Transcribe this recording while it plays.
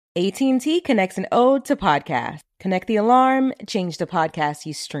AT&T connects an ode to podcasts. Connect the alarm, change the podcast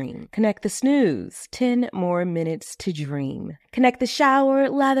you stream. Connect the snooze, 10 more minutes to dream. Connect the shower,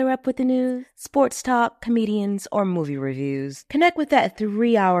 lather up with the news, sports talk, comedians, or movie reviews. Connect with that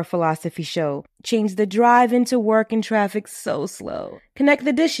 3-hour philosophy show. Change the drive into work and traffic so slow. Connect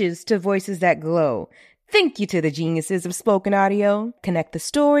the dishes to voices that glow. Thank you to the geniuses of spoken audio. Connect the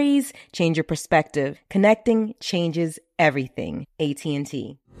stories, change your perspective. Connecting changes everything.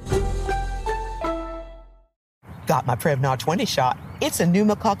 AT&T. Got my Prevnar 20 shot. It's a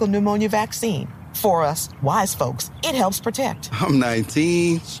pneumococcal pneumonia vaccine. For us, wise folks, it helps protect. I'm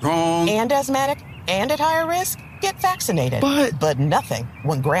 19, strong. And asthmatic, and at higher risk. Get vaccinated. But nothing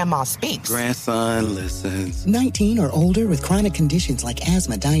when grandma speaks. Grandson listens. 19 or older with chronic conditions like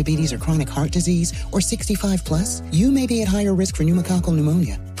asthma, diabetes, or chronic heart disease, or 65 plus, you may be at higher risk for pneumococcal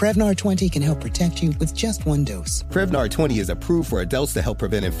pneumonia. Prevnar 20 can help protect you with just one dose. Prevnar 20 is approved for adults to help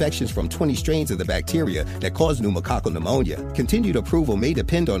prevent infections from 20 strains of the bacteria that cause pneumococcal pneumonia. Continued approval may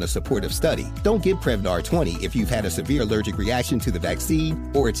depend on a supportive study. Don't get Prevnar 20 if you've had a severe allergic reaction to the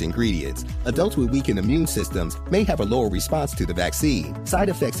vaccine or its ingredients. Adults with weakened immune systems may have a lower response to the vaccine. Side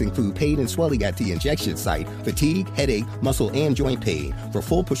effects include pain and swelling at the injection site, fatigue, headache, muscle, and joint pain. For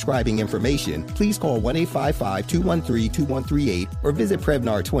full prescribing information, please call 1-855-213-2138 or visit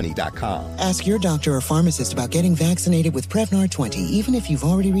Prevnar20.com. Ask your doctor or pharmacist about getting vaccinated with Prevnar 20, even if you've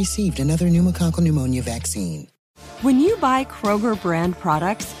already received another pneumococcal pneumonia vaccine. When you buy Kroger brand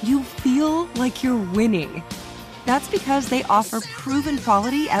products, you feel like you're winning. That's because they offer proven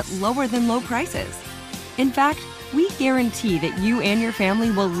quality at lower than low prices. In fact, we guarantee that you and your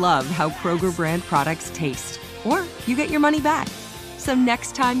family will love how Kroger brand products taste, or you get your money back. So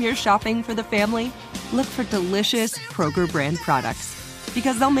next time you're shopping for the family, look for delicious Kroger brand products,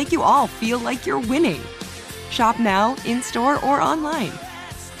 because they'll make you all feel like you're winning. Shop now, in-store, or online.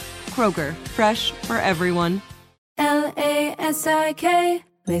 Kroger, fresh for everyone. LASIK,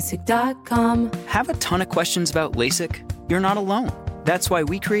 LASIK.com. Have a ton of questions about LASIK? You're not alone. That's why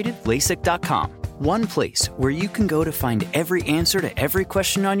we created LASIK.com. One place where you can go to find every answer to every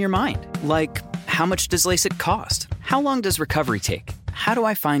question on your mind. Like, how much does LASIK cost? How long does recovery take? How do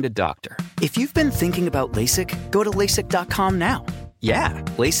I find a doctor? If you've been thinking about LASIK, go to LASIK.com now. Yeah,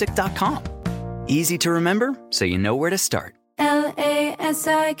 LASIK.com. Easy to remember, so you know where to start.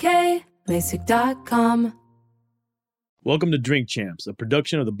 LASIK, LASIK.com. Welcome to Drink Champs, a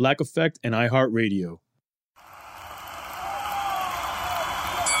production of The Black Effect and iHeartRadio.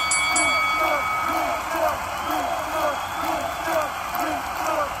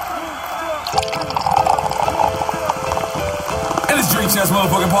 Champs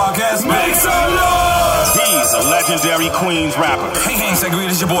motherfucking podcast. Make some noise! He's a legendary Queens rapper. Hey, Segreed,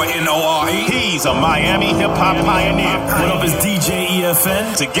 it's your boy N.O.R.E. He's a Miami hip-hop pioneer. What up, is DJ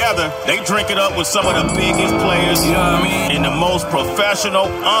EFN? Together, they drink it up with some of the biggest players, you know what I mean? In the most professional,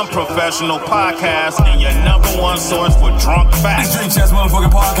 unprofessional podcast, and your number one source for drunk facts. It's Drink Champs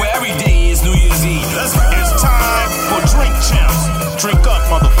motherfucking podcast, where every day is New Year's Eve. It's time for Drink Champs. Drink up,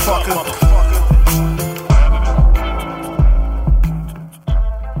 motherfucker.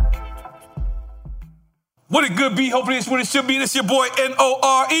 What it good be? Hopefully it's what it should be. This your boy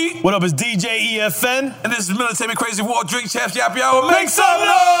N.O.R.E. What up, is DJ EFN? And this is Military Crazy War Drink Champs Yappy Hour. Make some noise!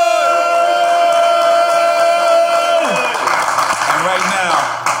 And right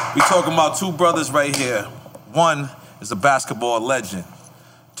now, we talking about two brothers right here. One is a basketball legend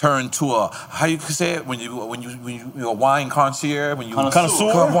turned to a, how you can say it, when you're a wine connoisseur,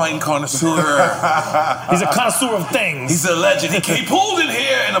 connoisseur? Wine connoisseur. He's a connoisseur of things. He's a legend. He pulled in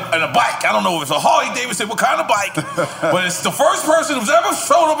here in a bike. I don't know if it's a Harley Davidson, what kind of bike, but it's the first person who's ever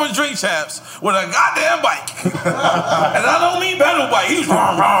showed up in Drink Champs with a goddamn bike. And I don't mean pedal bike. He's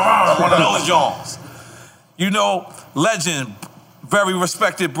one of those Jones. You know, legend, very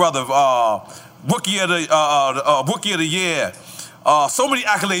respected brother, rookie of the year. So many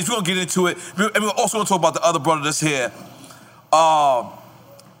accolades. We're going to get into it. And we're also going to talk about the other brother that's here. I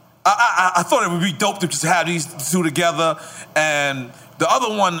thought it would be dope to just have these two together. And the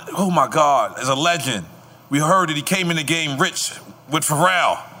other one, oh my God, is a legend. We heard that he came in the game rich with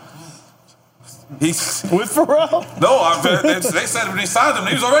Pharrell. With Pharrell? No, they said when they signed him,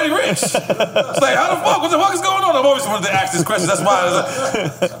 he was already rich. It's like, how the fuck? What the fuck is going on? I've always wanted to ask this question. That's why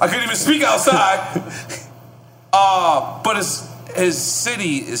I couldn't even speak outside. But his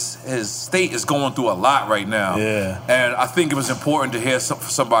state is going through a lot right now. Yeah. And I think it was important to hear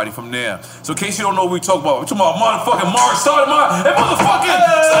somebody from there. So in case you don't know what we talk about, we're talking about motherfucking Mark Stoudemire and motherfucking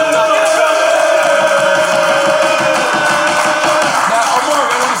Now, Mark,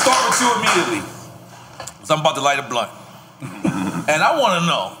 I want to start with you immediately. So I'm about to light a blunt. And I want to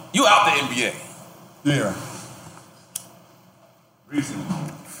know, you out the NBA? Yeah.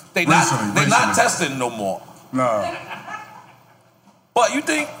 They not testing no more. No. But you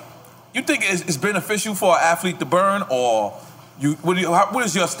think it's beneficial for an athlete to burn, or what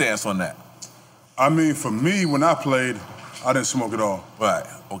is your stance on that? I mean, for me, when I played, I didn't smoke at all. Right.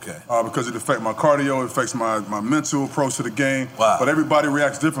 Okay. Because it affects my cardio, it affects my mental approach to the game. Wow. But everybody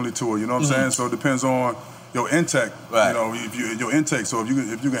reacts differently to it. You know what I'm saying? So it depends on your intake. Right. You know, your intake. So if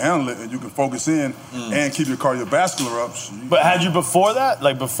you can handle it and you can focus in and keep your cardiovascular up. But had you before that?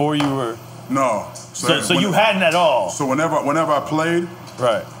 Like before you were? No. So you hadn't at all? So whenever I played,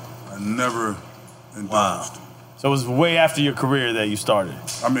 right, I never indulged. Wow. So it was way after your career that you started?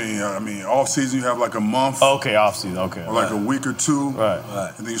 I mean, off season you have like a month. Okay, off season, okay. Or like a week or two. Right.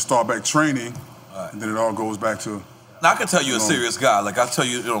 And then you start back training, and then it all goes back to... Now, I can tell you're a serious guy. Like, I tell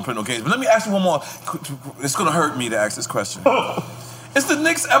you don't play no games. But let me ask you one more. It's going to hurt me to ask this question. Is the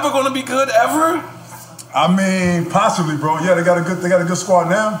Knicks ever going to be good, ever? I mean, possibly, bro. Yeah, they got a good squad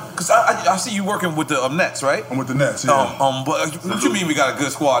now. Because I see you working with the Nets, right? I'm with the Nets, yeah. But what you mean we got a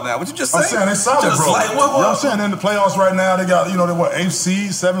good squad now? What you just say? I'm saying they solid, just bro. Like, You know what I'm saying? In the playoffs right now, they got, they what, AFC,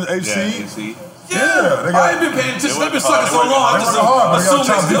 7th AFC? Yeah, they got, I ain't been paying attention. They've been sucking so long. They working hard. They got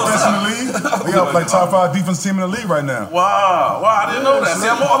top defense in the league. They got like top 5 defense team in the league right now. Wow, I didn't know that. See,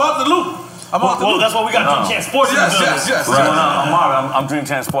 I'm out the loop. Well, that's why we got Dream Champ Sports. Yes. I'm Dream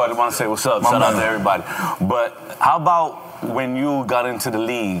Champ Sports. I want to say what's up. Shout out to everybody. But how about when you got into the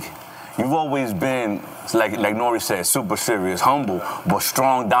league? You've always been, like Nori said, super serious, humble, but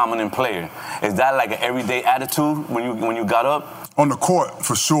strong, dominant player. Is that like an everyday attitude when you got up? On the court,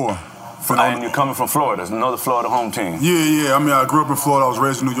 for sure. And you're coming from Florida, another Florida home team. Yeah. I mean, I grew up in Florida. I was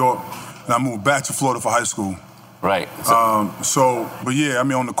raised in New York, and I moved back to Florida for high school. Right. But yeah, I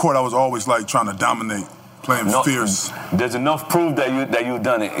mean, on the court, I was always like trying to dominate, playing fierce. There's enough proof that you've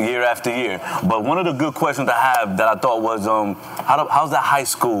done it year after year. But one of the good questions I have that I thought was, how's that high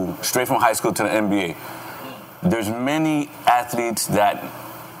school, straight from high school to the NBA? There's many athletes that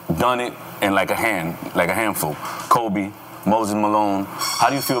done it in like a handful. Kobe, Moses Malone. How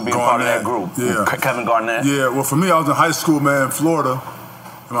do you feel being part of that group? Yeah. Kevin Garnett? Yeah, well, for me, I was in high school, man, in Florida.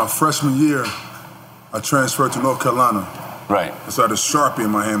 In my freshman year, I transferred to North Carolina. Right. So I had a Sharpie in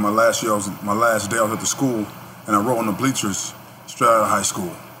my hand my last day I was at the school, and I wrote on the bleachers, straight out of high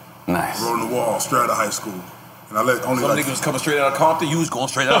school. Nice. Wrote on the wall, straight out of high school. And I let only Some niggas was coming straight out of Compton, you was going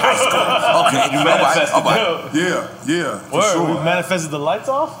straight out of high school. Okay, you manifested. All right. Yeah, for Word, sure. we manifested the lights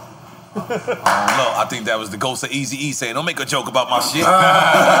off? I don't know. I think that was the ghost of Eazy-E saying, don't make a joke about my shit.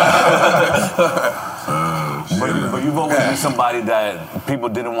 But you've always been somebody that people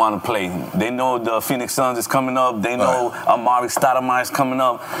didn't want to play. They know the Phoenix Suns is coming up. They know Amari Stoudemire is coming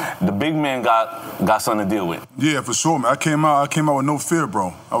up. The big man got something to deal with. Yeah, for sure, man. I came out with no fear,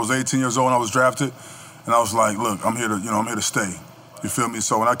 bro. I was 18 years old and I was drafted, and I was like, look, I'm here to stay. You feel me?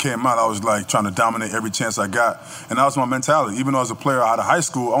 So when I came out, I was like trying to dominate every chance I got. And that was my mentality. Even though as a player out of high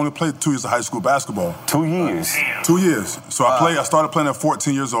school, I only played 2 years of high school basketball. 2 years? 2 years. So I started playing at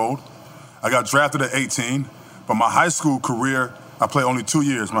 14 years old. I got drafted at 18. But my high school career, I played only 2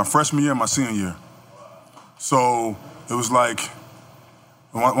 years, my freshman year and my senior year. So it was like,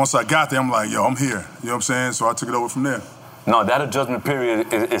 once I got there, I'm like, yo, I'm here. You know what I'm saying? So I took it over from there. No, that adjustment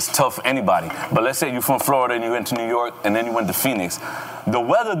period is tough for anybody. But let's say you're from Florida and you went to New York and then you went to Phoenix. The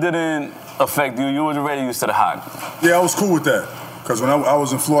weather didn't affect you. You were already used to the hot. Yeah, I was cool with that. Because when I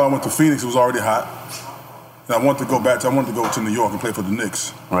was in Florida, I went to Phoenix, it was already hot. And I wanted to go to New York and play for the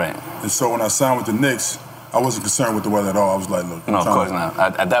Knicks. Right. And so when I signed with the Knicks, I wasn't concerned with the weather at all. I was like, look. No, of course not.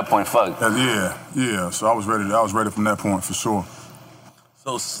 At that point, fuck. Yeah. So I was ready from that point for sure.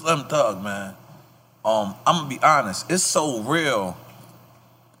 So Slim Thug, man. I'm gonna be honest. It's so real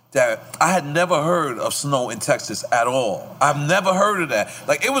that I had never heard of snow in Texas at all. I've never heard of that.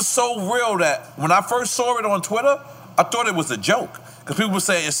 Like, it was so real that when I first saw it on Twitter, I thought it was a joke because people were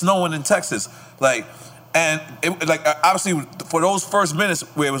saying it's snowing in Texas. Obviously for those first minutes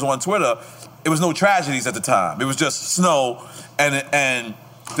where it was on Twitter, it was no tragedies at the time. It was just snow, and then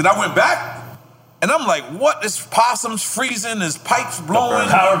I went back, and I'm like, what? There's possums freezing, there's pipes blowing,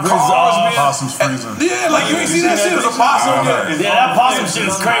 power grids off, possums freezing. Yeah, like you ain't see that shit? It was a possum. Yeah, that possum shit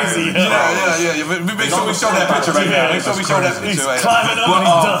is crazy. Yeah. Make sure we show that picture right now. Make sure we show that picture right now. He's climbing up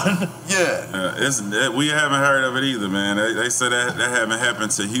and he's done. Yeah, we haven't heard of it either, man. They said that haven't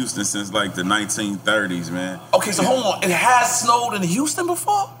happened to Houston since like the 1930s, man. Okay, so hold on. It has snowed in Houston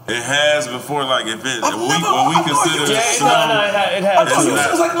before? It has before, like if it, It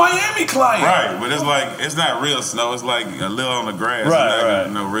it's like Miami climate. Right, but it's not real snow. It's like a little on the grass. Right.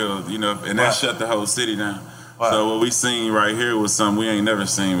 No real, and that shut the whole city down. So what we seen right here was something we ain't never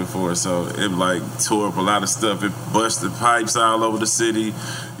seen before. So it like tore up a lot of stuff. It busted pipes all over the city,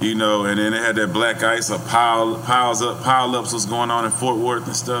 you know, and then it had that black ice, pile-ups was going on in Fort Worth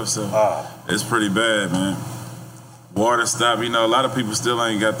and stuff. So it's pretty bad, man. Water stopped, you know, a lot of people still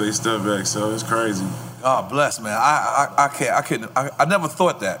ain't got their stuff back, so it's crazy. God bless, man. I never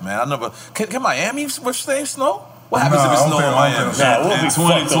thought that, man. Can Miami withstand snow? What happens if it snows in Miami? In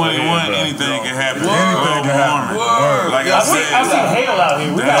 2021, anything can happen. Anything can happen. Like I said, I've seen hail out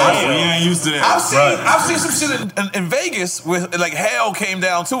here. We ain't used to that. I've seen some shit in Vegas where like hail came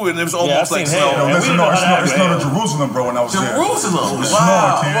down to it and it was almost like snow. It snowed in Jerusalem, bro, when I was there. Jerusalem? It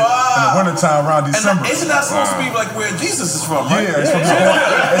snowed, kid. In the wintertime around December. And isn't that supposed to be like where Jesus is from, right? Yeah, it's supposed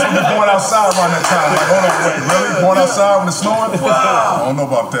to be going outside around that time. Like, hold on, wait, really? Going outside when it's snowing? Wow. I don't know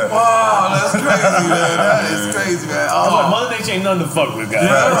about that. Wow, that's crazy, man. That is crazy, man. Mother Nature ain't nothing to fuck with, guys.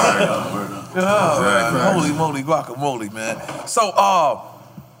 Holy moly, guacamole, man. So,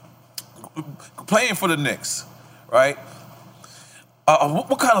 playing for the Knicks, right?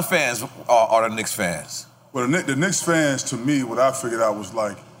 What kind of fans are the Knicks fans? Well, the Knicks fans, to me, what I figured out was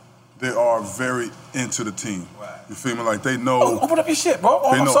like, they are very into the team. You feel me? Like they know. Open up your shit, bro.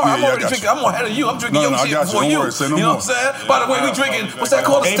 I'm sorry, I'm already drinking. I'm ahead of you. I'm drinking your shit before you. You know what I'm saying? By the way, we drinking. What's that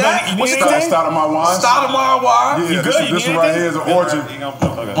called? A stat? What's it called? Stoudemire wine. Stoudemire wine. Yeah, this one right here is an orchard.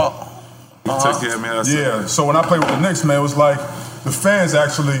 Take care of me. Yeah. So when I played with the Knicks, man, it was like the fans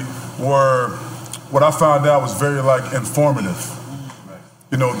actually were. What I found out was very like informative.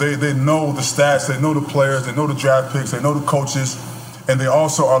 You know, they know the stats, they know the players, they know the draft picks, they know the coaches. And they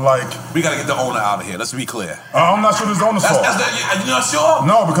also are like... We got to get the owner out of here. Let's be clear. I'm not sure this is the owner's fault. You're not sure?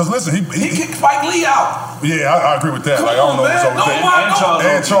 No, because listen, he kicked Spike Lee out. Yeah, I agree with that. Come like, I don't know what's over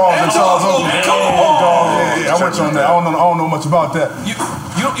there. And Charles. Come on. Yeah, I went on that. I don't know much about that.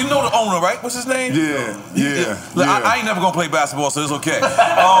 You know the owner, right? What's his name? Yeah. Look, I ain't never going to play basketball, so it's okay.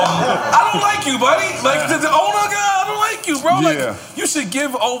 I don't like you, buddy. Like, the owner guy, I don't like you, bro. Like, you should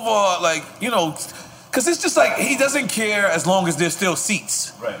give over, like, you know... Because it's just like, he doesn't care as long as there's still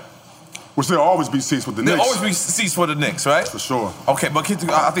seats. Right. Which there'll always be seats with the Knicks. There'll always be seats for the Knicks, right? For sure. Okay, but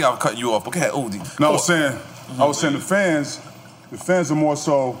I think I'm cutting you off. Okay, Udi. No, I was saying the fans are more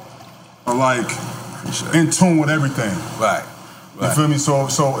so like in tune with everything. Right. You feel me? So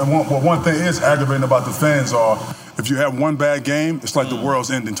and one thing is aggravating about the fans are, if you have one bad game, it's like the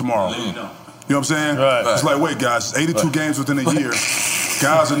world's ending tomorrow. You know what I'm saying? Right. It's like, wait, guys, 82 games within a year.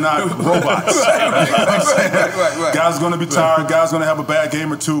 Guys are not robots. Right. Guys are going to be tired. Guys are going to have a bad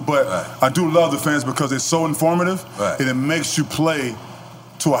game or two. But I do love the fans because they're so informative, and it makes you play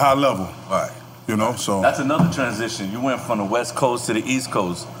to a high level. Right. You know, so. That's another transition. You went from the West Coast to the East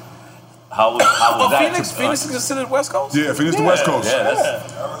Coast. How was that? Phoenix is considered West Coast? Yeah, Phoenix the West Coast. Yeah,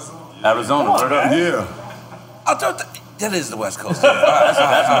 that's Arizona. Word up. Yeah. I thought that is the West Coast. That's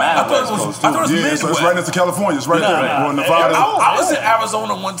mad West Coast, too. I thought it was Midwest. It's right next to California. It's right there. Or Nevada. I was in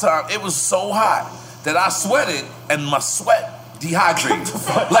Arizona one time. It was so hot that I sweated and my sweat dehydrated.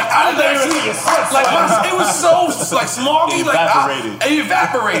 Like I didn't actually, it was so like smoggy. It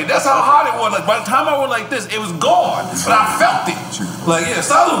evaporated. That's how hot it was. Like by the time I went like this, it was gone. But I felt it. Like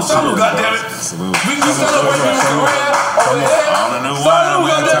salute, goddammit. We celebrate you, Instagram. Salute,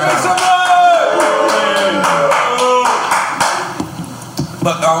 goddammit.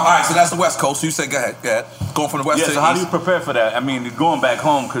 But all right, so that's the West Coast. So you said, go ahead. Going from the West to the so how East. do you prepare for that? I mean, you're going back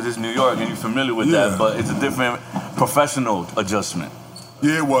home because it's New York and you're familiar with that, but it's a different professional adjustment.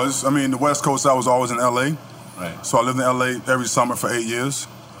 Yeah, it was. I mean, the West Coast, I was always in L.A. Right. So I lived in L.A. every summer for 8 years.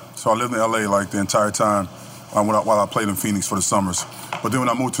 So I lived in L.A. like the entire time while I played in Phoenix for the summers. But then when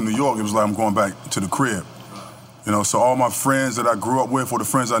I moved to New York, it was like I'm going back to the crib. You know, so all my friends that I grew up with or the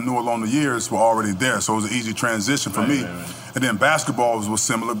friends I knew along the years were already there. So it was an easy transition for me. Right. And then basketball was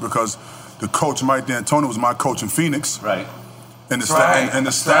similar because the coach, Mike D'Antoni, was my coach in Phoenix. Right. And the staff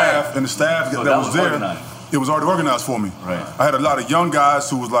that was there, organized. It was already organized for me. Right. I had a lot of young guys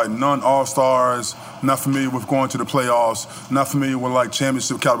who was like non-all-stars, not familiar with going to the playoffs, not familiar with like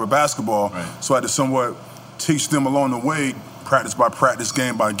championship caliber basketball. Right. So I had to somewhat teach them along the way, practice by practice,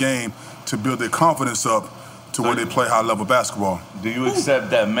 game by game, to build their confidence up to where they play high-level basketball. Do you accept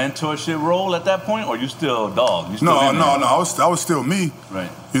that mentorship role at that point, or you still a dog? You still No. I was still me. Right.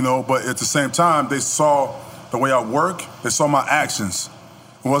 You know, but at the same time, they saw the way I work. They saw my actions.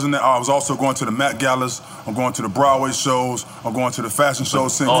 It wasn't that I was also going to the Met Galas. I'm going to the Broadway shows. I'm going to the fashion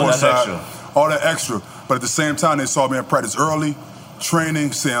shows. Sitting courtside. All that extra. But at the same time, they saw me in practice early,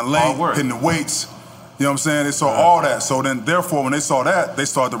 training, staying late, hitting the weights. You know what I'm saying? They saw all that. So then, therefore, when they saw that, they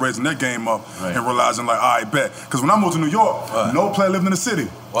started raising their game up and realizing, like, all right, bet. Because when I moved to New York, no player lived in the city.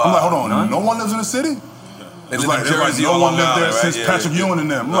 Wow. I'm like, hold on, no one lives in the city? They It's lived in like Jersey no on one Long lived there Island, right? since Yeah, Patrick yeah. Ewing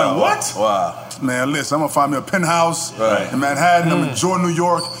and them. I'm Wow. like, what? Wow. Man, listen, I'm gonna find me a penthouse Right. in Manhattan. I'm in Jordan, New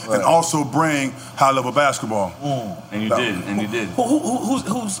York, and also bring high-level basketball. And you did, and you did. Who's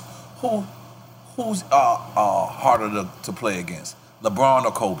harder to play against, LeBron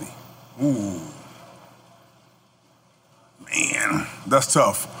or Kobe? Ooh, man, that's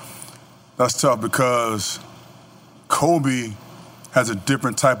tough. That's tough because Kobe has a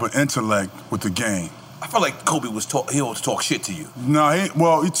different type of intellect with the game. I feel like Kobe he always talk shit to you. No,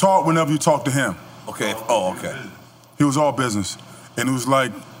 he talked whenever you talked to him. Okay. Oh, okay. He was all business, and it was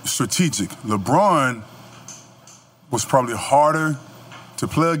like strategic. LeBron was probably harder to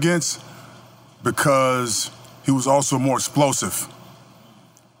play against because he was also more explosive.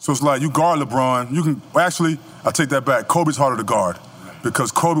 So it's like you guard LeBron, you can actually. I take that back. Kobe's harder to guard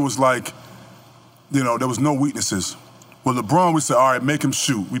because Kobe was like, there was no weaknesses. With LeBron, we said, all right, make him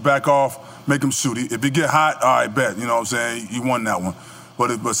shoot. We back off, make him shoot. If he get hot, all right, bet. You know what I'm saying? He won that one.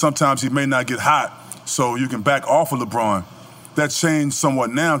 But sometimes he may not get hot, so you can back off of LeBron. That changed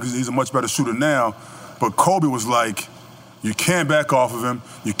somewhat now because he's a much better shooter now. But Kobe was like, you can't back off of him.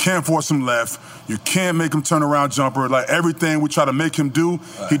 You can't force him left. You can't make him turn around jumper. Like everything we try to make him do,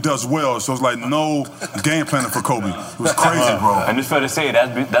 he does well. So it's like no game planning for Kobe. It was crazy, bro. And it's fair to say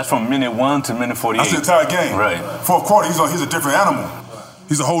that's from minute 1 to minute 48. That's the entire game. Right. Fourth quarter, he's a different animal.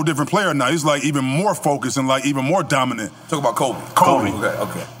 He's a whole different player now. He's like even more focused and like even more dominant. Talk about Kobe.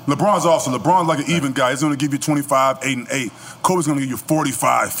 Okay. LeBron's like an even guy. He's going to give you 25, 8, and 8. Kobe's going to give you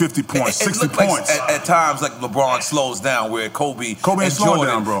 45, 50 points, 60 points. Like at times, like LeBron slows down, where Kobe ain't and slowing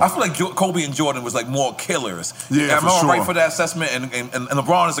Jordan. down, bro. I feel like Kobe and Jordan was like more killers. Yeah, Am for I sure. right for that assessment? And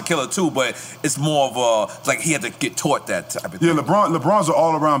LeBron is a killer too, but it's more of a like he had to get taught that type of thing. Yeah, LeBron's an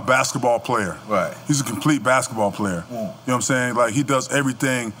all-around basketball player. Right. He's a complete basketball player. You know what I'm saying? Like he does everything. He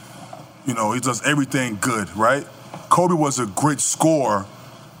does everything good, right? Kobe was a great scorer.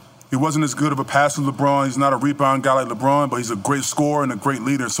 He wasn't as good of a passer as LeBron. He's not a rebound guy like LeBron, but he's a great scorer and a great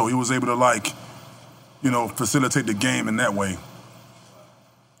leader. So he was able to facilitate the game in that way.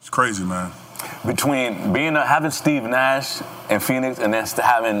 It's crazy, man. Between having Steve Nash in Phoenix and then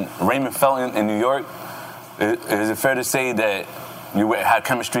having Raymond Felton in New York, is it fair to say that you had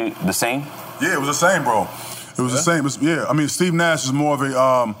chemistry the same? Yeah, it was the same, bro. It was the same. I mean, Steve Nash is more of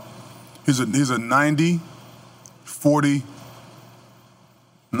a he's a 90-40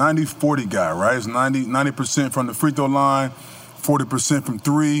 guy, right? It's 90% from the free throw line, 40% from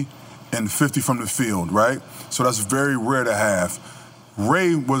three, and 50 from the field, right? So that's very rare to have.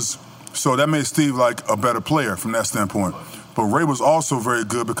 So that made Steve like a better player from that standpoint. But Ray was also very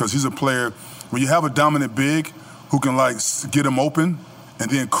good because he's a player, when you have a dominant big who can like get him open and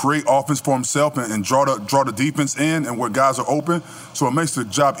then create offense for himself and draw the defense in and where guys are open. So it makes the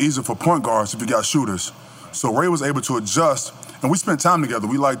job easier for point guards if you got shooters. So Ray was able to adjust, and we spent time together.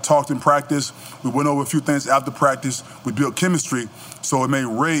 We talked in practice. We went over a few things after practice. We built chemistry. So it made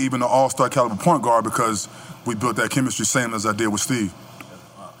Ray even an all-star caliber point guard because we built that chemistry same as I did with Steve.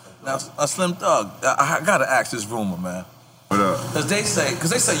 Now, Slim Thug, I gotta ask this rumor, man. What up? Because they say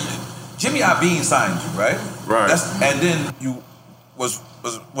Jimmy Iovine signed you, right? Right. And then you was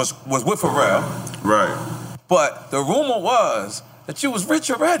with Pharrell. Right. But the rumor was that you was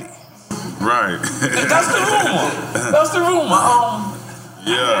rich already. Right. That's the rumor. That's the rumor.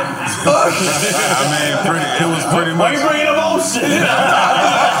 Yeah. I mean, it was pretty much. Why you bringing up old shit? Yeah.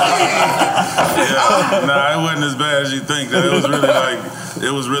 Nah, it wasn't as bad as you think.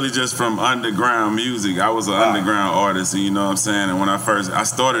 It was really just from underground music. I was an underground artist, and you know what I'm saying? And when I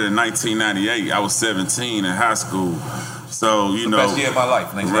started in 1998, I was 17 in high school. So, you know. Best year of my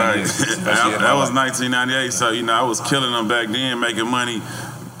life, 1998. Right. That was 1998. So, I was killing them back then, making money.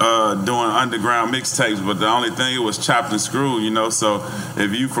 Doing underground mixtapes, but the only thing, it was chopped and screwed, So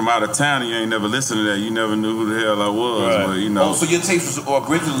if you from out of town and you ain't never listened to that, you never knew who the hell I was. Right. But, so your tapes was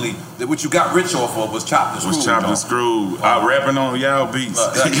originally, what you got rich off of was chopped and screwed. Was chopped and screwed. Rapping on y'all beats,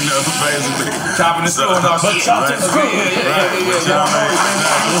 basically. Chopping and screwed. But chopped and screwed.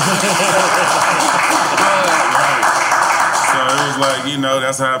 So it was like,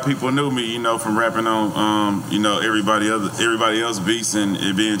 that's how people knew me, from rapping on, everybody else beats and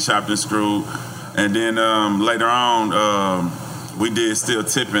it being chopped and screwed. And then later on, we did Still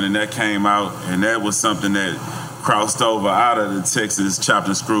Tipping, and that came out, and that was something that crossed over out of the Texas chopped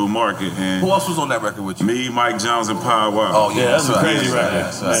and screwed market. And who else was on that record with you? Me, Mike Jones, and Paul Walker. Oh yeah, that's a crazy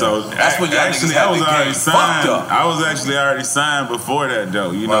record. So that's when actually I was already signed. I was actually already signed before that,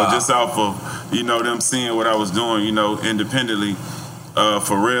 though. Just off of them seeing what I was doing, independently.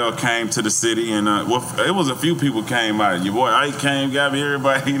 Pharrell came to the city, and it was a few people came out. Your boy Ike came, got me,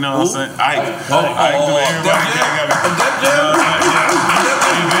 everybody, you know what I'm saying? Ike. Ike, everybody got me. I'm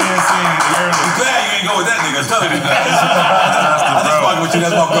glad you ain't go with that nigga. Tell him.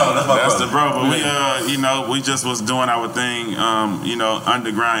 That's the bro. But we just was doing our thing,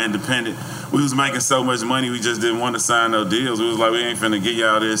 underground, independent. We was making so much money, we just didn't want to sign no deals. We was like, we ain't finna get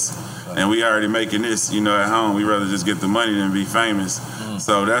y'all this, and we already making this, at home. We rather just get the money than be famous.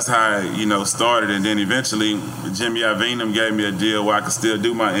 So that's how it, started. And then eventually, Jimmy Iovine gave me a deal where I could still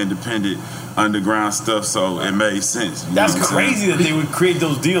do my independent underground stuff, so it made sense. That's crazy that they would create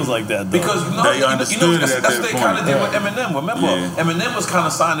those deals like that, though. Because they understood that's at what that they point. kind of did with Eminem. Remember, Eminem was kind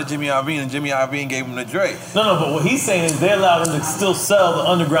of signed to Jimmy Iovine, and Jimmy Iovine gave him the Dre. No, but what he's saying is they allowed him to still sell the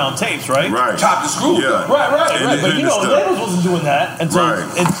underground tapes, right? Right. Chop the screw. Yeah. Right. But labels wasn't doing that until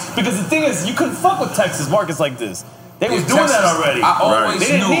because the thing is, you couldn't fuck with Texas markets like this. They was doing that already.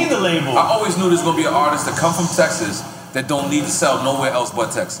 They didn't need the label. I always knew there's gonna be an artist that come from Texas that don't need to sell nowhere else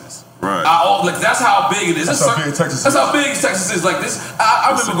but Texas. Right. That's how big it is. That's how big Texas is. That's how big Texas is. Like this, I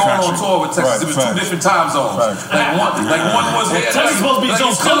remember going on tour with Texas. It was two different time zones. Like one was here. Texas supposed to be its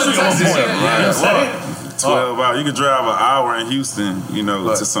own country at one point. 12 hours. You could drive an hour in Houston,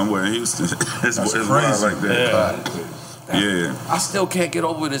 to somewhere in Houston. It's wild like that. Yeah. I still can't get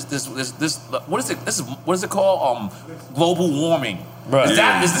over this. What is it? What is it called? Global warming. Right.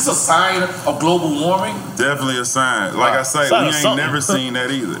 Is this a sign of global warming? Definitely a sign. Like I say, we ain't never seen that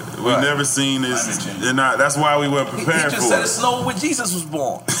either. We've never seen this. That's why we weren't prepared He for just said it. it snowed when Jesus was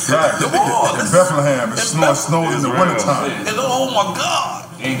born. Right. In Bethlehem, it snows in the wintertime. And oh my God.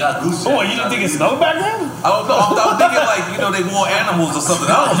 You didn't think it snowed back then? I don't know. I'm thinking they wore animals or something.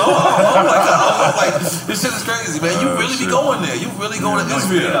 I don't know. Like, this shit is crazy, man. You really be going there. You really going to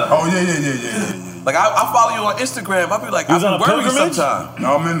Israel. Oh, yeah. Like, I follow you on Instagram. I be like, I'm worried sometimes.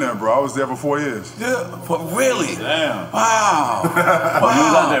 No, I'm in there, bro. I was there for 4 years. Yeah, but really? Damn. Wow. You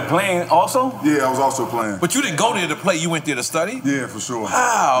was out there playing also? Yeah, I was also playing. But you didn't go there to play. You went there to study? Yeah, for sure.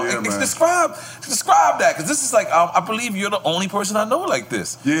 Wow. Yeah, man. Describe that, because this is like, I believe you're the only person I know like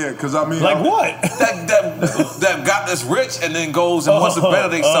this. Yeah, because I mean... Like what? That got this rich and then goes and wants to better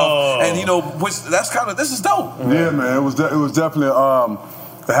themselves. And, this is dope. Yeah, man. It was definitely...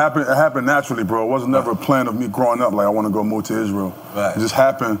 It happened naturally, bro. It wasn't never a plan of me growing up. Like I want to go move to Israel. Right. It just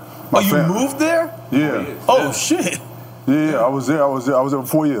happened. You moved there? Yeah. Oh shit. Yeah, I was there. I was there for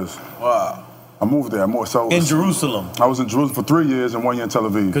 4 years. Wow. I moved there. In Jerusalem. I was in Jerusalem for 3 years and 1 year in Tel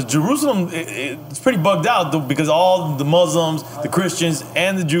Aviv. Because Jerusalem, it's pretty bugged out though, because all the Muslims, the Christians,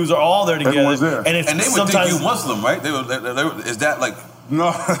 and the Jews are all there together. Everyone's there. And they would think you Muslim, right? Is that like?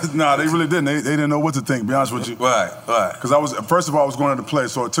 No, they really didn't. They didn't know what to think, to be honest with you. Right. Because first of all, I was going to play,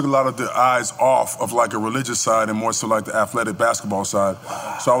 so it took a lot of the eyes off of like a religious side and more so like the athletic basketball side.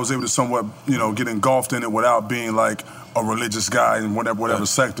 So I was able to somewhat, get engulfed in it without being like a religious guy in whatever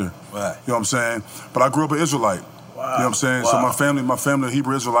sector. Right. You know what I'm saying? But I grew up an Israelite. Wow. You know what I'm saying? So my family are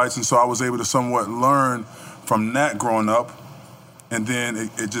Hebrew Israelites, and so I was able to somewhat learn from that growing up. And then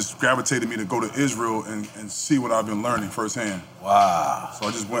it just gravitated me to go to Israel and see what I've been learning firsthand. Wow. So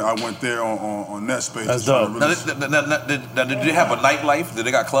I went there on that space. That's dope. Now, did they have a nightlife? Did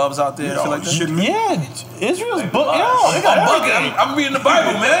they got clubs out there? Yeah, like that? shit, man. Yeah, Israel's book. They got everything. I'm reading the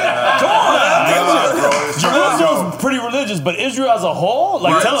Bible, man. Come on. Jerusalem's pretty religious, but Israel as a whole,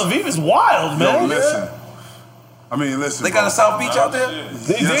 like Tel Aviv, is wild, man. Listen. They got a South Beach out there?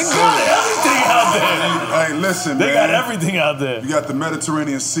 They got everything out there. Hey, listen, They man. got everything out there. You got the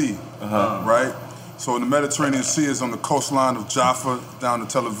Mediterranean Sea, right? So the Mediterranean Sea is on the coastline of Jaffa down to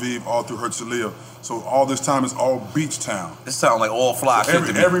Tel Aviv, all through Herzliya. So all this time is all beach town. This sounds like all fly shit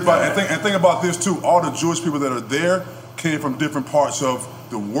to me. Everybody, and think about this too. All the Jewish people that are there came from different parts of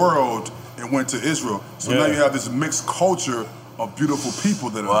the world and went to Israel. So now you have this mixed culture of beautiful people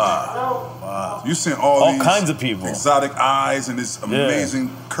that are there. Wow. You seeing all these kinds of people, exotic eyes, and this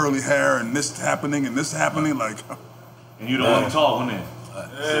amazing curly hair, and this happening and this happening, like. And you don't want to talk on it.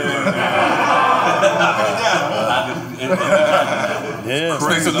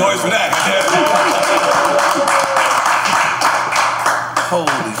 Make some noise for that.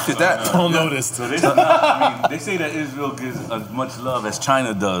 Holy shit! Don't notice. So they say that Israel gives as much love as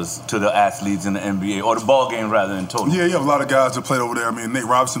China does to the athletes in the NBA, or the ball game rather in total. Yeah, you have a lot of guys that played over there. I mean, Nate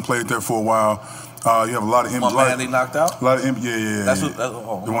Robinson played there for a while. You have a lot of him. They knocked out. A lot of him. Yeah. That's the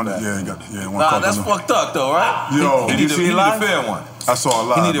one. That's fucked up though, right? Yo, did you see it live? Fair one. I saw a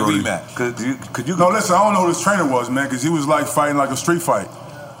lot. He need a rematch. Could you? No, listen. I don't know who this trainer was, man, because he was like fighting like a street fight.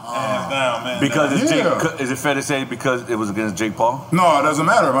 Hands down, man. Because it's Yeah. is it fair to say because it was against Jake Paul? No, it doesn't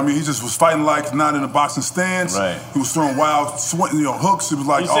matter. I mean, he just was fighting like not in the boxing stance. Right. He was throwing wild, hooks. It was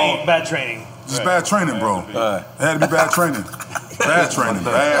like, You saying bad training? just bad training, bro. It had to be bad training. Bad training.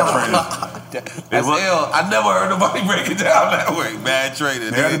 That's ill. I never heard nobody break it down that way. Bad training.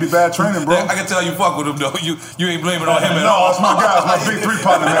 It had to be bad training, bro. I can tell you fuck with him though. You ain't blaming on him at No, all. that's my guy. It's my big three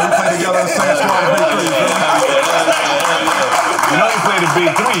partner, man. We play together in the same squad, the big three. You know, you played the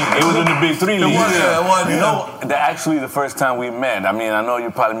Big Three. It was in the Big Three league. It was. You know, that actually the first time we met. I mean, I know you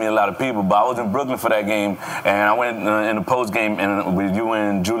probably meet a lot of people, but I was in Brooklyn for that game, and I went in the post game and with you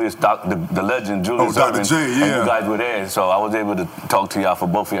and Julius, the legend Julius Dr. Erving, J, yeah. and you guys were there, so I was able to talk to y'all for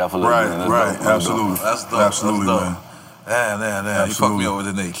both of y'all for a little bit. And Right, that's dope. absolutely. That's dope. Absolutely, That's man. dope. Damn. You fucked me over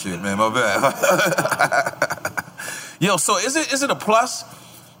the Nate shit, man. My bad. Yo, so is it a plus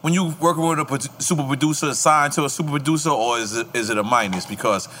when you working with a super producer, signed to a super producer, or is it a minus?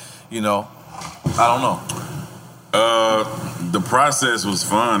 Because, you know, I don't know. The process was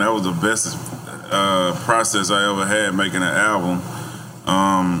fun. That was the best process I ever had making an album.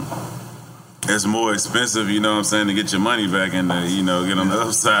 It's more expensive, you know what I'm saying, to get your money back and get on the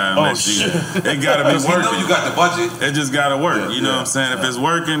other side. It gotta be working. You know you got the budget. It just gotta work. You know what I'm saying? If it's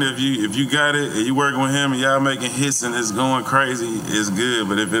working, if you got it, and you working with him, and y'all making hits and it's going crazy, it's good.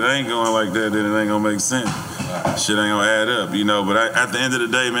 But if it ain't going like that, then it ain't gonna make sense. Shit ain't gonna add up, you know. But at the end of the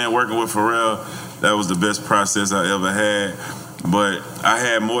day, man, working with Pharrell, that was the best process I ever had. But I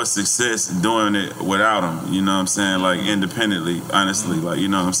had more success doing it without him. You know what I'm saying? Like independently, honestly. Like, you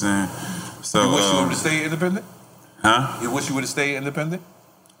know what I'm saying? So, You wish you would have stayed independent? Huh? You wish you would have stayed independent?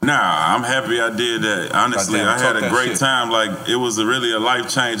 Nah, I'm happy I did that. Honestly, Goddamn, I had talk a that great shit. time. Like, it was really a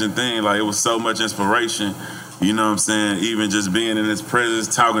life-changing thing. Like, it was so much inspiration. You know what I'm saying? Even just being in his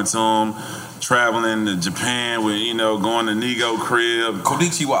presence, talking to him, traveling to Japan with, going to Nigo crib.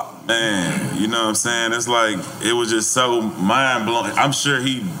 Konnichiwa. Man, you know what I'm saying? It's like, it was just so mind-blowing. I'm sure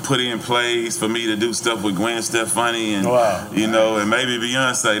he put in plays for me to do stuff with Gwen Stefani and, and maybe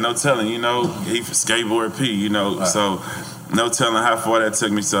Beyonce. No telling, he skateboard P, So, no telling how far that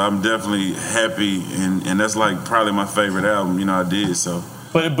took me. So, I'm definitely happy. And that's like probably my favorite album, I did, so.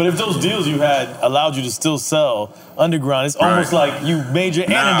 But if those deals you had allowed you to still sell underground, it's almost like you major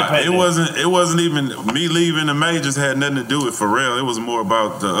and independent. It wasn't even me leaving the majors had nothing to do with Pharrell. It was more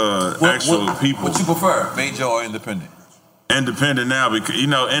about the actual people. What you prefer, major or independent? Independent now, because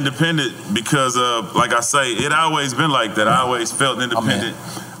independent because like I say, it always been like that. I always felt independent.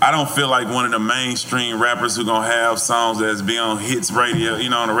 I don't feel like one of the mainstream rappers who gonna have songs that's be on hits radio,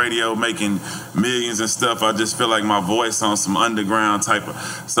 on the radio making millions and stuff. I just feel like my voice on some underground type of.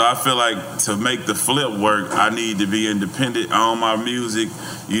 So I feel like to make the flip work, I need to be independent on my music,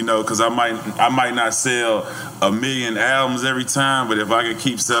 because I might not sell 1 million albums every time, but if I could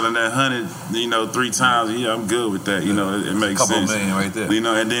keep selling that 100, 3 times, I'm good with that. It makes Couple sense. million right there.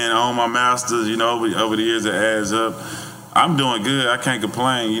 And then on my masters, over the years it adds up. I'm doing good. I can't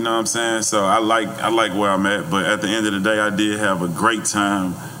complain. You know what I'm saying? So I like where I'm at. But at the end of the day, I did have a great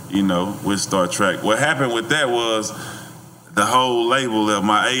time, with Star Trek. What happened with that was the whole label left.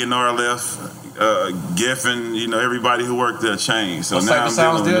 My A&R left. Geffen, everybody who worked there changed. So what now Cypher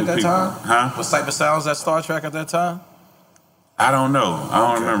Sounds dealing there at with that people. time? Was Cypher Sounds at Star Trek at that time? I don't know. I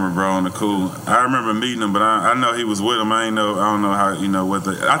don't remember, bro. On the cool, I remember meeting him, but I know he was with him. I don't know how. What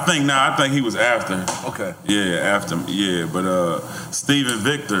the? I think he was after. Okay. Yeah, after. Yeah, but Steven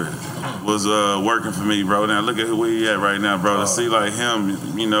Victor was working for me, bro. Now look at where he at right now, bro. To see like him,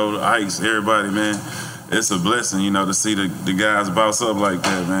 Ice, everybody, man. It's a blessing, to see the guys bounce up like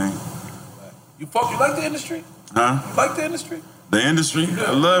that, man. You like the industry? Huh? You like the industry? The industry,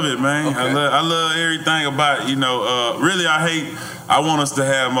 I love it, man. Okay. I love everything about really, I want us to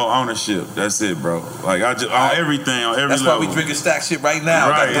have more ownership. That's it, bro. Like on everything, on every That's level. why we drinking stack shit right now.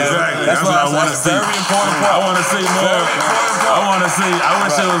 Right, exactly. That's what I want to see. Very important part. I want to see more. I want to see. I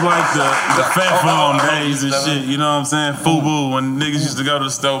wish it was like the fat phone days and shit. You know what I'm saying? FUBU, when niggas used to go to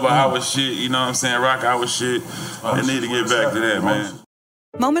the store buy our shit. You know what I'm saying? Rock our shit. They need to get back to that, man.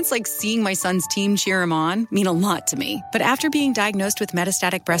 Moments like seeing my son's team cheer him on mean a lot to me. But after being diagnosed with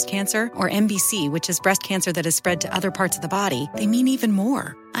metastatic breast cancer, or MBC, which is breast cancer that has spread to other parts of the body, they mean even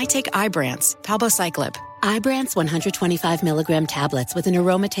more. I take Ibrance, palbociclib. Ibrance 125 milligram tablets with an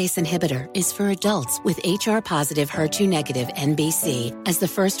aromatase inhibitor is for adults with HR-positive, HER2-negative MBC as the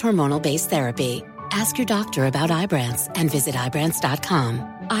first hormonal-based therapy. Ask your doctor about Ibrance and visit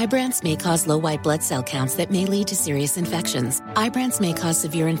Ibrance.com. Ibrance may cause low white blood cell counts that may lead to serious infections. Ibrance may cause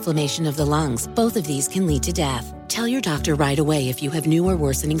severe inflammation of the lungs. Both of these can lead to death. Tell your doctor right away if you have new or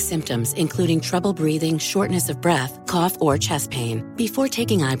worsening symptoms, including trouble breathing, shortness of breath, cough, or chest pain. Before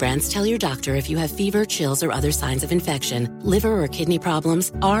taking Ibrance, tell your doctor if you have fever, chills, or other signs of infection, liver or kidney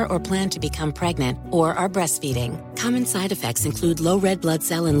problems, are or plan to become pregnant, or are breastfeeding. Common side effects include low red blood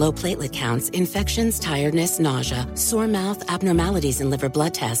cell and low platelet counts, infections, tiredness, nausea, sore mouth, abnormalities in liver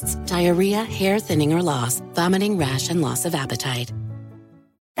blood tests, diarrhea, hair thinning or loss, vomiting, rash, and loss of appetite.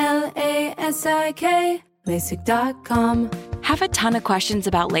 LASIK, LASIK.com. Have a ton of questions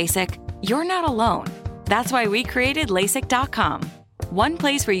about LASIK? You're not alone. That's why we created LASIK.com. One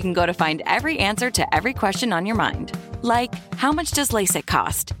place where you can go to find every answer to every question on your mind. Like, how much does LASIK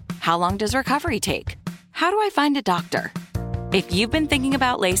cost? How long does recovery take? How do I find a doctor? If you've been thinking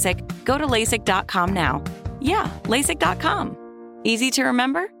about LASIK, go to LASIK.com now. Yeah, LASIK.com. Easy to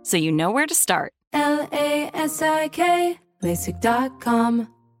remember, so you know where to start. LASIK, LASIK.com.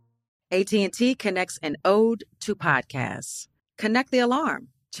 AT&T connects an ode to podcasts. Connect the alarm.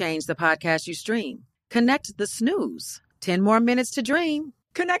 Change the podcast you stream. Connect the snooze. 10 more minutes to dream.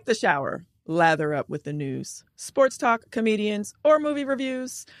 Connect the shower. Lather up with the news. Sports talk, comedians, or movie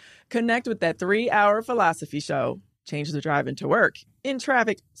reviews. Connect with that 3-hour philosophy show. Change the drive into work in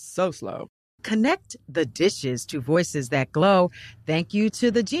traffic so slow. Connect the dishes to voices that glow. Thank you to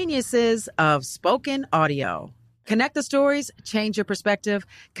the geniuses of spoken audio. Connect the stories, change your perspective.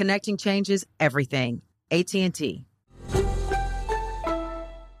 Connecting changes everything. AT&T.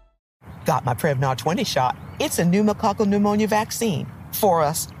 Got my Prevnar 20 shot. It's a pneumococcal pneumonia vaccine. For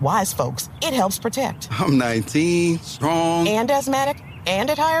us, wise folks, it helps protect. I'm 19, strong. And asthmatic,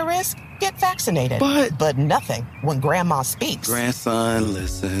 and at higher risk. Get vaccinated. But nothing when grandma speaks. Grandson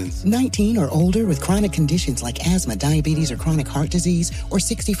listens. 19 or older with chronic conditions like asthma, diabetes, or chronic heart disease, or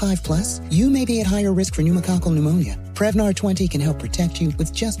 65 plus, you may be at higher risk for pneumococcal pneumonia. Prevnar 20 can help protect you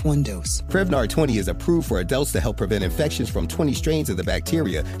with just one dose. Prevnar 20 is approved for adults to help prevent infections from 20 strains of the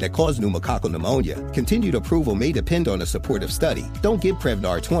bacteria that cause pneumococcal pneumonia. Continued approval may depend on a supportive study. Don't give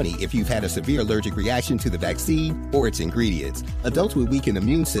Prevnar 20 if you've had a severe allergic reaction to the vaccine or its ingredients. Adults with weakened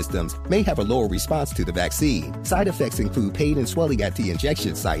immune systems may have a lower response to the vaccine. Side effects include pain and swelling at the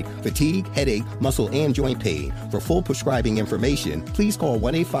injection site, fatigue, headache, muscle, and joint pain. For full prescribing information, please call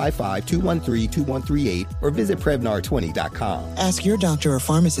 1-855-213-2138 or visit Prevnar20.com. Ask your doctor or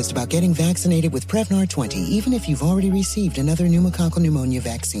pharmacist about getting vaccinated with Prevnar 20, even if you've already received another pneumococcal pneumonia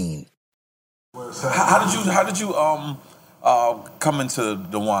vaccine. How did you come into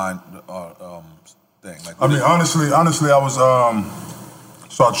the wine thing? Like, I mean, honestly, I was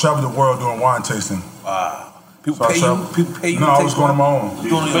so I traveled the world doing wine tasting. People pay you. No, I was going on my own. But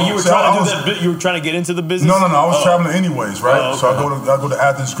you were trying to do that. You were trying to get into the business. No. I was traveling anyways, right? Oh, okay. So I go to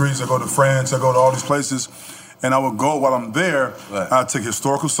Athens, Greece. I go to France. I go to all these places, and I would go while I'm there. Right. I'd take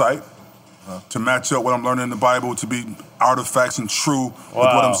historical site to match up what I'm learning in the Bible to be artifacts and true with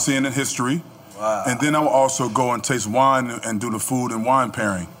what I'm seeing in history. Wow. And then I would also go and taste wine and do the food and wine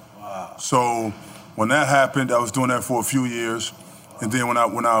pairing. Wow. So when that happened, I was doing that for a few years. And then when I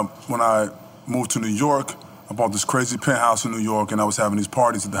moved to New York, I bought this crazy penthouse in New York, and I was having these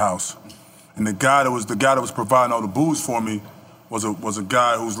parties at the house. And the guy that was providing all the booze for me was a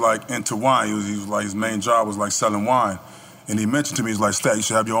guy who's like into wine. He was like, his main job was like selling wine. And he mentioned to me, he's like, Stat, you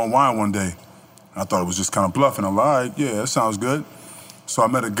should have your own wine one day. And I thought it was just kind of bluffing. I'm like, all right, yeah, that sounds good. So I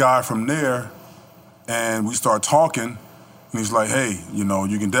met a guy from there, and we started talking. And he's like, hey,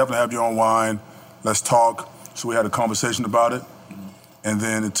 you can definitely have your own wine. Let's talk. So we had a conversation about it. And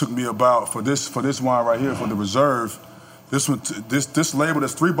then it took me about, for this wine right here, for the Reserve, this label,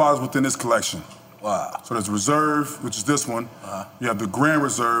 there's 3 bottles within this collection. Wow. So there's Reserve, which is this one. You have the Grand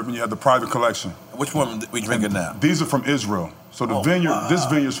Reserve, and you have the Private Collection. Which one we drinking now? These are from Israel. So the vineyard, this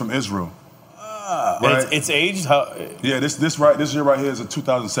vineyard's from Israel. Right? It's aged? Yeah, this year right here is a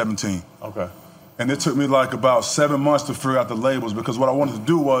 2017. Okay. And it took me like about 7 months to figure out the labels, because what I wanted to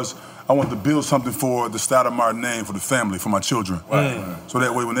do was I wanted to build something for the Stoudemire name, for the family, for my children. Right. So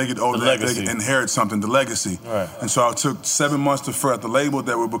that way when they get older, they can inherit something, the legacy. Right. And so I took 7 months to figure out the label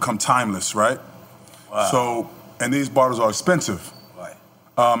that would become timeless, right? Wow. So, and these bottles are expensive. Right.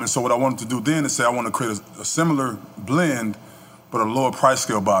 And so what I wanted to do then is say I want to create a similar blend, but a lower price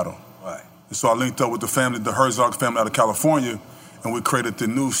scale bottle. Right. And so I linked up with the family, the Herzog family out of California, and we created the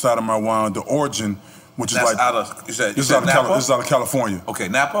new Stoudemire wine, the Origin, which That's is like this is out of California. Okay,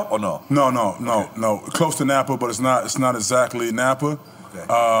 Napa or no? No. Close to Napa, but it's not exactly Napa. Okay.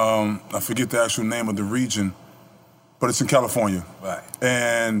 I forget the actual name of the region, but it's in California. Right.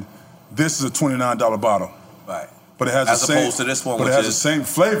 And this is a $29 bottle. Right. But it has opposed to this one, but it has the same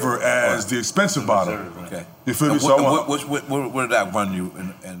flavor as the expensive bottle. Okay. You feel me? What did that run you?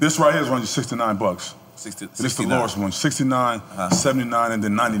 This right here is running you $69. This is the lowest one. 69, 79, and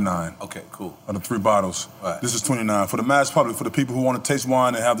then 99. Okay, cool. Are the 3 bottles. Right. This is 29. For the mass public, for the people who want to taste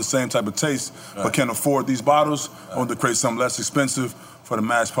wine and have the same type of taste but can't afford these bottles, I want to create something less expensive for the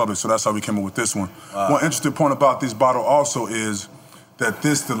mass public. So that's how we came up with this one. Wow. One interesting point about this bottle also is that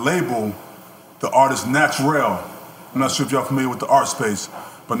the label, the artist Naturel. I'm not sure if y'all familiar with the art space,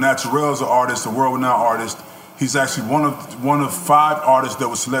 but Naturel is an artist, a world-renowned artist. He's actually one of 5 artists that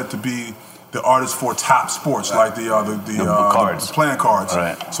was selected to be the artist for Top Sports, like the cards. the playing cards.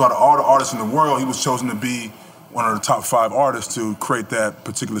 Right. So out of all the artists in the world, he was chosen to be one of the top 5 artists to create that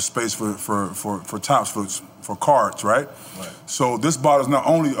particular space for Tops, for cards, right? So this bottle is not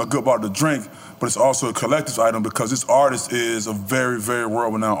only a good bottle to drink, but it's also a collector's item because this artist is a very, very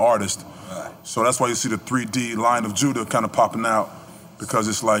world-renowned artist. So that's why you see the 3D line of Judah kind of popping out, because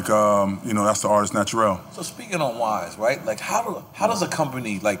it's like, that's the artist Naturel. So speaking on wines, right? Like how does a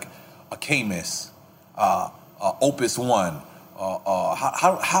company like a Camus, Opus One,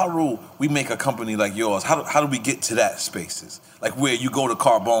 how do we make a company like yours? How do we get to that spaces? Like where you go to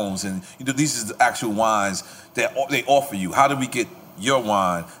Carbones and these is the actual wines that they offer you. How do we get your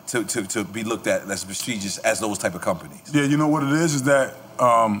wine to be looked at as prestigious as those type of companies? Yeah, you know what it is that a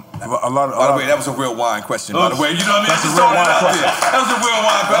lot of... By the way, that was a real wine question, by the way. You know what I mean? That's I just a real throwing that wine out there. That was a real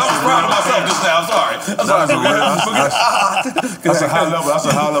wine question. I was proud of myself just now. I'm sorry. That's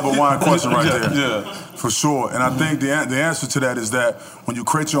a high level wine question right there. Yeah. For sure. And I think the answer to that is that when you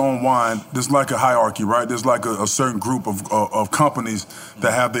create your own wine, there's like a hierarchy, right? There's like a certain group of companies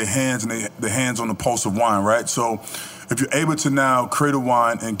that have their hands on the pulse of wine, right? So if you're able to now create a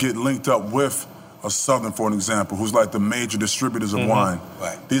wine and get linked up with a Southern, for an example, who's like the major distributors of wine.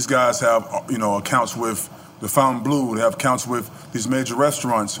 Right. These guys have, accounts with the Fontainebleau. They have accounts with these major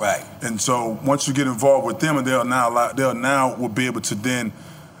restaurants. Right. And so once you get involved with them, and they'll now will be able to then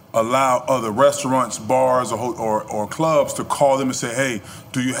allow other restaurants, bars, or clubs to call them and say, hey,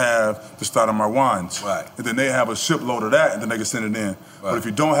 do you have the style of my wines? Right. And then they have a shipload of that, and then they can send it in. But if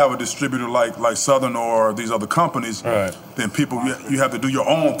you don't have a distributor like Southern or these other companies, then people, you have to do your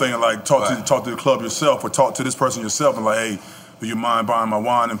own thing, and like talk to the club yourself, or talk to this person yourself, and like, hey, do you mind buying my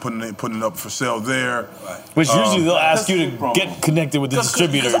wine and putting it up for sale there? Which usually they'll ask you to get connected with the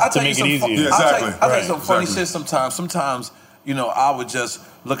distributor to make it easier. Yeah, exactly. I think some funny shit sometimes. Sometimes, I would just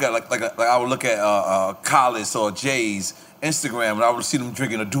look at like I would look at Collis or Jay's Instagram, and I would see them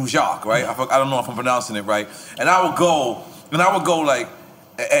drinking a Dujac, right? I don't know if I'm pronouncing it right. And I would go like,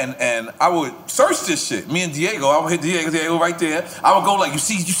 and I would search this shit. Me and Diego, I would hit Diego right there. I would go like, you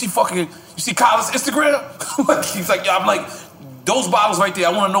see Collis Instagram? He's like, yeah, I'm like, those bottles right there,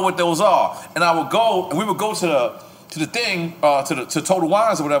 I want to know what those are. And I would go, and we would go to the thing, to Total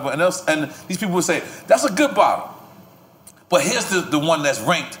Wines or whatever, and these people would say, that's a good bottle. But here's the one that's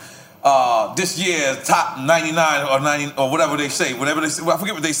ranked this year's top 99 or 90 or whatever they say, I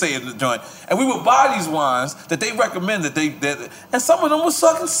forget what they say in the joint. And we would buy these wines that they recommend and some of them would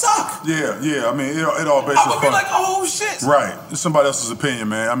suck. Yeah. I mean, it all based on. I would be like, oh shit. Right. It's somebody else's opinion,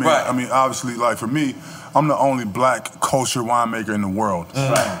 man. I mean, obviously, like for me, I'm the only black kosher winemaker in the world.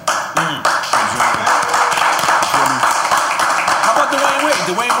 Right. How about Dwayne Wade?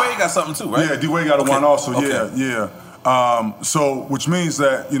 Dwayne Wade got something too, right? Yeah, Dwayne got a wine also. Okay. Yeah. So, which means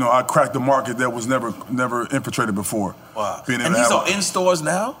that I cracked the market that was never infiltrated before. Wow. And these are in stores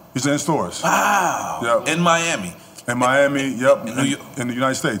now? These are in stores. Wow. Yep. In Miami. In Miami, yep. In the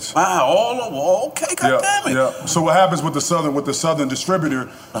United States. Wow. All over. Okay. God damn it. Yeah. So what happens with the Southern distributor?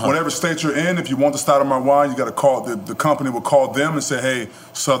 Whatever state you're in, if you want the style of my wine, you got to call the company will call them and say, hey,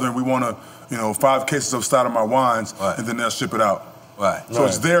 Southern, we want to 5 cases of style of my wines, and then they'll ship it out. Right. So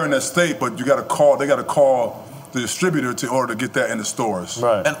it's there in that state, but you got to call. They got to call the distributor in order to get that in the stores.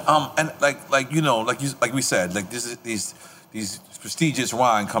 Right. And like we said, like these prestigious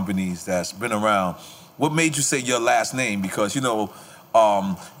wine companies that's been around. What made you say your last name? Because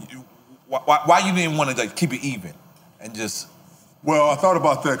why you didn't want to like keep it even and just. Well, I thought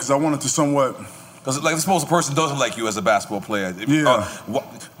about that because I wanted to somewhat. Because like suppose a person doesn't like you as a basketball player. Yeah.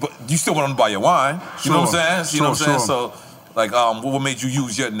 But you still want them to buy your wine. You know what I'm saying? You know what I'm saying? Sure. So. Like, what made you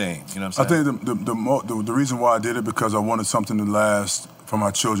use your name? You know what I'm saying? I think the reason why I did it because I wanted something to last for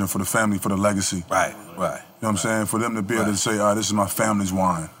my children, for the family, for the legacy. Right. You know what I'm saying? For them to be able to say, this is my family's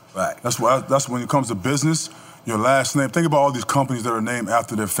wine. Right. That's when it comes to business, your last name. Think about all these companies that are named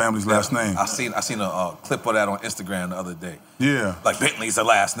after their family's last name. I seen a clip of that on Instagram the other day. Yeah. Like Bentley's the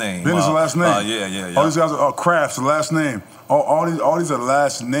last name. Bentley's the last name. Yeah. All these guys are Kraft's the last name. All these are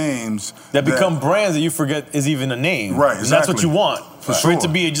last names that become brands that you forget is even a name. Right, exactly. And that's what you want. For it to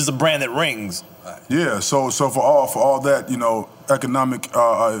be just a brand that rings. Yeah, so for all that, economic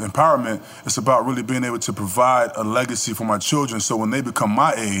empowerment. It's about really being able to provide a legacy for my children, so when they become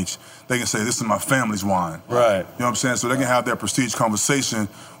my age, they can say, "This is my family's wine." Right. You know what I'm saying? So they can have that prestige conversation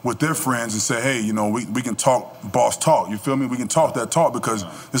with their friends and say, "Hey, you know, we can talk boss talk." You feel me? We can talk that talk because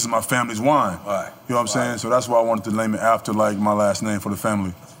this is my family's wine. Right. You know what I'm saying? So that's why I wanted to name it after like my last name for the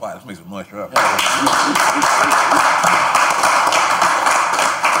family. Wow, let's make some noise for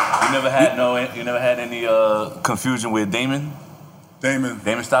You never had any confusion with Damon? Damon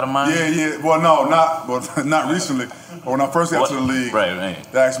Stoudemire? Yeah. Well, no, not recently. But when I first got to the league,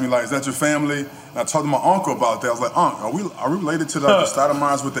 they asked me like, "Is that your family?" And I talked to my uncle about that. I was like, "Unc, are we related to the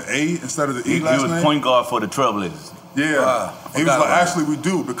Stoudemires with the A instead of the E last name?" He was point guard for the Trailblazers. Yeah. He was like, "Actually, we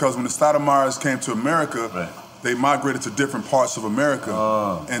do, because when the Stoudemires came to America, they migrated to different parts of America,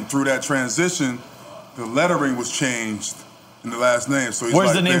 and through that transition, the lettering was changed." In the last name. So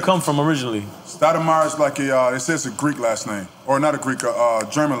where's the name come from originally? Stoudemire is like they say it's a Greek last name. Or not a Greek,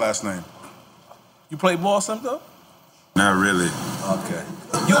 German last name. You play ball some though? Not really. Okay.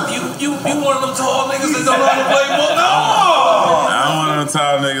 You one of them tall niggas that don't know how to play ball? No! I'm one of them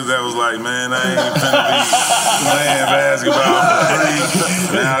tall niggas that was like, man, I ain't finna be playing basketball for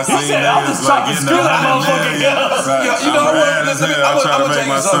free. Now I see niggas like getting the $100 million. You know what? Listen, I'm trying to make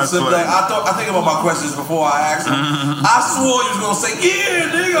my son play. I think about my questions before I asked them. I swore you was gonna say,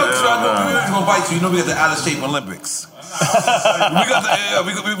 "Yeah, nigga, I'm trying to gonna bite you." You know we got the out of shape Olympics.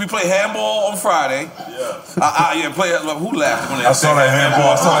 we play handball on Friday. Play. Who laughed when they I saw that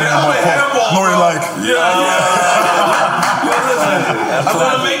handball. Lori like. I'm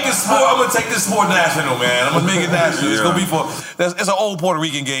gonna make this sport. I'm gonna take this sport national, man. I'm gonna make it national. It's gonna be for. It's an old Puerto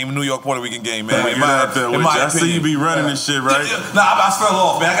Rican game, New York Puerto Rican game, man. I see you be running and shit, right? Nah, I fell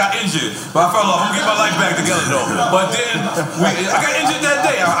off, man. I got injured, but I fell off. I'm gonna get my life back together though. But then I got injured that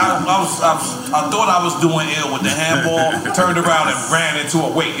day. I thought I was doing ill with the handball. Turned around and ran into a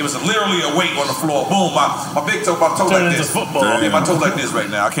weight. It was literally a weight on the floor. Boom! My big toe, my toe like this. Football. Yeah, my toe like this right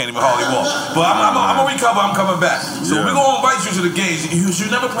now. I can't even hardly walk. But I'm gonna recover. I'm coming back. So we're gonna invite you to the games. You should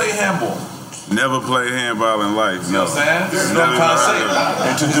never play handball. Never played handball in life. You know what I'm saying? You know what I'm trying to say?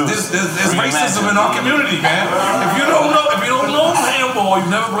 There's racism in our community, man. If you don't know handball, you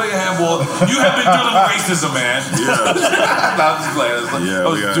never played handball, you have been dealing with racism, man. Yeah. Nah, I'm just playing.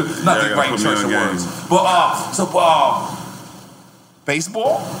 Not the right choice of words. But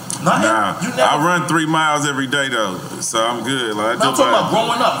baseball? I run 3 miles every day though, so I'm good. Like, I'm talking about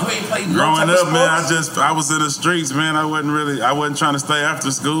growing up. You ain't played no type of sports? Man, I was in the streets, man. I wasn't trying to stay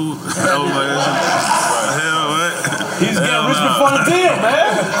after school. Hell, what? He's getting rich before the deal,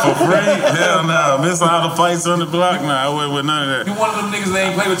 man. For free? Hell no. Miss all the fights on the block? Nah, I wasn't with none of that. You one of them niggas that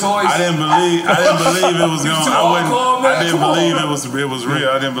ain't play with toys? I didn't believe it was going. I didn't believe it was real.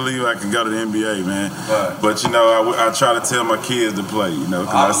 I didn't believe I could go to the NBA, man. Right. But you know, I try to tell my kids to play. You know,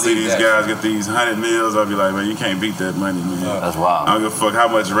 because I see these guys get these 100 mils. I'll be like, man, you can't beat that money, man. That's wild. I don't give a fuck how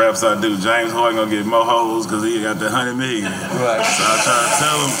much raps I do. James Harden gonna get more hoes because he got the 100 million. Right. So I try to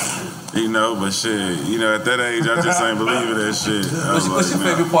tell him. You know, but shit, you know, at that age, I just ain't believing that shit. What's your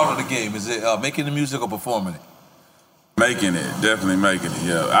favorite part of the game? Is it making the music or performing it? Making it, definitely making it,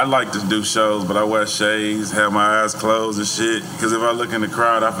 yeah. I like to do shows, but I wear shades, have my eyes closed and shit, because if I look in the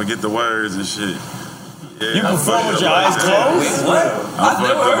crowd, I forget the words and shit. Yeah, you perform with your eyes closed? What? I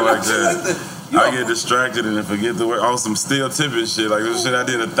never heard like that. I get distracted and forget the word. On some Steel Tippett shit, like this shit I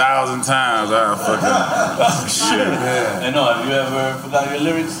did 1,000 times. I fucking shit. Yeah. And have you ever forgot your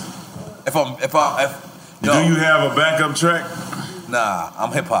lyrics? Do you have a backup track? Nah, I'm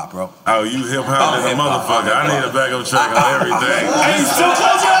hip hop, bro. Oh, you hip hop as a motherfucker. I need a backup track on everything. Hey, you still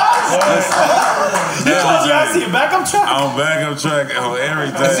close your eyes? You close your eyes to your backup track? On backup track on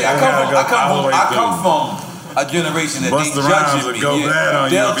everything. See, I come from a generation that Busta they Rhymes judging me. Go bad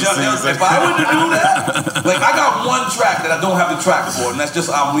on you if I were to do that, like I got one track that I don't have the track for, and that's just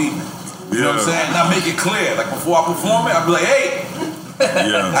I'm leaving. You know what I'm saying? And I make it clear. Like before I perform it, I'll be like, hey.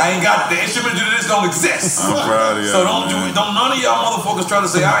 I ain't got the instrument to do this, don't exist. I'm proud of you. So don't none of y'all motherfuckers try to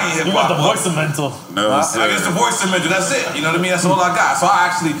say I ain't hip hop. You got the voice mental. No, I guess the voice mental, that's it. You know what I mean? That's all I got. So I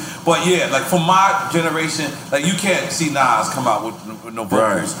actually, but yeah, like for my generation, like you can't see Nas come out with no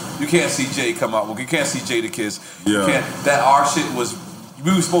vocals. Right. You can't see Jay come out with, you can't see Jadakiss. You can't, that our shit was,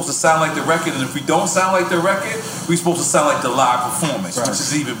 we were supposed to sound like the record, and if we don't sound like the record, we're supposed to sound like the live performance, which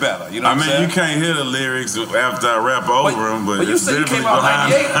is even better. You know what I'm saying? you can't hear the lyrics after I rap over them, but you said you came out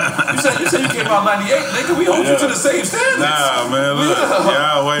 98. You said you came out 98, nigga. We hold you to the same standards. Nah, man, look,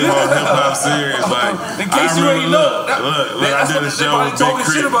 y'all way more hip hop serious. Like, in case you ain't know, look, I did a show with Big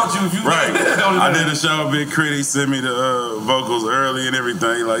Crit. I did a show with Big Crit. He sent me the vocals early and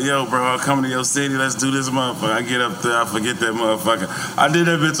everything. Like, yo, bro, I'm coming to your city. Let's do this motherfucker. I get up there, I forget that motherfucker. I did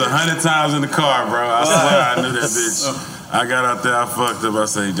that bitch 100 times in the car, bro. I swear I knew that bitch. I got out there, I fucked up. I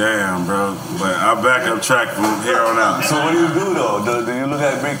say, damn, bro. But I back up track from here on out. So what do you do though? Do you look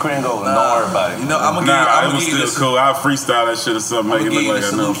at Big Crit and go, don't worry about it? You know, I'm gonna give you still cool. I'll freestyle that shit or something. Make it look like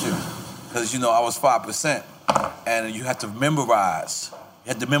I know. Because I was 5%, and you had to memorize. You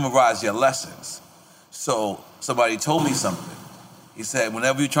had to memorize your lessons. So somebody told me something. He said,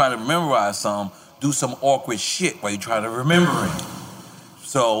 whenever you're trying to memorize something, do some awkward shit while you're trying to remember it.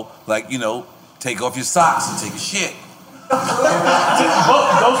 So, like, take off your socks and take a shit. Come on,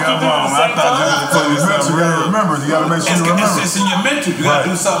 I thought you were putting yourself. You gotta remember. You gotta make sure you remember. It's in your mental. You gotta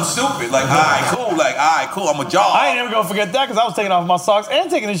do something stupid. Like, all right, cool. I'm a jog. I ain't never gonna forget that because I was taking off my socks and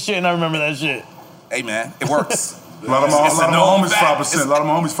taking this shit, and I remember that shit. Hey, man, it works. A lot of my homies 5%. A lot of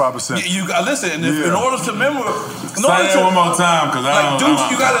my homies 5%. You got listen. And in order to remember, say it one more time, because I don't. Dudes,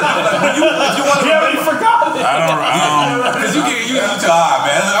 you gotta if you want to. You already forgot it. I don't. Because you high,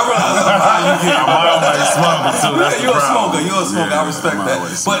 man. I realize how high you get. I'm always smoking too. That's You're the a problem. smoker. You're a smoker. I respect that.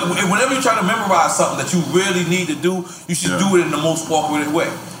 But whenever you're trying to memorize something that you really need to do, you should do it in the most awkward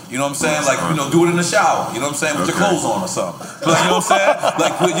way. You know what I'm saying? Like, do it in the shower. You know what I'm saying? With your clothes on or something. But, you know what I'm saying?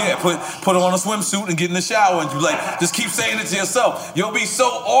 Like, put on a swimsuit and get in the shower and you just keep saying it to yourself. You'll be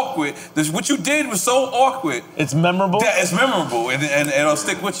so awkward. What you did was so awkward. It's memorable? Yeah, it's memorable and it'll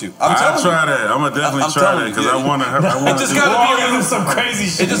stick with you. I'm I'll telling try you. that. I'm going to definitely try that because I want to. It just got to be some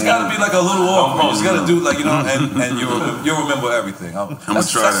crazy shit. It just got to be like a little awkward. You just got to do and you'll remember everything. I'm going to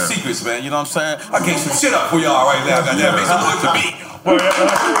try that. That's secrets, man. You know what I'm saying? I gave some shit up for y'all right now. Goddamn, make some noise for me. You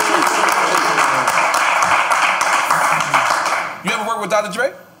ever work with Dr.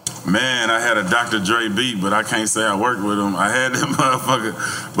 Dre? Man, I had a Dr. Dre beat, but I can't say I worked with him. I had that motherfucker,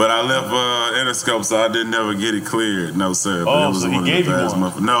 but I left Interscope, so I didn't ever get it cleared. No, sir. But it was so one he of gave the you best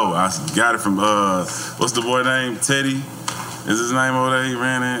one? No, I got it from, what's the boy name? Teddy? Is his name over there? He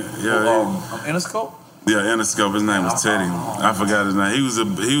ran it? Yeah. Interscope? Yeah, Interscope. His name was Teddy. I forgot his name.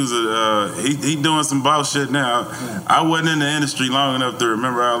 He doing some boss shit now. I wasn't in the industry long enough to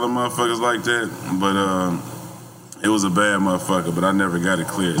remember all the motherfuckers like that, but it was a bad motherfucker. But I never got it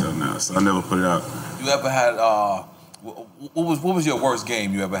cleared though now, so I never put it out. You ever had what was your worst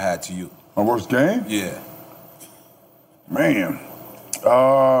game you ever had to you? My worst game? Yeah. Man.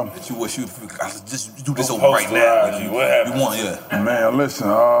 That you wish you just do this over right now. Like you want, yeah. Man, listen,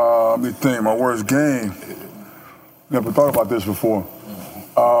 let me think. My worst game. Never thought about this before.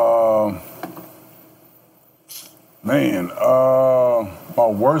 My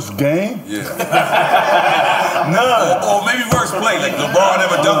worst game? Yeah. Or maybe worst play, like LeBron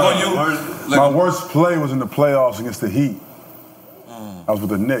ever dunk on you? My worst play was in the playoffs against the Heat. I was with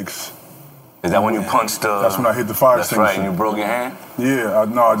the Knicks. Is that when you punched That's when I hit the fire extinguisher. That's right, and you broke your hand? Yeah,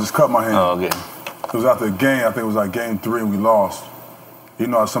 I just cut my hand. Oh, okay. It was after the game. I think it was like game 3 and we lost. You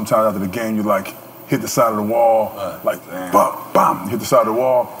know, sometimes after the game you like hit the side of the wall, like bam, bam, hit the side of the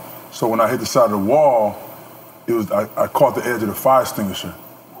wall. So when I hit the side of the wall, it was I caught the edge of the fire extinguisher.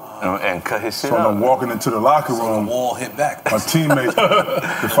 And cut his shit So when I'm walking into the locker room, the wall hit back. My teammate,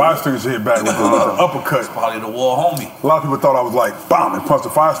 the fire extinguisher hit back with the uppercut. It's probably the wall homie. A lot of people thought I was like, bam, and punched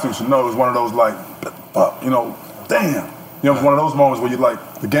the fire extinguisher. No, it was one of those like, damn. You know, it was one of those moments where you like,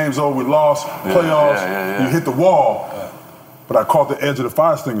 the game's over, we lost, playoffs, you hit the wall. But I caught the edge of the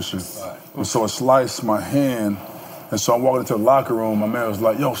fire extinguisher. And so it sliced my hand. And so I'm walking into the locker room, my man was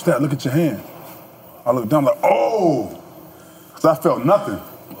like, yo, Stat, look at your hand. I looked down like, oh! Because I felt nothing.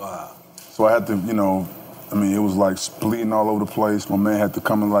 So I had to, it was like bleeding all over the place. My man had to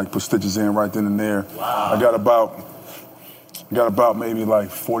come and like put stitches in right then and there. Wow. I got about maybe like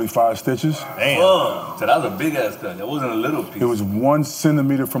 45 stitches. Damn. So that was a big ass cut. That wasn't a little piece. It was 1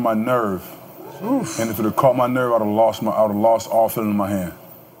 centimeter from my nerve. Oof. And if it had caught my nerve, I'd have lost all feeling in my hand.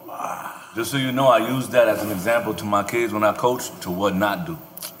 Just so you know, I use that as an example to my kids when I coach to what not do.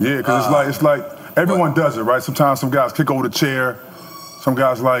 Yeah, because it's like everyone does it, right? Sometimes some guys kick over the chair. Some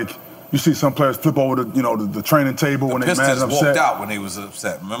guys like, You see some players flip over the training table when they're mad and Pistons upset. walked out when they was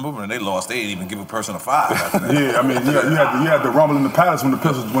upset. Remember when they lost? They didn't even give a person a 5. After that. Yeah, I mean, you had the rumble in the palace when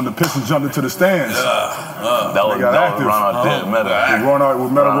the Pistons jumped into the stands. That was active. Ronald Meadow. Ronald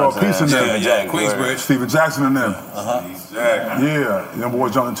with Metal World Peace in there. Queensbridge. Stephen Jackson in them. Yeah, them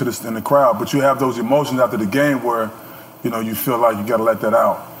boys jumped into in the crowd. But you have those emotions after the game where, you feel like you got to let that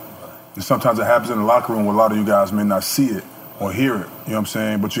out. And sometimes it happens in the locker room where a lot of you guys may not see it or hear it. You know what I'm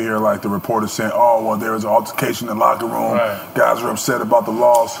saying? But you hear like the reporters saying, "Oh, well, there was an altercation in the locker room. Guys are upset about the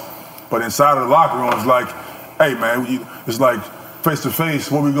loss." But inside of the locker room, it's like, "Hey, man, it's like face to face.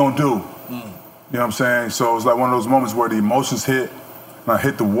 What we gonna do?" You know what I'm saying? So it's like one of those moments where the emotions hit, and I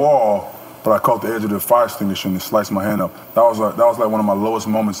hit the wall, but I caught the edge of the fire extinguisher and it sliced my hand up. That was like one of my lowest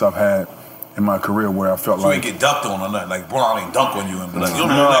moments I've had in my career where I felt So you like. ain't get dunked on or nothing. Like Brown ain't dunk on you and be like, Listen,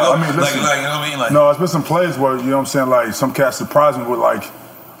 you know what I mean? Like, no, it's been some plays where, you know what I'm saying, like some cats surprised me with like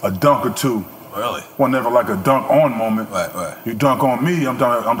a dunk or two. Really? Wasn't never like a dunk on moment. Right. You dunk on me, I'm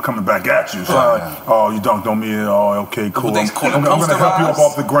coming back at you. So oh, you dunked on me, oh, okay, cool. I'm gonna help you up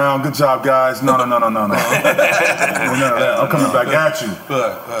off the ground. Good job, guys. No. I'm coming back at you.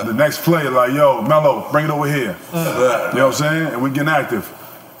 The next play, like, yo, Melo, bring it over here. You know what I'm saying? And we getting active.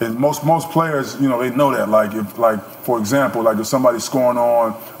 And most players, they know that. Like, for example, like if somebody's scoring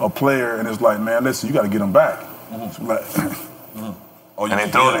on a player and it's like, man, listen, you got to get them back. And they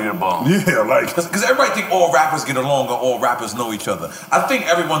throw it in your ball. Yeah, like. Because everybody think all rappers get along or all rappers know each other. I think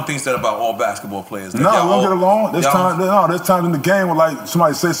everyone thinks that about all basketball players. No, we don't get along. There's times in the game where like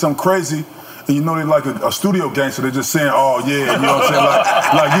somebody says something crazy. And you know they're like a studio gangster. They're just saying, "Oh yeah," you know what I'm saying?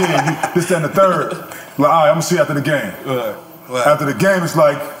 Like yeah, this, that, and the third. Like, all right, I'm gonna see you after the game. After the game, it's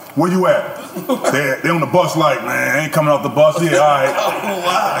like, where you at? They on the bus, like, man, I ain't coming off the bus. Yeah, all right. Oh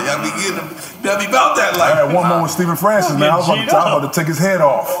wow, y'all be about that. Like, I had one moment with Stephen Francis, man. I was about to take his head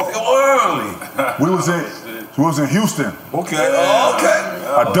off. Early. We was in Houston. Okay.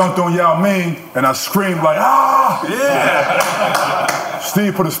 I dunked on Yao Ming and I screamed like, ah! Yeah.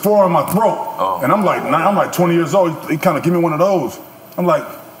 Steve put his forearm in my throat. And I'm like 20 years old. He kind of give me one of those. I'm like,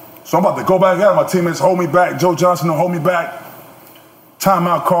 so I'm about to go back out. My teammates hold me back. Joe Johnson don't hold me back.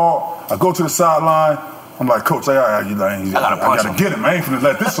 Timeout call. I go to the sideline. I'm like, Coach, I gotta get him. I ain't finna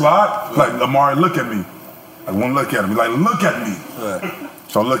let this slide. Like, Amari, look at me. I won't look at him. He's like, look at me.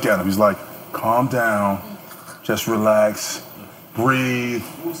 So I look at him. He's like, calm down. Just relax. Breathe.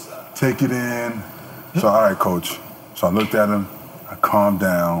 Take it in. So, all right, Coach. So I looked at him. I calmed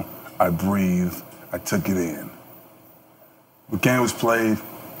down. I breathed. I took it in. The game was played.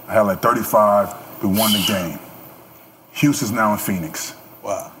 I had like 35. We won the game. Houston's now in Phoenix.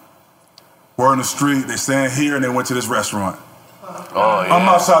 Wow. We're in the street. They stand here and they went to this restaurant. Oh, yeah. I'm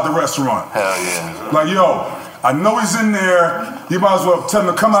outside the restaurant. Hell yeah. Like, yo, I know he's in there. You might as well tell him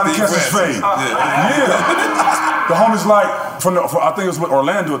to come out and catch his fade. Yeah. The homie's like, I think it was with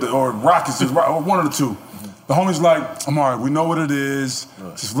Orlando or Rockets, one of the two. The homie's like, Amari, we know what it is.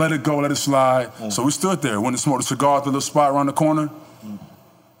 Just let it go, let it slide. So we stood there, went to smoke a cigar at the little spot around the corner.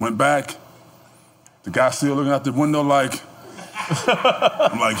 Went back. The guy still looking out the window like,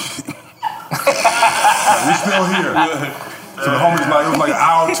 I'm like, we still here. So the homie's like, it was like an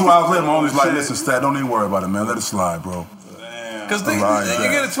hour, 2 hours later, my homie's like, listen, Stat, don't even worry about it, man. Let it slide, bro. Because you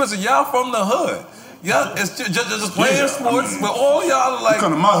get it twisted. Y'all from the hood. Y'all, it's just playing sports, but all y'all are like. You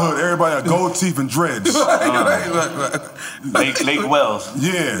come to my hood, everybody got gold teeth and dreads. Lake Wells.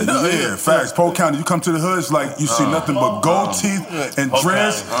 Yeah, facts. Polk County, you come to the hood, it's like you see nothing but gold teeth and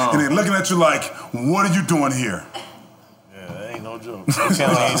dreads, and they're looking at you like, what are you doing here? Yeah, that ain't no joke. Polk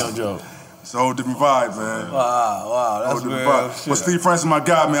County ain't no joke. It's a whole different vibe, man. Wow, that's real shit. But Steve Francis, my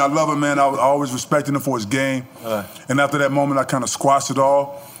guy, man, I love him, man. I always respected him for his game. And after that moment, I kind of squashed it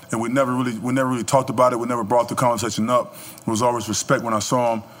all. And we never really talked about it. We never brought the conversation up. It was always respect when I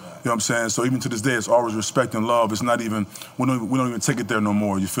saw him. You know what I'm saying? So even to this day, it's always respect and love. It's not even, we don't even take it there no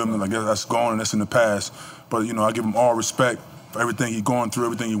more. You feel me? Like, that's gone and that's in the past. But, I give him all respect for everything he's going through,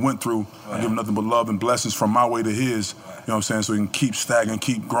 everything he went through. I give him nothing but love and blessings from my way to his. You know what I'm saying? So he can keep stacking,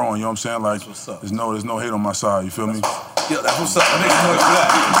 keep growing. You know what I'm saying? Like, there's no hate on my side. You feel me? Yeah, that's what's up. That makes noise for that.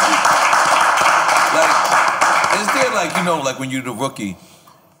 Like, is there like when you're the rookie,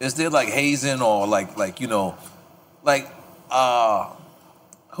 is there like hazing or who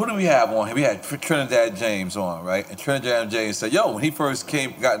do we have on here? We had Trinidad James on, right? And Trinidad James said, yo, when he first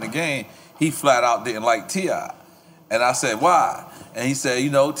got in the game, he flat out didn't like T.I. And I said, why? And he said,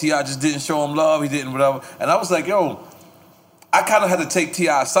 T.I. just didn't show him love. He didn't whatever. And I was like, yo, I kind of had to take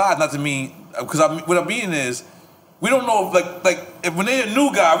T.I.'s side, not to mean, because what I mean is, we don't know if when they're a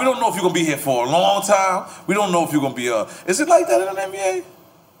new guy, we don't know if you're going to be here for a long time. We don't know if you're going to be is it like that in the NBA?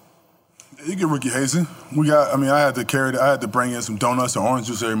 You get Ricky Hazen. I had to bring in some donuts and orange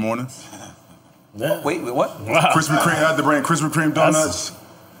juice every morning. Yeah. Wait, what? Wow. Krispy Kreme. I had to bring Krispy Kreme donuts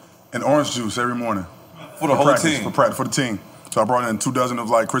and orange juice every morning. For the whole practice, team? For practice, for the team. So I brought in 2 dozen of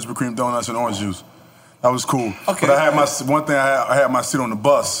like Krispy Kreme donuts and orange juice. That was cool. Okay. But I had my seat on the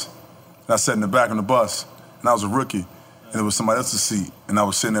bus. And I sat in the back on the bus. And I was a rookie. And it was somebody else's seat. And I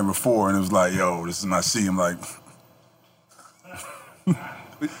was sitting there before. And it was like, yo, this is my seat. I'm like...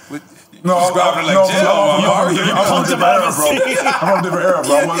 No, I'm from a different era,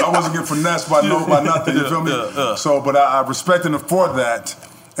 bro. I wasn't getting finessed by nothing. You feel me? So, but I respected him for that,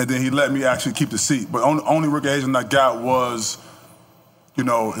 and then he let me actually keep the seat. But only Ricky Hazen I got was,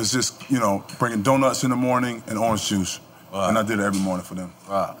 it's just bringing donuts in the morning and orange juice, and I did it every morning for them.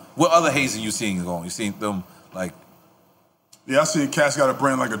 Wow. What other hazing you seen going? You seen them like? Yeah, I seen cats got to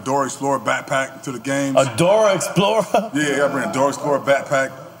bring like a Dora Explorer backpack to the games. A Dora Explorer? Yeah, got to bring a Dora Explorer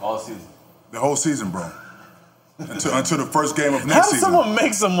backpack. All season. The whole season, bro. Until the first game of How next does season. someone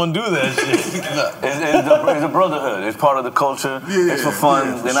make someone do that shit? It's a brotherhood. It's part of the culture. Yeah, it's for fun.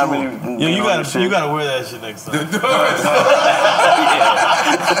 yeah, for They're not sure. really. You gotta wear that shit next time.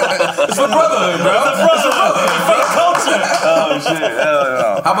 It's for brotherhood, bro. It's for the culture. Oh shit!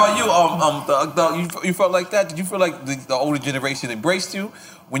 How about you? You felt like that? Did you feel like the older generation embraced you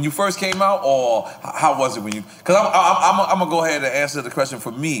when you first came out, or how was it when you? Because I'm gonna go ahead and answer the question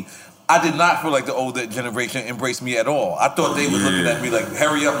for me. I did not feel like the older generation embraced me at all. I thought they were looking at me like,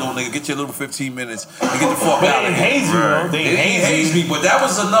 hurry up, little nigga, get your little 15 minutes and get the fuck out of here. They haze you, bro. They ain't haze me, but that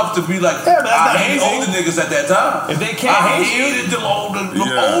was enough to be like, Yeah, but that's I not hate hazing. older niggas at that time. If they can't I haze you- hated them older.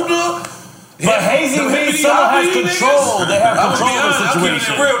 But hazing means someone has control. They have control of the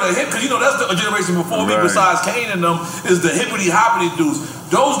situation. I'm real, because that's the generation before me, Right. besides Kane and them, is the hippity hoppity dudes.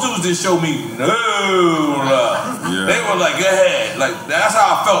 Those dudes didn't show me no love. They were like, go ahead. Like, that's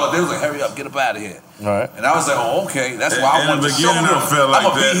how I felt. Like, they was like, hurry up, get up out of here. Right. And I was like, oh, okay. That's why I In wanted the to show them. beginning, I felt like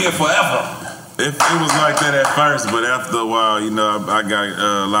I'm going to that. be here forever. It was like that at first, but after a while, I got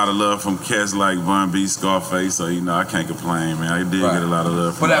a lot of love from cats like Bun B, Scarface, so I can't complain, man. I did get a lot of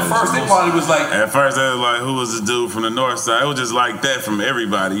love from But at those first, they dudes. probably was like, At first, they was like, who was the dude from the north side? It was just like that from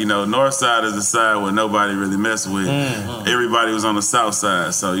everybody. North side is the side where nobody really messed with. Everybody was on the south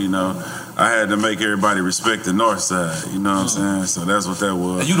side, so, I had to make everybody respect the north side, you know what I'm saying? So that's what that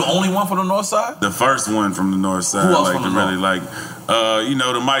was. are you the only one from the north side? The first one from the north side. Who else like from the the really like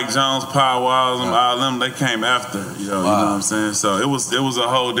the Mike Jones, Power Walls, and all them, they came after, you know what I'm saying? So it was a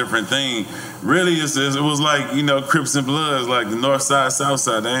whole different thing. Really, it was like, Crips and Bloods, like the north side, south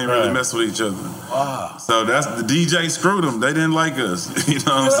side, they ain't really mess with each other. Wow. So that's the DJ screwed them. They didn't like us. You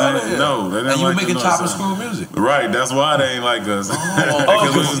know what I'm saying? No, they didn't And you like making the chop north and side. screw music. Right, that's why they ain't like us.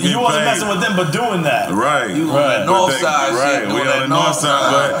 Because you wasn't messing with them, but doing that. Right. You on that north side right. shit, We doing on that the north north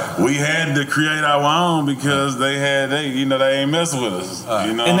side, but we had to create our own because they ain't messing with us.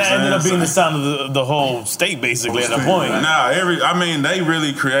 You know And what that I'm ended up saying? being the sound of the whole state, basically, at that point. Nah, they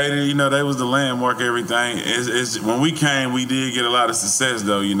really created, they was the landmark, everything. It's when we came, we did get a lot of success,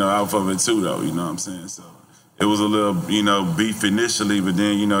 though, off of it, too, though, you know what I'm saying? So it was a little, beef initially, but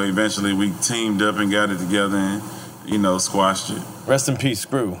then, eventually we teamed up and got it together and, squashed it. Rest in peace,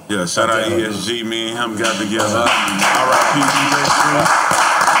 Screw. Yeah, shout out ESG, me and him got together. R.I.P. DJ Screw.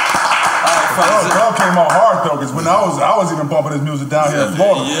 Dub came out hard though, because when I was even bumping his music down here in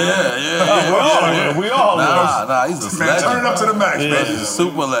Florida. We all Nah, he's a Man, legend. turn it up to the max, He's baby. a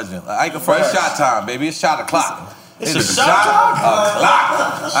super legend. Ike first shot time, baby. It's shot o'clock. It's a shot clock?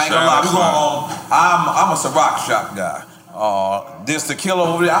 I ain't gonna lie, we going home. I'm a Ciroc shot guy. There's tequila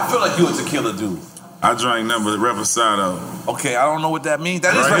over there. I feel like you a tequila dude. I drank nothing but Reposado. Okay, I don't know what that means.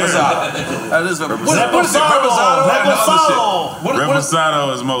 That is Right here. Reposado. That is Reposado. Reposado. What is it? Reposado and the other shit. What is Reposado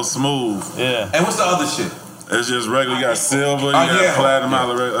is most smooth. Yeah. And what's the other shit? It's just regular. You got silver, you got platinum,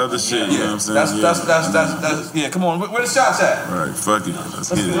 all the other shit. You know what I'm saying? That's yeah. Come on, where the shots at? Right, fuck it. Let's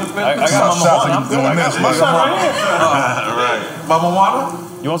get it. I got Mama Juana. I'm good. I got my shot right here. Right. Mama Juana?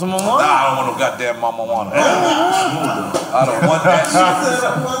 You want some Mama Juana? Nah, I don't want no goddamn Mama Juana. I don't want that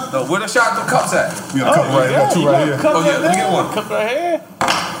shit. No, where the shot, the cups at? We got a cup right here, two right here. Oh yeah, let me get one. Cup right here.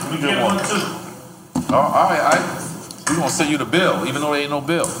 Let me get one too. Oh, all right. We gonna send you the bill, even though there ain't no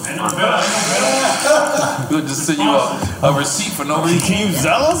bill. We'll just send you a receipt for no reason. Can you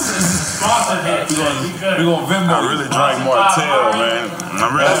zealous? We gonna Venmo. I really drank Martell, man.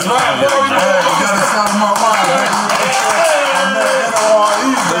 That's right, bro. You gotta sound my mind,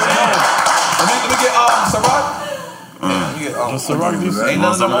 Let me get Ciroc. Let me get Ciroc. Ain't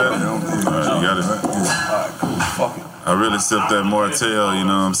none of them open. You got it. Alright, cool. Fuck it. I really sipped that Martell, you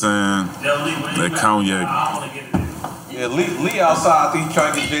know what I'm saying? That cognac. Yeah, Lee outside. I think he's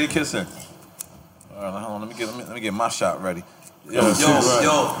trying to get JD kissing. right, hold on. Let me get my shot ready. Yo, Right.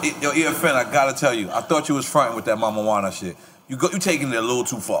 EFN, I gotta tell you, I thought you was fronting with that Mama Juana shit. You taking it a little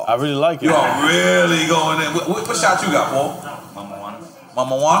too far. I really like it. You are really going in. What shot you got, Paul?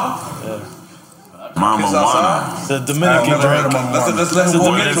 Mama Juana? Yeah. Mama Juana. The Dominican drink. Let's let the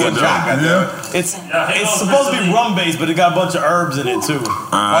Dominican drink. It's supposed to be rum based, but it got a bunch of herbs in it too.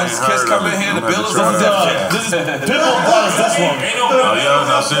 Once Kiss come in here, the bill is on Def Jam. Pitbull brought us this one.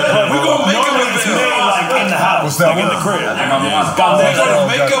 We're gonna make up a bill. Like in the house, like in the crib. We're gonna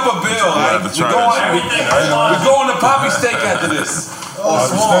make up a bill. We're going to Poppy Steak after this.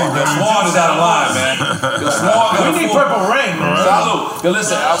 Swan is out of line, man. We need Purple Rain, man. Salute. Yo,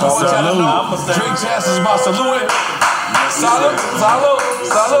 listen, I want y'all to know, Drink Champs is about saluting. Salute.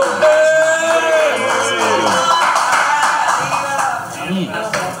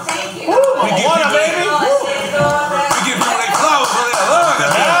 We give people their flowers for their love.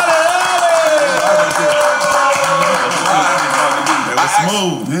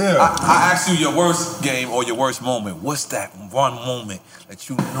 I asked you your worst game or your worst moment. What's that one moment that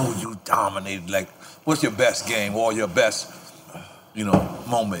you know you dominated? Like, what's your best game or your best,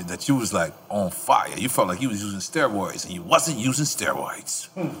 moment that you was like on fire? You felt like you was using steroids and you wasn't using steroids.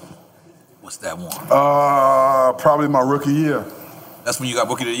 What's that one? Probably my rookie year. That's when you got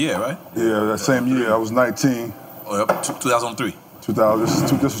Rookie of the Year, right? Yeah, that same year. I was 19. Oh, yep. 2003.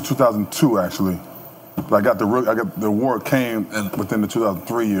 This was 2002 actually. But I got the award came within the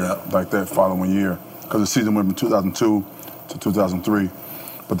 2003 year, like that following year, because the season went from 2002 to 2003.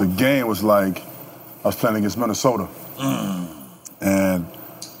 But the game was like I was playing against Minnesota, and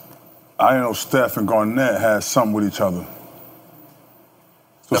I know Steph and Garnett had something with each other.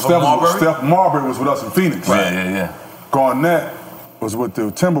 So Steph Marbury was with us in Phoenix. Right. Yeah. Garnett was with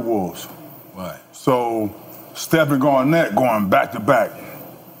the Timberwolves. Right. So Steph and Garnett going back to back.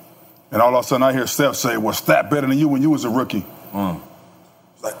 And all of a sudden I hear Steph say, "Well, Stat better than you when you was a rookie."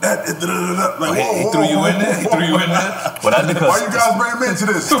 Like that. Like, he threw you in there? Well, that's because why you guys bring him into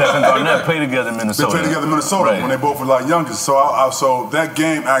this? Steph and Garnett played together in Minnesota. They played together in Minnesota when they both were like youngest. So that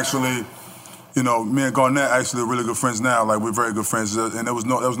game actually, me and Garnett actually are really good friends now. Like we're very good friends, and there was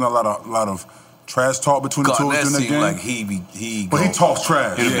not a lot of trash talk between the two of us in that game. Like but he talks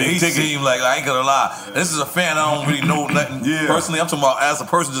trash. He seemed like, I ain't gonna lie, this is a fan I don't really know nothing. Personally, I'm talking about as a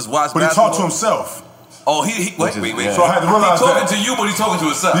person just watch basketball. But he talked to himself. Oh, wait. So I had to realize he's talking to you, but he's talking to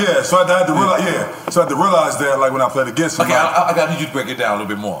himself. Yeah, so I had to realize. So I had to realize that, like when I played against him. Okay, I got you to break it down a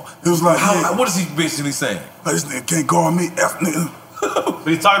little bit more. It was like, what is he basically saying? Like, this nigga can't guard me, F nigga. But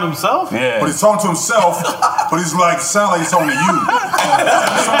he's talking to himself? Yeah. But he's talking to himself, but he's like, sound like he's talking to you.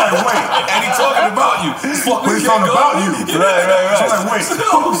 So I'm like, wait. And he's talking about you. But he's talking about you. Right. So I'm like, wait.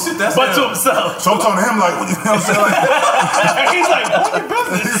 Oh, shit, that's but to himself. So I'm talking to him like, you know what I'm saying? Like, he's like, what your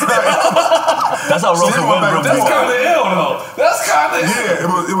business? That's how Russell Westbrook. That's kind of ill, though. That's kind of it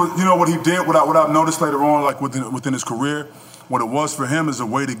was. You know what he did? What I've noticed later on, like within his career, what it was for him is a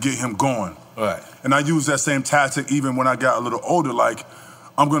way to get him going. Right. And I used that same tactic even when I got a little older. Like,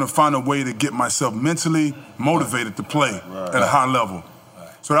 I'm going to find a way to get myself mentally motivated to play at a high level. Right.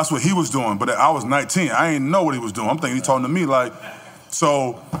 So that's what he was doing. But I was 19. I didn't know what he was doing. I'm thinking he talking to me like.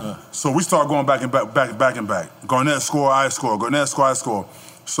 So we started going back and back. Garnett score, I score. Garnett score, I score.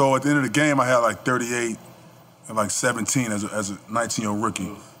 So at the end of the game, I had like 38 and like 17 as a 19-year-old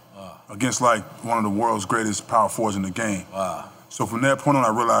rookie against like one of the world's greatest power forwards in the game. Wow. So from that point on, I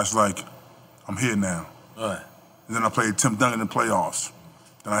realized like I'm here now. Right. And then I played Tim Duncan in the playoffs.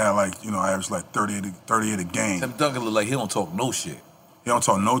 Then I had like, I averaged like 38 a game. Tim Duncan look like he don't talk no shit. He don't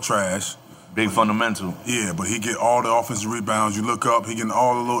talk no trash. Big fundamental. Yeah, but he get all the offensive rebounds. You look up, he getting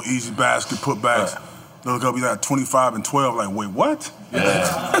all the little easy basket putbacks. Right. Look up, he got 25 and 12. Like, wait, what?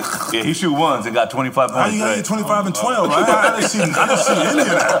 Yeah, he shoot ones and got 25 points. How you got 25 and 12? I didn't see any of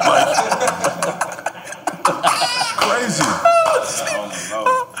that. Crazy.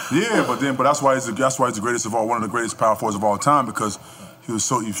 Yeah, but that's why he's the greatest of all, one of the greatest power forwards of all time, because he was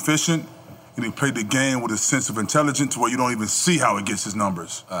so efficient and he played the game with a sense of intelligence to where you don't even see how he gets his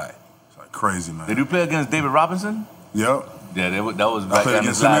numbers. All right. It's like crazy, man. Did you play against David Robinson? Yep. Yeah, that was I back played in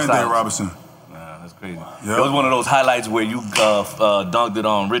against his him last and David time. Robinson. That's crazy. Yep. That was one of those highlights where you dunked it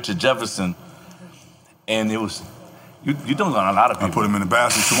on Richard Jefferson, and it was you dunked on a lot of people. I put him in the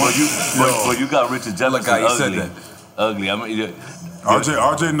basket. But you got Richard Jefferson. Look how you ugly. said that. Ugly. I mean,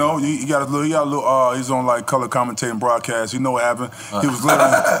 RJ, no, he got a little. He's on like color commentating broadcast. You know what happened? He was late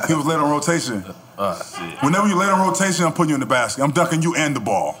on rotation. Whenever you late on rotation, I'm putting you in the basket. I'm dunking you and the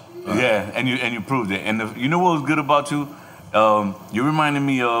ball. Yeah, and you proved it. And you know what was good about you? You reminded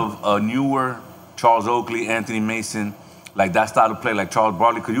me of a newer Charles Oakley, Anthony Mason, like that style of play, like Charles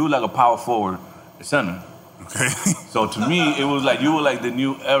Barkley, because you were like a power forward Center. Okay. So to me, it was like you were like the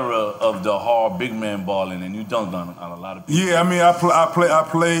new era of the hard big man balling, and you dunked on a lot of people. Yeah, I mean, I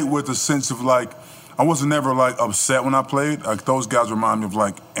played with a sense of like, I wasn't never like upset when I played. Like those guys remind me of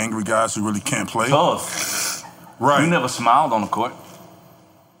like angry guys who really can't play. Tough. Right. You never smiled on the court.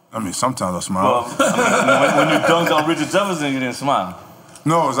 I mean, sometimes I smile. Well, I mean, when you dunked on Richard Jefferson, you didn't smile.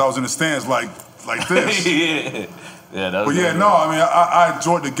 No, as I was in the stands like this. Yeah, that was But yeah, no, I mean, I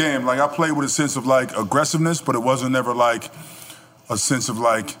enjoyed the game. Like, I played with a sense of, like, aggressiveness, but it wasn't never, like, a sense of,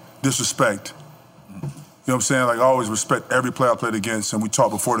 like, disrespect. You know what I'm saying? Like, I always respect every player I played against, and we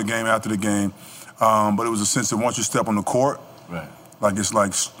talked before the game, after the game. But it was a sense that once you step on the court, right. like, it's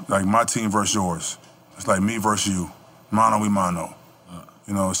like my team versus yours. It's like me versus you. Mano y mano.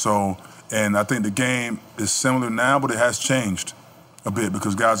 You know, so, and I think the game is similar now, but it has changed a bit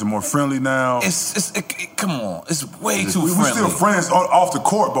because guys are more friendly now. Come on, it's way too friendly. We're still friends off the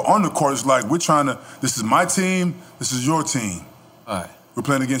court, but on the court, it's like we're trying to. This is my team. This is your team. All right. We're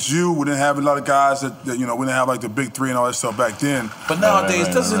playing against you. We didn't have a lot of guys that we didn't have like the big three and all that stuff back then. But nowadays,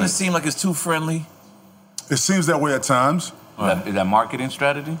 doesn't it seem like it's too friendly? It seems that way at times. Is that marketing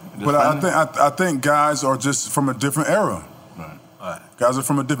strategy? But I think guys are just from a different era. Right. Guys are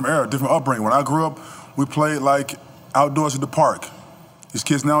from a different era, different upbringing. When I grew up, we played like outdoors at the park. These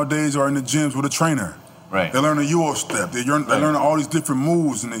kids nowadays are in the gyms with a trainer. Right. They learn a Euro step. They learn all these different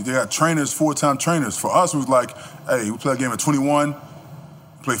moves, and they got trainers, full-time trainers. For us, it was like, hey, we play a game at 21,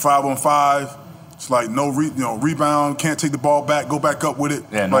 play 5-on-5. It's like no rebound, can't take the ball back, go back up with it.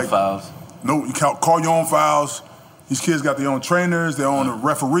 Yeah, no fouls. No, you can't call your own fouls. These kids got their own trainers, their own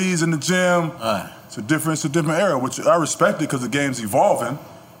referees in the gym. It's a different era, which I respect it because the game's evolving.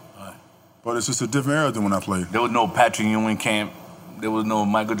 But it's just a different era than when I played. There was no Patrick Ewing camp. There was no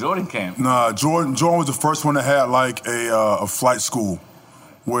Michael Jordan camp. Nah, Jordan was the first one that had like a flight school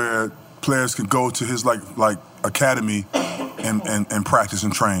where players could go to his like academy and practice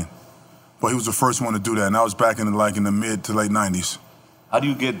and train. But he was the first one to do that, and that was back in the mid to late 90s. How do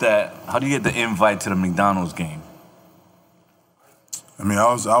you get that? How do you get the invite to the McDonald's game? I mean,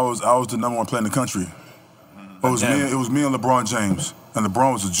 I was the number one player in the country. It was me and LeBron James, and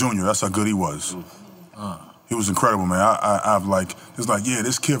LeBron was a junior. That's how good he was. He was incredible, man.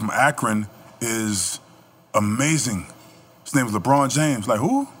 This kid from Akron is amazing. His name was LeBron James. Like,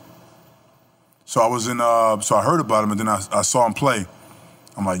 who? So I was so I heard about him, and then I saw him play.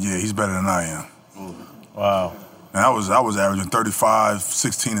 I'm like, yeah, he's better than I am. Wow. And I was averaging 35,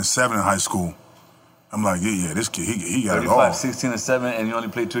 16, and 7 in high school. I'm like, yeah, this kid, he got it all. 35, 16, and 7, and you only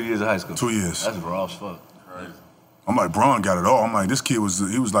played 2 years of high school? 2 years. That's raw as fuck. Crazy. I'm like, Bron got it all. I'm like, this kid he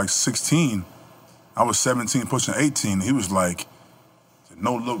was like 16. I was 17, pushing 18. He was like,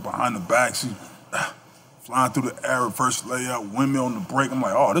 no look behind the backs. He, flying through the air, first layup, windmill on the break. I'm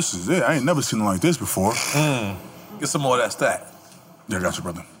like, oh, this is it. I ain't never seen it like this before. Get some more of that stat. Yeah, I got you,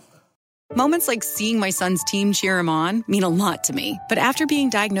 brother. Moments like seeing my son's team cheer him on mean a lot to me. But after being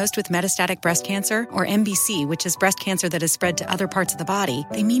diagnosed with metastatic breast cancer, or MBC, which is breast cancer that has spread to other parts of the body,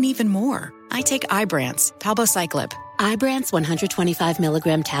 they mean even more. I take Ibrance, palbociclib. Ibrance 125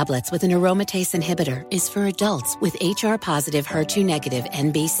 milligram tablets with an aromatase inhibitor is for adults with HR-positive, HER2-negative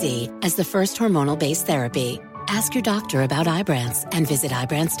NBC as the first hormonal-based therapy. Ask your doctor about Ibrance and visit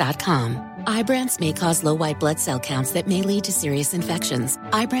Ibrance.com. Ibrance may cause low white blood cell counts that may lead to serious infections.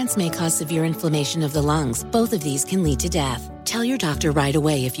 Ibrance may cause severe inflammation of the lungs. Both of these can lead to death. Tell your doctor right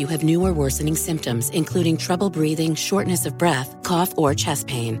away if you have new or worsening symptoms, including trouble breathing, shortness of breath, cough, or chest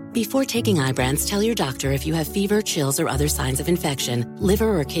pain. Before taking Ibrance, tell your doctor if you have fever, chills, or other signs of infection,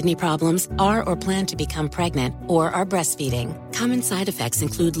 liver or kidney problems, are or plan to become pregnant, or are breastfeeding. Common side effects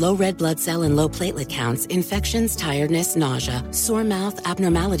include low red blood cell and low platelet counts, infections, tiredness, nausea, sore mouth,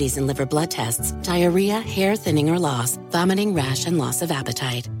 abnormalities in liver blood tests, diarrhea, hair thinning or loss, vomiting, rash, and loss of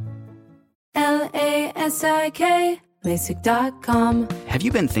appetite. LASIK, LASIK.com. Have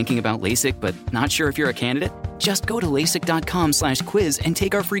you been thinking about LASIK but not sure if you're a candidate? Just go to LASIK.com/quiz and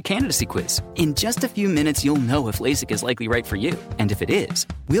take our free candidacy quiz. In just a few minutes, you'll know if LASIK is likely right for you. And if it is,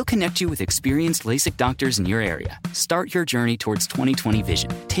 we'll connect you with experienced LASIK doctors in your area. Start your journey towards 20/20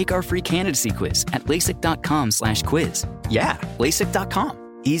 vision. Take our free candidacy quiz at LASIK.com/quiz. Yeah, LASIK.com.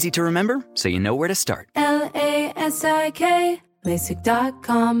 Easy to remember, so you know where to start. LASIK,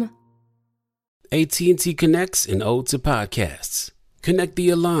 LASIK.com. AT&T connects an ode to podcasts. Connect the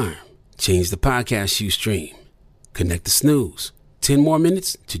alarm. Change the podcast you stream. Connect the snooze. 10 more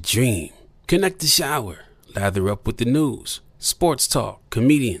minutes to dream. Connect the shower. Lather up with the news, sports talk,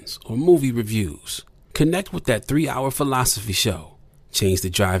 comedians, or movie reviews. Connect with that 3-hour philosophy show. Change the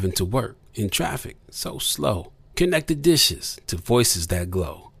drive into work in traffic so slow. Connect the dishes to voices that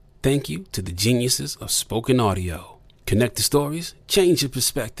glow. Thank you to the geniuses of spoken audio. Connect the stories, change your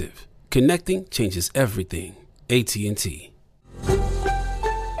perspective. Connecting changes everything. AT&T.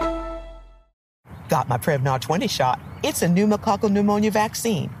 Got my Prevnar 20 shot. It's a pneumococcal pneumonia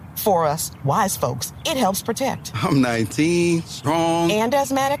vaccine. For us, wise folks, it helps protect. I'm 19, strong. And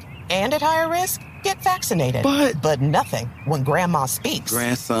asthmatic, and at higher risk? Get vaccinated. But nothing when grandma speaks.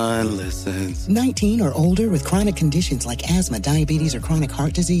 Grandson listens. 19 or older with chronic conditions like asthma, diabetes, or chronic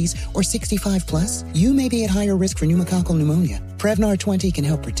heart disease, or 65 plus, you may be at higher risk for pneumococcal pneumonia. Prevnar 20 can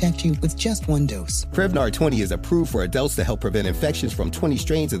help protect you with just one dose. Prevnar 20 is approved for adults to help prevent infections from 20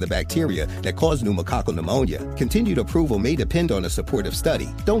 strains of the bacteria that cause pneumococcal pneumonia. Continued approval may depend on a supportive study.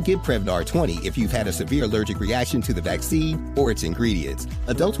 Don't give Prevnar 20 if you've had a severe allergic reaction to the vaccine or its ingredients.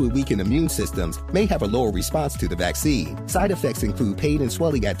 Adults with weakened immune systems may have a lower response to the vaccine. Side effects include pain and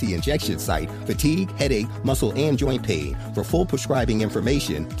swelling at the injection site, fatigue, headache, muscle, and joint pain. For full prescribing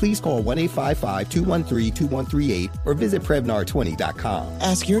information, please call 1-855-213-2138 or visit Prevnar20.com.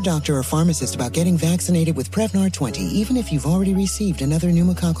 Ask your doctor or pharmacist about getting vaccinated with Prevnar 20, even if you've already received another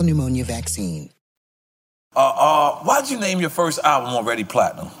pneumococcal pneumonia vaccine. Why'd you name your first album already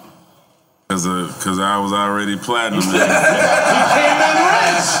platinum? Because I was already platinum. He came in rich.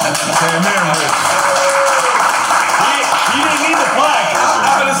 He didn't need the plaque.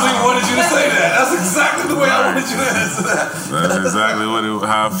 I honestly wanted you to say that. That's exactly the way I wanted you to answer that. That's exactly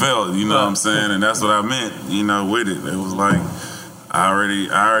how I felt, you know what I'm saying? And that's what I meant, you know, with it. It was like, I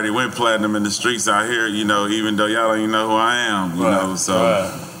already went platinum in the streets out here, you know, even though y'all don't even know who I am, you know, so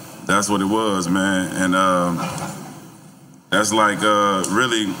that's what it was, man. And that's like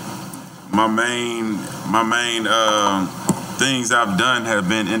really my main things I've done have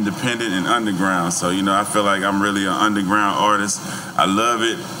been independent and underground. So, you know, I feel like I'm really an underground artist. I love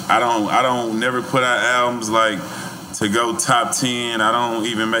it. I don't never put out albums like to go top 10. I don't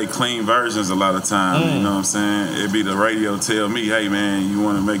even make clean versions a lot of times. You know what I'm saying? It'd be the radio tell me, hey man, you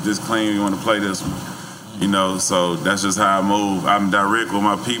want to make this clean, you want to play this one. You know, so that's just how I move. I'm direct with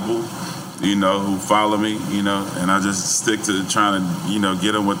my people, you know, who follow me, you know, and I just stick to trying to, you know,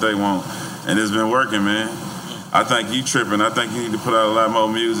 get them what they want. And it's been working, man. I think you tripping. I think you need to put out a lot more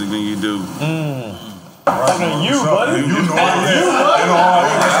music than you do. Talking to you, buddy. You know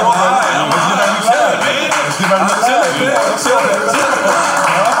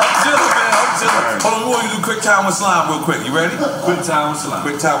Hold on, we're going to do Quick Time with Slime real quick. You ready? Quick Time with Slime.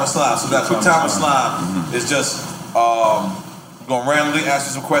 Quick Time with Slime. So that Quick Time with Slime is just, we're going to randomly ask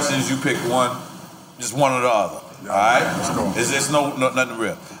you some questions. You pick one, just one or the other. All right? Let's go. It's nothing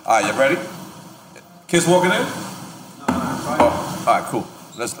real. All right, you ready? Kids walking in? Oh, all right, cool.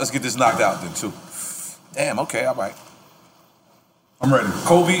 Let's get this knocked out then, too. Damn, okay, all right. I'm ready.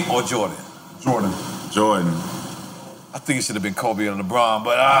 Kobe or Jordan? Jordan. I think it should have been Kobe or LeBron,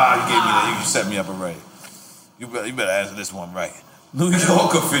 but you gave me that. You set me up already. You better answer this one right. New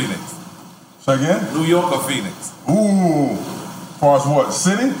York or Phoenix? Say again? New York or Phoenix? Ooh. As far as what?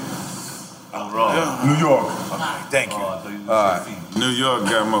 City? I'm wrong. New York. Okay, thank you. All right. New York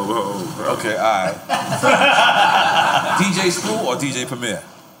got more. Okay, all right. DJ Screw or DJ Premier?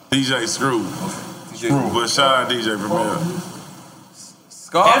 DJ Screw. But shout out DJ Premier.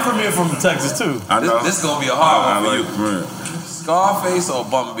 And Premier from Texas too. I know. This is gonna be a hard one for you. Premier. Scarface or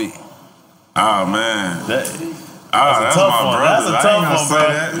Bum B? Oh man. That's a tough my one. brother. That's a tough I ain't gonna one, say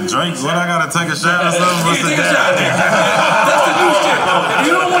bro. that. Drink. What I gotta take a shot or something? What's the That's the new shit. If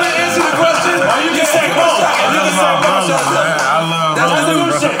you don't want to answer the question, you can say both. I love That's the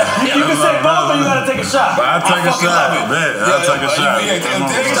new shit. You can say both, but you gotta take a shot. But I take a shot. Bet. I'll take a shot.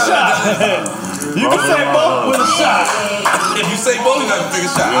 Take a shot. You can say both with a shot. If you say both, you gotta take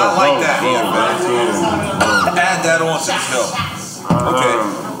a shot. I like that. Add that on to the show. Okay.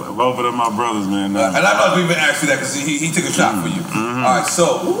 Both of them my brothers, man. And I'm not even ask you that because he took a shot for you. All right,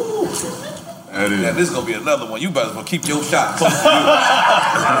 so this is gonna be another one. You better keep your shot close to you.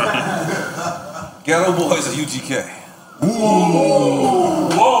 Ghetto Boys or UGK?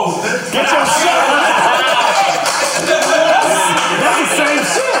 Whoa! Get your shot. That's the same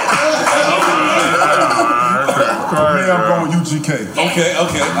shit. For me, I'm going with UGK. Okay. All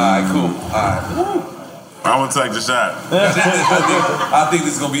right, cool. All right. I'm gonna take the shot. I think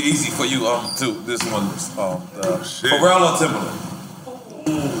this is gonna be easy for you too. This one, Pharrell or Timberland?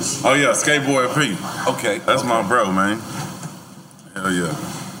 Oh yeah, Skateboard P. Okay, that's my bro, man. Hell yeah.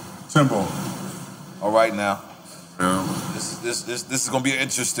 Timbo. All right now. Yeah. This is gonna be an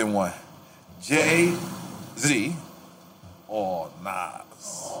interesting one. Jay-Z or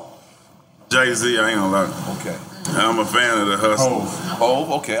Nas? Jay-Z, I ain't gonna lie. Okay. I'm a fan of the hustle.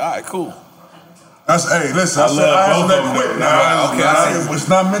 Hove. Okay. All right. Cool. Hey, listen, I said I answered that quick. Now, it's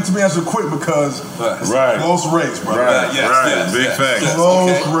not meant to be answered quick because it's a close race, bro. Yes. Big fact.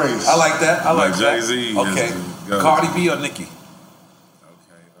 Close race. I like that. I like that. Jay-Z. Okay. Cardi B or Nicki?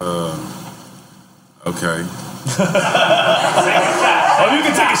 Okay. Oh, you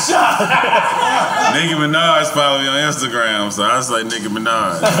can take a shot. Nicki Minaj follow me on Instagram, so I was like Nicki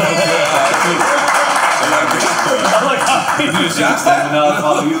Minaj. I like how you shots that.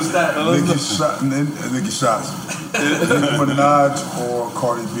 Nicki shots. Nicki Minaj or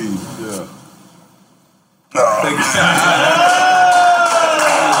Cardi B. Yeah. Take a shot.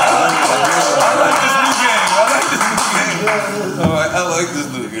 I like this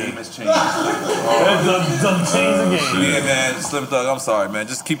new game. Game has changed. Done change the game. Yeah, man. Slim Thug, I'm sorry, man.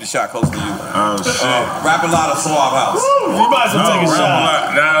 Just keep the shot close to you. Oh, shit. Rap a lot of Swab House. You might as well take a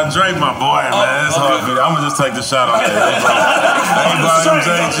shot. Nah, Drake, my boy, man. It's hard. I'm going to just take the shot on that.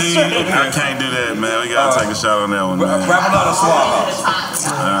 MJG, I can't do that, man. We got to take a shot on that one, man. Rap a lot of Swab House.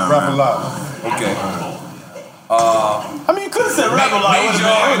 Rap a lot. Okay. I mean, you could have said rap a lot. Major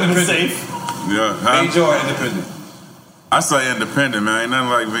or independent? Safe. Yeah. Major or independent? I say independent, man. Ain't nothing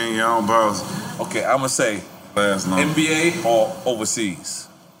like being your own boss. Okay, I'm going to say NBA or overseas?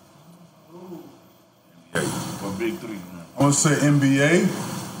 For big three. I'm going to say NBA,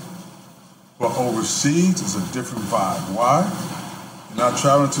 but overseas is a different vibe. Why? You're not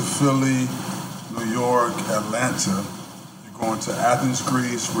traveling to Philly, New York, Atlanta. You're going to Athens,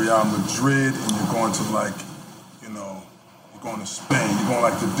 Greece, Real Madrid, and you're going to you're going to Spain. You're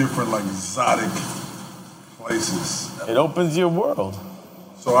going the different exotic places. It opens your world.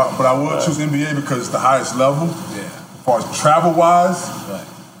 So, but I would choose NBA because it's the highest level. Yeah. As far as travel-wise,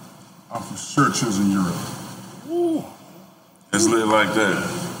 I'm for sure choosing Europe. Ooh. It's lit like that.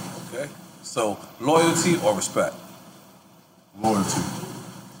 Okay. So, loyalty or respect? Loyalty.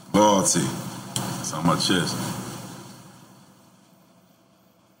 Loyalty. It's on my chest.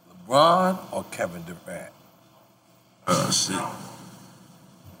 LeBron or Kevin Durant? Oh, shit.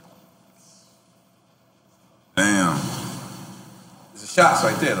 Damn. There's shots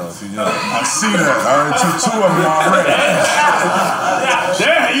right there, though. If you know. I see that. I already took two of them already.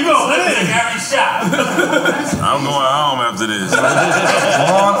 Damn, you go win. Every shot. I'm going home after this.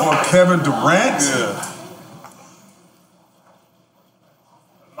 LeBron or Kevin Durant? Yeah.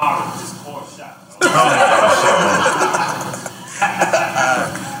 Just pour shots.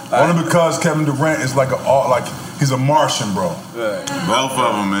 Only because Kevin Durant is he's a Martian, bro. Both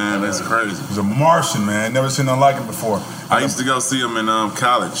of them, man. That's crazy. He's a Martian, man. Never seen nothing like him before. I used to go see him in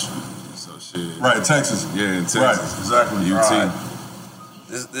college. So shit. Right, Texas. Yeah, in Texas. Right, exactly. UT. Right.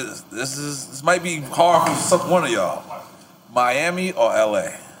 This might be hard for one of y'all. Miami or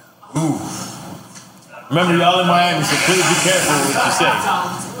LA? Ooh. Remember, y'all in Miami, so please be careful with what you say.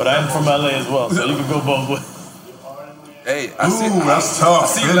 But I'm from LA as well, so you can go both ways. Hey, I see. That's tough. I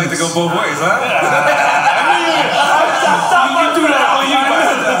see you like to go both ways, huh?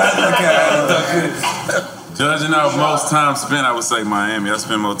 Judging out most time spent, I would say Miami. I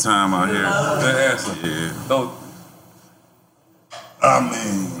spend more time out here. Good answer. Yeah. Don't. I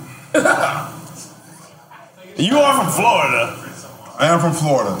mean, you are from Florida. I am from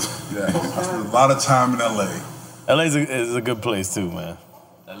Florida. Yeah. I spent a lot of time in LA. LA is a good place too, man.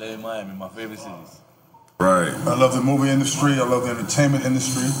 LA and Miami, my favorite cities. Right. I love the movie industry. I love the entertainment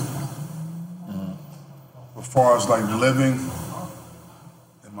industry. As far as living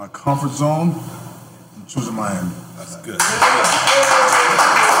in my comfort zone, I'm choosing Miami. That's good. I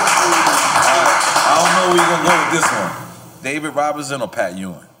don't know where you're gonna go with this one. David Robinson or Pat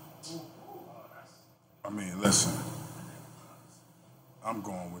Ewing? I mean, listen. I'm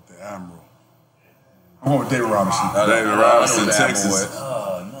going with the Admiral. I'm going with David Robinson. David Robinson, Texas.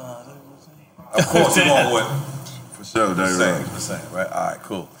 Of course, you're going with. For sure, David Robinson. The same, right? All right,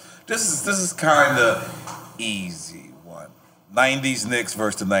 cool. This is kind of easy one. 90s Knicks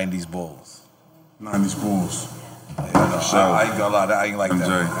versus the 90s Bulls. 90s Bulls. Yeah, no, I ain't gonna lie, I ain't like that.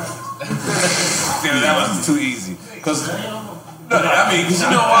 That was too easy. Because, you know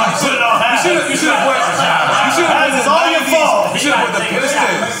why? You should have went. It's all your fault. You should have went the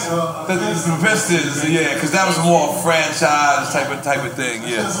Pistons. The Pistons, yeah, because that was more franchise type of thing,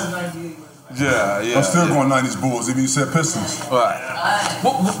 yeah. Yeah. I'm still going 90s Bulls, even you said Pistons. All right.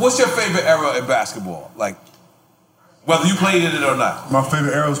 What's your favorite era in basketball? Whether you played in it or not. My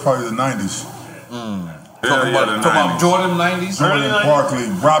favorite era was probably the 90s. Talking about Jordan 90s? Jordan, Barkley,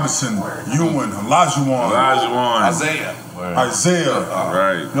 Robinson, Ewing, Olajuwon. Isaiah.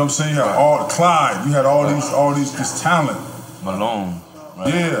 Right. You know what I'm saying? You had Clyde. You had all these this talent. Malone.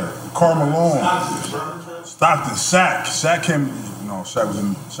 Right. Yeah. Karl Malone. Stockton, Shaq. Shaq came, No, Shaq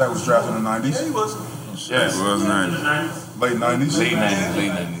was drafted in the 90s. Yeah, he was. Shaq was 90s. Late 90s.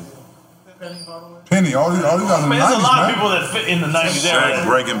 Late 90s. Penny, all these guys in the 90s, Man, there's a lot man. of people that fit in the 90s. Shaq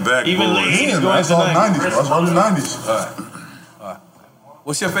breaking back. Even late 80s Yeah, man, going that's to all 90s. 90s, bro. That's all the 90s. All right.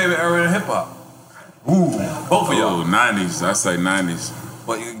 What's your favorite era in hip hop? Ooh. Both of y'all. Ooh, 90s. I say 90s.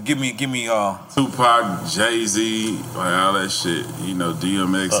 Well, give me. Tupac, Jay-Z, like all that shit. You know,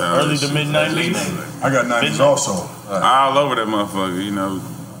 DMX. all Early that to shit. mid 90s. I got 90s also. All over that motherfucker. You know,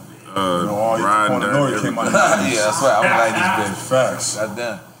 riding Nori dirt. came out in Yeah, the 90s. that's right. I'm 90s baby. Facts.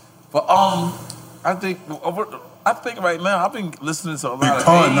 Goddamn. But I think right now I've been listening to a lot of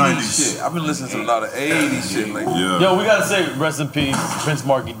Pun 80s 90s. shit. I've been listening to a lot of 80s shit lately. Yo, we gotta say rest in peace, Prince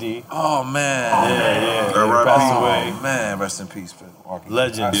Marky D. Oh man. Yeah. He R.I.P. passed away. Oh man, rest in peace, Prince Marky.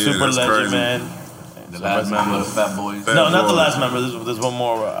 Legend, Yeah, super that's legend, crazy. man. The last member of Fat Boys. No, not the last member. There's one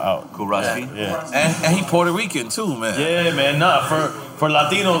more out. Kuraski. Yeah. And he Puerto Rican too, man. Yeah, man. Nah, for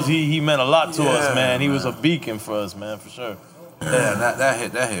Latinos, he meant a lot to us, Yeah, man. He was a beacon for us, man, for sure. Yeah, that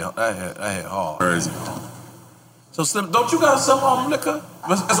hit hard. Crazy. So Slim, don't you got some liquor?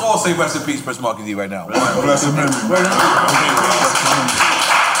 Let's all say rest in peace, Prince Marky D right now. Bless him, memory.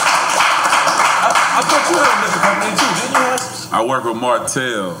 I thought you had a liquor company too, didn't you? I work with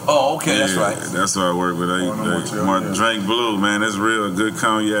Martell. Oh, okay, that's right. That's what I work with. Drink Blue, man. It's real good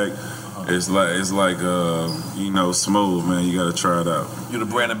cognac. It's like smooth, man. You gotta try it out. You're the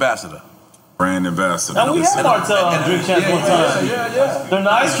brand ambassador. Brand ambassador. And we had Martell on Drink Champs one time. Yeah. They're in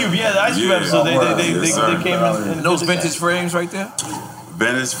the Ice Cube, the Ice Cube episode. They came in. And those vintage frames right there?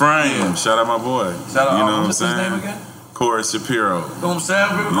 Vintage Frame. Shout out my boy. Shout out, you know what I'm what's his saying? name again? Corey Shapiro. You know what I'm saying?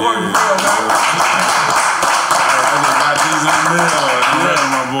 I just got these in the mail.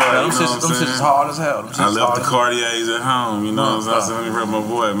 My boy. Yeah, you know what I'm them shit saying? is hard as hell. I left the Cartiers at home. You know what I'm saying? Let me rep my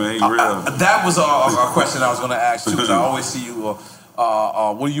boy, man. He real. That was a question I was going to ask you. 'Cause I always see you.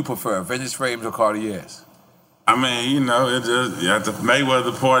 What do you prefer, vintage frames or Cartiers? I mean, you know, it just at the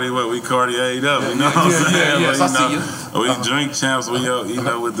Mayweather party, we Cartier'd up, you know what I'm saying? Yeah, But, I see we drink champs, with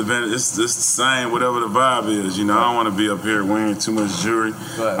the vintage, it's the same, whatever the vibe is, you know. I don't want to be up here wearing too much jewelry.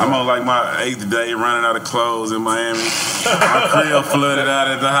 I'm on like my 8th day running out of clothes in Miami. My crib flooded out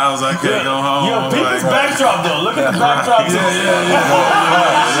at the house, I can't go home. Yo, peep this backdrop though. Look at the backdrop.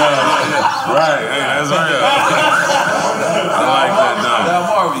 Right, hey, that's real. I like that though. Now,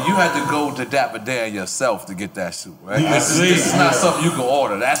 Marvin, you had to go to Dapper Dan yourself to get that suit, right? This is not something you can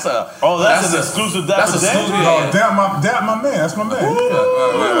order. That's an exclusive Dapper Dan. Dap my man. That's my man.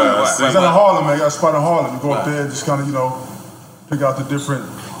 It's at Harlem, man. I got a spot in Harlem. You go up there, just kind of, pick out the different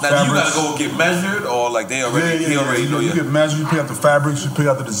Now, fabrics. you gotta go get measured, or like they already, he already know you you. get measured, you pick out the fabrics, you pick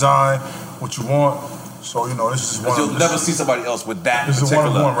out the design, what you want. So, this is one. You'll never see somebody else with that This is particular.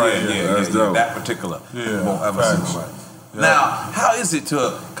 a one-on-one right here. Yeah, That's dope. that particular. Yeah, You won't ever facts. see somebody. Now, how is it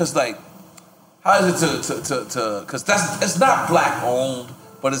because it's not black owned,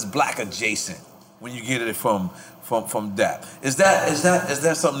 but it's black adjacent when you get it from DAP. Is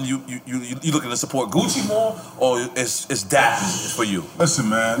that something you looking to support Gucci more, or is DAP for you? Listen,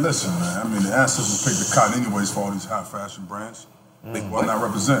 man. I mean, the ancestors picked the cotton anyways for all these high fashion brands. Why not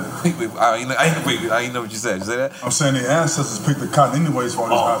represent it? I ain't know what you said. You say that? I'm saying the ancestors picked the cotton anyways for all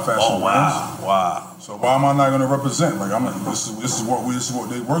these high fashion brands. Wow. So why am I not going to represent? Like this is what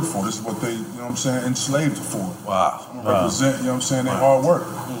they work for. This is what they, enslaved for. Wow. I'm gonna represent, their hard work.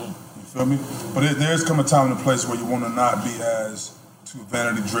 You feel me? But there's come a time and a place where you want to not be as too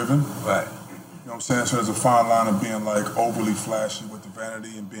vanity driven. Right. You know what I'm saying? So there's a fine line of being like overly flashy with the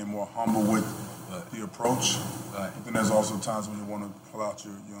vanity and being more humble with the approach. Right. But then there's also times when you want to pull out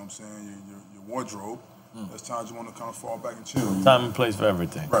your, your wardrobe. There's times you want to kind of fall back and chill. Time and place for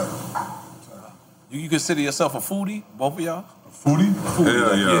everything. Right. You consider yourself a foodie, both of y'all? A foodie?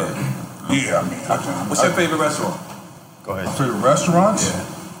 Hell yeah. Yeah, I mean, I can. What's your favorite restaurant? Go ahead. Favorite restaurants?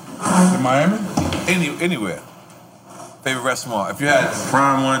 Yeah. In Miami? Anywhere. Favorite restaurant? If you had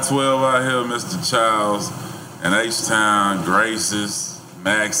Prime 112 out here, Mr. Childs, and H-Town, Grace's,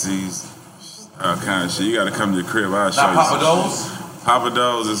 Maxie's, all kind of shit. You got to come to the crib. I'll show you. Papa some Do's? shit. Papa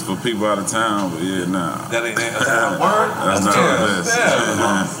Do's is for people out of town, but yeah, nah. That ain't a word? That's not the best.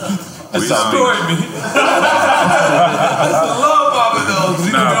 That's destroyed me. I love Papa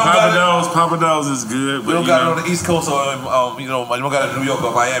Do's. Papa Do's is good. We don't got it on the East Coast or you don't got it in New York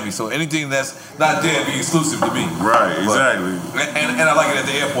or Miami. So anything that's not there be exclusive to me. Right, exactly. And I like it at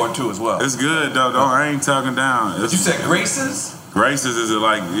the airport too as well. It's good though. I ain't talking down. But you said Grace's? Grace's is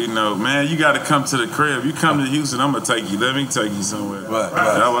like, man, you got to come to the crib. You come to Houston, I'm going to take you. Let me take you somewhere. Right.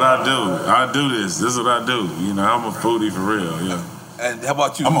 That's what I do. I do this. This is what I do. I'm a foodie for real. Yeah. And how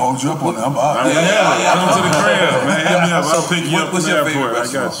about you? I'm gonna hold you up on that. I'm out. Come to the crib, man. Hit me up. I'll pick you up What's from your the favorite airport. I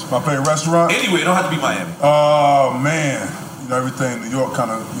restaurant? got you. My favorite restaurant? Anyway, it don't have to be Miami. Oh, man. You know, everything in New York kind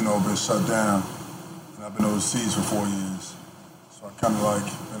of, been shut down. And I've been overseas for 4 years. So I kind of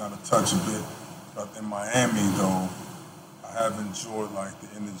been out of touch a bit. But in Miami, though, I have enjoyed, the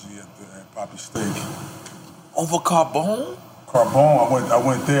energy at Poppy Steak. Over Carbone? Carbone, I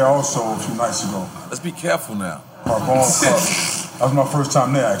went there also a few nights ago. Let's be careful now. Carbone, that was my first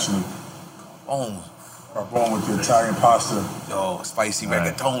time there, actually. Carbone with the Italian pasta. Yo, spicy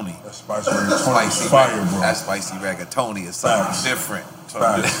rigatoni. That spicy rigatoni is fire, bro. That spicy rigatoni is something different.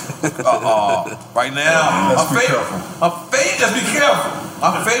 Facts. Right now, Let's be careful. Let's be careful.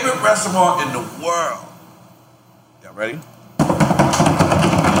 My favorite restaurant in the world. Y'all ready?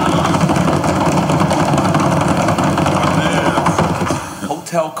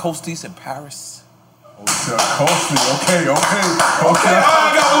 Hotel Costis in Paris. Hotel Costis, okay. I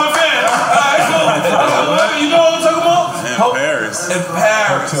got one fan. You know what I'm talking about? In Paris. In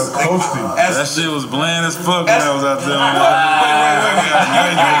Paris. Hotel Costis. That shit was bland as fuck when I was out there. Wait. You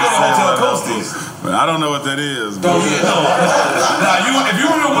ain't go to Hotel Costis. I don't know what that is. Nah, if you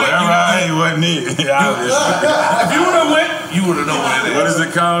would have went, I wasn't it. If you would have went, you would have known what it is. What is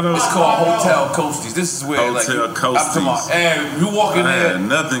it called? It's called Hotel Costis. This is where Hotel Costis. I'm talking about, and you walk in I there. had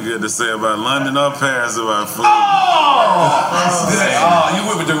nothing good to say about London or Paris about food. You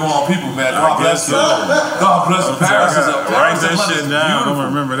went with the wrong people, man. God bless you. God bless you. Paris is up. Write that shit down. I'm gonna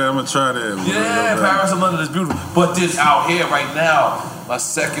remember that. I'm gonna try that. Yeah, Paris and London is beautiful. But this out here right now, my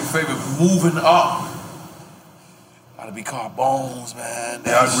second favorite, moving up. Gotta be Carbone's, man.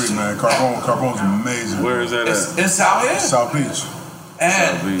 Yeah, I agree, man. Carbone's amazing. Where is that at? It's out here. South Beach.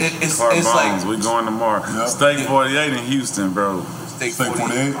 And it's like we going tomorrow. Steak 48 in Houston, bro. Steak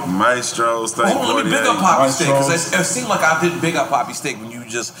 48. Maestro Steak 48. Let me big up Poppy Steak because it seemed like I didn't big up Poppy Steak when you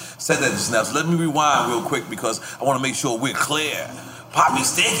just said that just now. So let me rewind real quick because I want to make sure we're clear. Poppy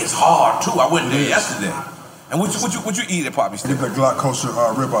Steak is hard too. I went there yesterday. And what you eat at Poppy Steak? Get the Glock kosher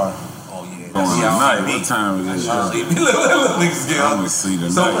ribeye. Tonight, what time is it? I'm gonna see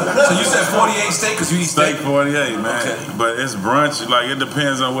tonight. So you said 48 steak because you eat steak 48, man. Okay. But it's brunch. It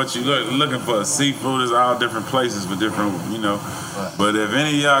depends on what you looking for. Seafood is all different places for different, Right. But if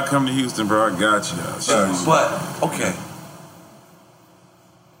any of y'all come to Houston, bro, I got you. But okay.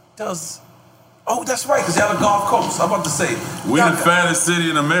 That's right, because y'all the Gulf Coast. I'm about to say. We the fattest city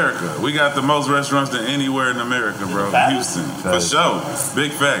in America. We got the most restaurants than anywhere in America, bro. Houston, for sure.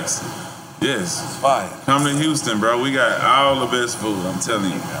 Big facts. Yes. Fire. Come to Houston, bro. We got all the best food, I'm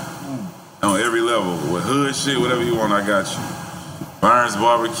telling you. On every level. With hood shit, whatever you want, I got you. Burns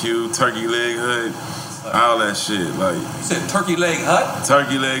Barbecue, Turkey Leg Hut, all that shit. You said Turkey Leg Hut?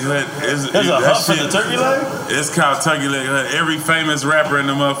 Turkey Leg Hut. There's a hut for the turkey leg? It's called Turkey Leg Hut. Every famous rapper in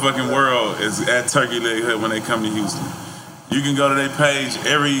the motherfucking world is at Turkey Leg Hut when they come to Houston. You can go to their page.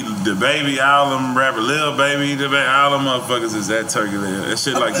 The Baby, all them rapper, Lil Baby, all them motherfuckers is at Turkey Leg Hut. That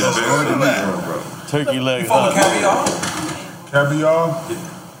shit like the best in the world, bro. Turkey Leg Hut. Caviar? Caviar?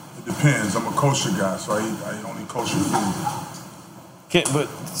 It depends. I'm a kosher guy, so I eat only kosher food. But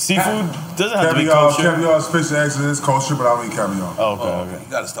seafood doesn't have to be kosher. Caviar, fish and eggs is kosher, but I don't eat caviar. Okay. You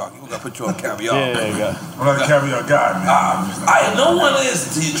gotta start. We gotta put you on caviar. Yeah. I'm not a caviar guy, man. No one is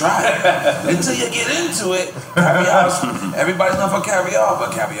until you try it. Until you get into it. Caviar's, everybody's not for caviar,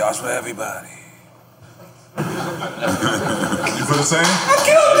 but caviar's for everybody. You feel the same? I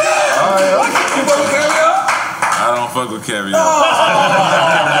killed that! You fuck with caviar? I don't fuck with caviar.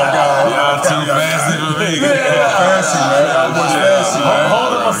 Y'all too fancy for me. Fancy, man.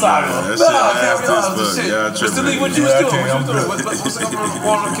 Hold on, Masada. That shit nasty as fuck. Y'all tripping. Mr. Lee, what you doing? What's up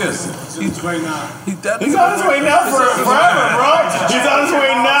on the kiss? He's on his way now forever, bro. He's on his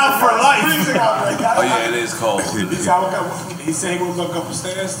way now for life. Oh yeah, it is cold. He said he woke up a couple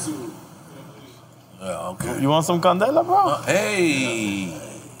stairs too. Okay. You want some candela, bro? Hey.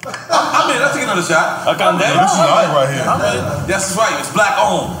 I'm in. I'll take another shot. A candela? This is live right here. I'm in. That's right. It's black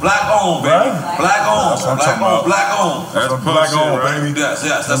owned. Black owned, baby. Black owned. Black owned. That's black owned, baby. Yes.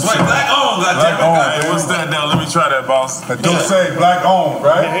 That's right. Black owned. Black owned. What's that now? Let me try that, boss. Do say black owned,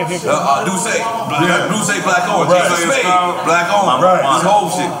 right? Do say black owned. Black owned. Right. This whole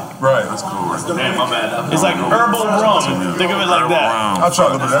shit. Right. That's cool. Man, my bad. It's like herbal rum. Think of it like that. I'll try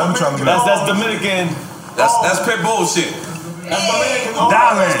a little bit of that. That's Dominican. That's Pitbull shit. Shout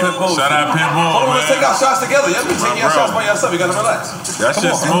out Pitbull. Hold on, let's take our shots together. Y'all be taking your shots by yourself. You gotta relax. That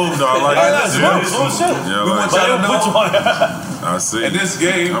shit's smooth, though. I like that. Smooth shit. Yeah, like Which one? I see. In this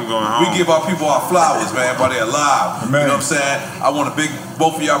game, I'm going home. we give our people our flowers, man, while they're alive. You know what I'm saying? I want to big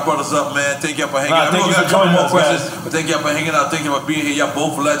both of y'all brothers up, man. Thank y'all for hanging out. Thank you for We're gonna joining more us, questions, guys. but thank y'all for hanging out. Thank y'all for being here. Y'all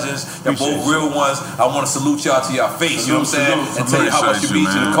both legends. Y'all both real ones. I want to salute y'all to your face. You know what I'm saying? And tell you how much you mean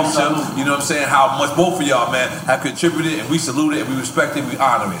to the culture. You know what I'm saying? How much both of y'all, man, have contributed, and we salute it, and we respect it, we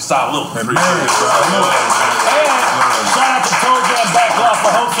honor it. Salute. Shout out to Toe Jam Backlot for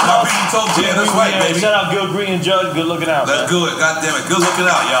hosting us. Toe Jam, that's right, baby. Shout out Gil Green and Judge. Good looking out. That's good. God damn it. Good looking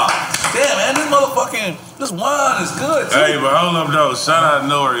out, y'all. Damn, man, this wine is good, too. Hey, but hold up, though. Shout out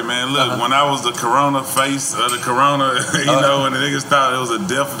Nori, man. Look, when I was the Corona face of the Corona, you know, when the niggas thought it was a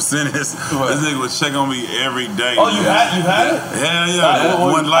death sentence, this nigga would check on me every day. Oh, you had it? Hell yeah.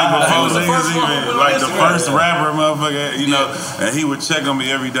 When, like, before niggas even, like, the first rapper, motherfucker, you know, and he would check on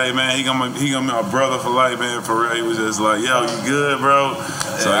me every day, man. He gonna be my brother for life, man, for real. He was just like, yo, you good, bro?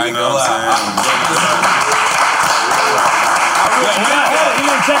 So, you know what I'm saying? He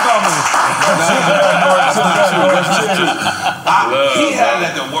didn't check on me. He had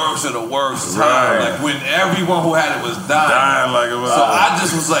it at the worst of the worst time. Like when everyone who had it was dying. Like it was. So I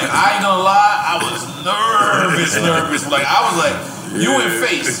just was like, I ain't gonna lie, I was nervous. Like I was like, you in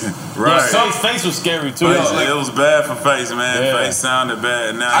Face. Right. Yeah, So's Face was scary too. It was bad for Face, man. Yeah. Face sounded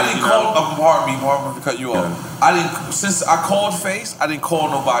bad. Now I didn't call. Pardon me to cut you off. I didn't. Since I called Face, I didn't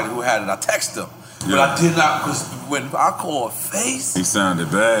call nobody who had it. I texted them. But I did not, because when I called Face, he sounded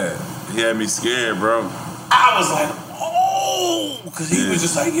bad. He had me scared, bro. I was like, oh, because he was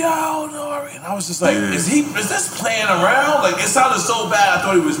just like, yo, Nori. And I was just like, is this playing around? Like, it sounded so bad, I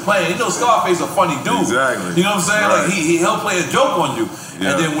thought he was playing. You know, Scarface a funny dude. Exactly. You know what I'm saying? Right. Like, he'll play a joke on you.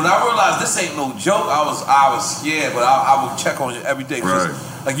 Yeah. And then when I realized this ain't no joke, I was scared, but I would check on you every day. Right.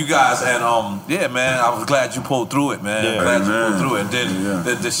 Like you guys, and yeah, man, I was glad you pulled through it, man. Yeah. Glad you pulled through it. And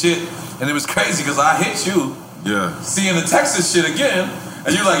then the shit, and it was crazy because I hit you seeing the Texas shit again,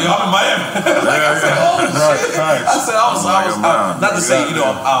 and you're like, yo, I'm in Miami. I said, oh shit. I said, I was not to say,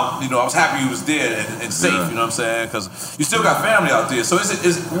 I was happy you was there and safe, you know what I'm saying? Because you still got family out there. So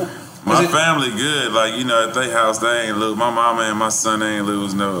my family good, like, you know, at their house, they ain't lose. My mama and my son ain't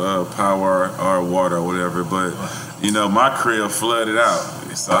lose no power or water or whatever, but, you know, my crib flooded out.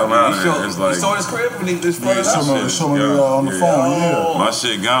 So I'm out there. It's like, you saw his crib when he just flooded out? Show me on the phone, My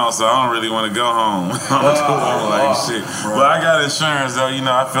shit gone, so I don't really want to go home. I'm like, shit. But I got insurance, though. You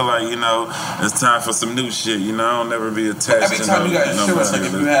know, I feel like, you know, it's time for some new shit. You know, I don't never be attached every time you got insurance, like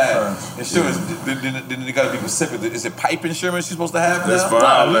if you had insurance, then you got to be specific. Is it pipe insurance you're supposed to have now? That's for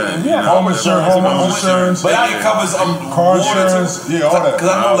all that. Yeah, home insurance. But it covers car insurance. Yeah, all that. Because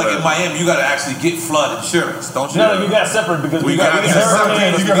I know, like in Miami, you got to actually get flood insurance, don't you? No, you got separate because we got hurricane. We're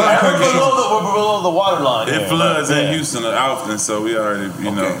below the water line. It floods in Houston often, so we already,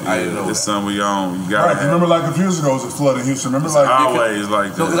 you know, it's something we own. You got right, remember like a few years ago, it was a flood in Houston. Remember, like always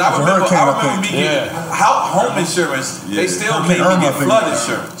like that. Because I remember me getting home insurance. They still made me get flood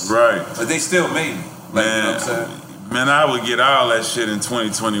insurance. Right. But they still made me. Like, you know what I'm saying? Man, I would get all that shit in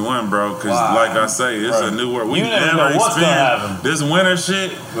 2021, bro. Because, like I say, it's a new world. We never experienced this winter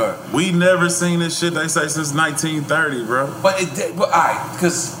shit. Right. We never seen this shit, they say, since 1930, bro. But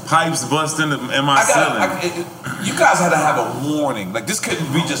because pipes bust in my ceiling. You guys had to have a warning. Like, this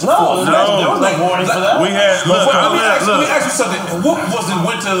couldn't be just there was no warning for that. We had, let me ask you something. What was the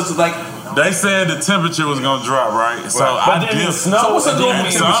winters like? They said the temperature was gonna drop, right? So I dipped. So what's the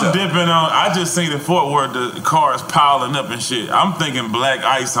normal temperature? I'm dipping on. I just seen in Fort Worth the cars piling up and shit. I'm thinking black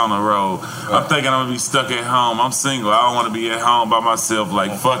ice on the road. I'm thinking I'm gonna be stuck at home. I'm single. I don't want to be at home by myself.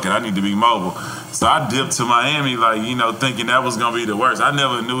 Like fuck it, I need to be mobile. So I dipped to Miami, like, you know, thinking that was gonna be the worst. I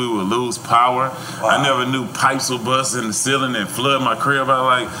never knew we would lose power. I never knew pipes would bust in the ceiling and flood my crib. I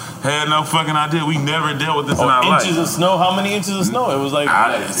like had no fucking idea. We never dealt with this in our life. Inches of snow? How many inches of snow? It was like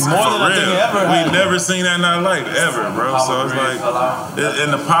more than I think it ever had. We never seen that in our life ever, bro. So it's like,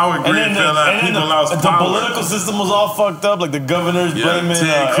 and the power grid fell out. People lost power. The political system was all fucked up. Like the governors blaming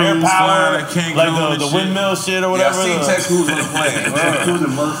air power, like the windmill shit or whatever. Yeah, I seen Ted Cruz on the plane. Ted Cruz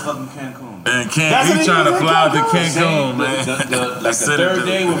in motherfucking Cancun. And he trying to fly out to Cancun, man. Like the third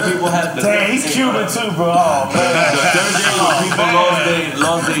day when people had the... Damn, he's Cuban too, bro. Oh, man. The third day when people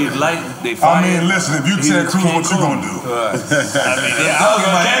lost their light, they fired. I mean, listen, if you Ted Cruz, what you gonna do? There's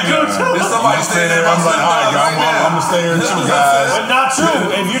somebody staying there. I'm like, all right, I'm gonna stay here too, guys. But not true.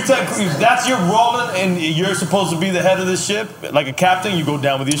 If you're Ted Cruz, that's your role, and you're supposed to be the head of the ship, like a captain, you go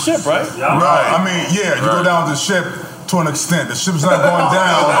down with your ship, right? Right. I mean, yeah, you go down with the ship to an extent. The ship's not going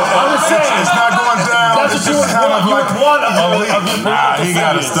down. I'm just saying. It's not going down. That's It's what just kind of like elite. Nah, he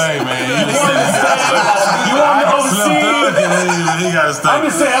gotta stay, man. You want to oversee? He gotta stay. I'm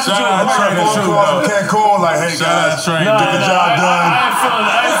just saying, that's what you I want. might have phone calls from Cancun, like, hey guys, get the job done.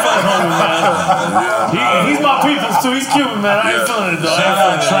 I ain't feeling homie, man. He's my people's too. He's Cuban, man. I ain't feeling it, though. Shout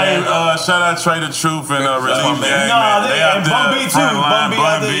out Trey the Truth and Relief Gang, Nah, man. They out and there, Bun B too. front line,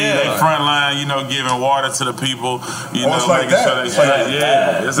 Bun B, They front line, you know, giving water to the people, you know, it's like making that. sure It's like they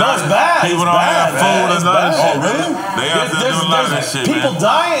that. It's No, out it's there. bad. People It's don't bad, have food man. and other It's shit. bad. Really? They out there doing a lot of that shit, people man.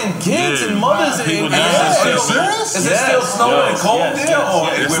 dying, kids and mothers. People and dying. Is it still snowing and cold there? Or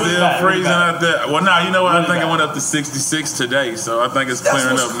It's still freezing out there. Well, now you know what? I think it went up to 66 today, so I think it's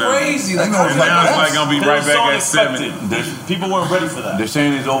clearing up now. crazy. Like, And now it's like gonna be right back at 70. People weren't ready for that. They're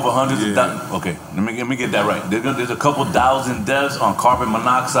saying there's over hundreds of thousands. Okay, let me get that right. There's a couple thousand deaths on carbon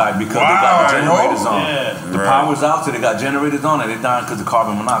monoxide because they got generators on. The power's out, so they got generators on, and they're dying because of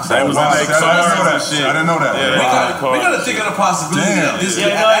carbon monoxide. I didn't know that. We gotta think of the possibility that this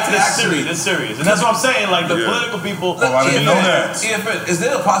could It's serious. It's serious, and that's what I'm saying. Like the political people. I didn't know that. Is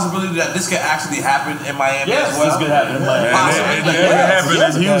there a possibility that this could actually happen in Miami Yes, as well? this could happen in Miami. It never happened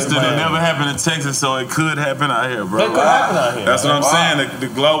in Houston. It never happened in Texas, so it could happen out here, bro. It could happen out here. That's what I'm saying. The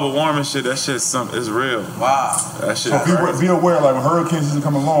global warming shit, that shit's something. It's real. Wow. That shit. So be aware, like when hurricane season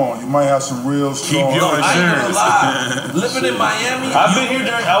come along, you might have some real strong. Keep your I ain't gonna insurance. lie. Living in Miami, I've been here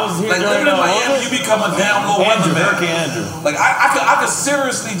during. I was here like during. living in Miami, you become a damn low weather man. Hurricane Andrew. Like I could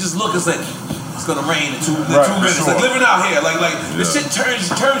seriously just look and say, it's gonna rain in two minutes. Sure. Like living out here, like this shit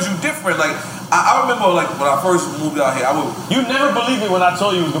turns you different. Like I remember like when I first moved out here, You never believed me when I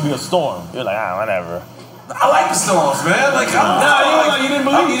told you it was gonna be a storm. You're like, whatever. I like the storms, man. Like you didn't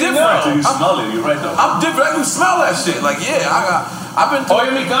believe. I'm You didn't different. know. You smell it. You're right though. I'm different. I can smell that shit. Like I've been.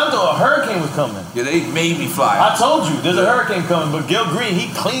 Oye mi canto, a hurricane was coming. Yeah, they made me fly. I told you, there's a hurricane coming, but Gil Green, he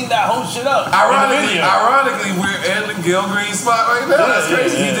cleaned that whole shit up. Ironically, we're in the Gil Green spot right now. That's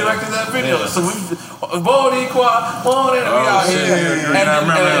crazy. He directed that video. Yeah. So we out here.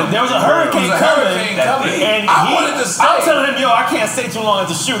 And there was a hurricane coming. And I wanted to stay. I'm telling him, I can't stay too long at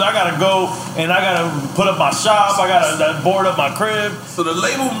the shoot. I gotta go and I gotta put up my shop. I gotta board up my crib. So the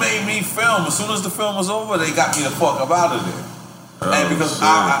label made me film. As soon as the film was over, they got me the fuck up out of there. And because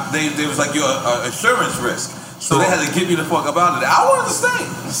they was like, you're an insurance risk. So they had to get me the fuck up out of there. I wanted to stay.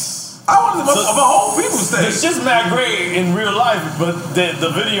 I wanted my whole people stay. It's just mad great in real life, but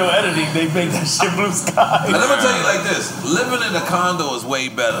the video editing, they make that shit blue sky. And let me tell you like this. Living in a condo is way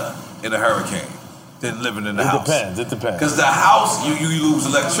better in a hurricane than living in the house. It depends. Because the house, you lose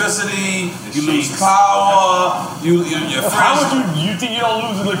electricity, you lose power, your friends. How would you think you don't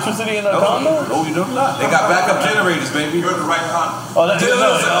lose electricity in a condo? No, you do not. They got backup generators, baby. You're in the right condo.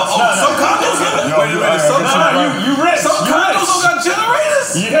 Some condos got. Wait a minute. You rich. Some condos don't got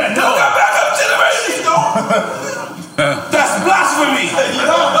generators. Yeah, They don't got backup generators. That's blasphemy. They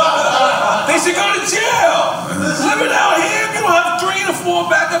should go to jail. Living out here, if you don't have 3 to 4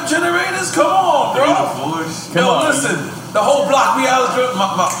 backup generators, come on, bro. Listen, the whole block be out of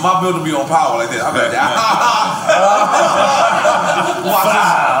my building be on power like this. I'm like that.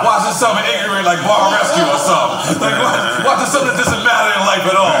 Watching something ignorant like Bar Rescue or something. Like watching something that doesn't matter in life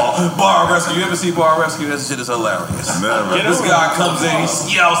at all. Bar Rescue. You ever see Bar Rescue? That shit is hilarious. This guy comes in,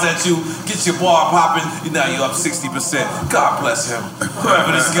 he yells at you, gets your bar popping. Now you're up 60%. God bless him.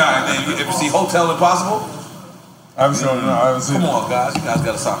 Whoever this guy. You ever see Hotel Impossible? I haven't seen Come on, guys. You guys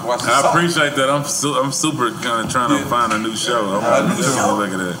got to stop watching this. I appreciate that. I'm super kind of trying to find a new show. I'm definitely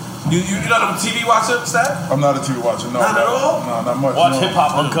look at that. You're not a TV watcher, Stat? I'm not a TV watcher, no. Not at all? No, not much. Watch Hip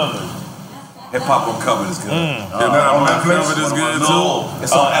Hop Uncovered. Hip Hop Uncovered is good. Hip Hop Uncovered is good too.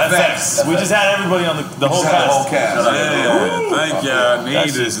 It's on FX. We just had everybody on the whole cast. Yeah, thank y'all. I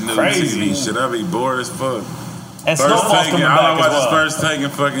need this new crazy. TV shit. I be bored as fuck. And Snowfall's coming I back watch as well. First Take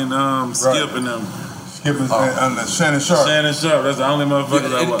and fucking Skip and them. Skip and Shannon Sharp. Shannon Sharp. That's the only motherfuckers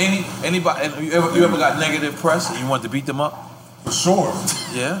I watch. Anybody? You ever got negative press and you want to beat them up? For sure.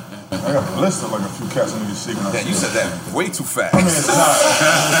 Yeah. I got a list of like a few cats I need to see. Yeah, you said that way too fast. I mean, it's not.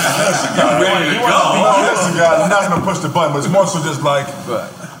 Listen, guys. Ready to go. No, listen, guys. I'm not gonna push the button, but it's more so just like,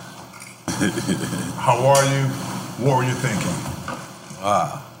 how are you? What were you thinking?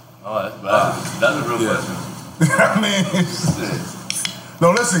 That's a real question. I mean, no,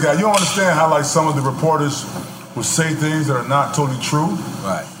 listen, guys. You don't understand how like some of the reporters will say things that are not totally true,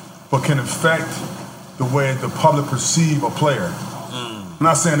 right? But can affect the way the public perceive a player. I'm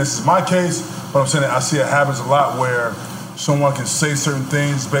not saying this is my case, but I'm saying that I see it happens a lot where someone can say certain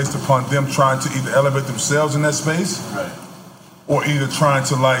things based upon them trying to either elevate themselves in that space, or either trying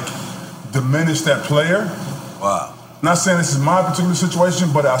to like diminish that player. Wow. Not saying this is my particular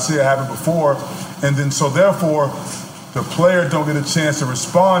situation, but I see it happen before. And then so therefore, the player don't get a chance to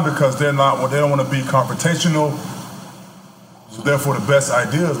respond because they don't want to be confrontational. So therefore, the best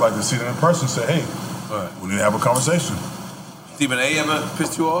idea is like to see them in person and say, hey, we need to have a conversation. Stephen A. ever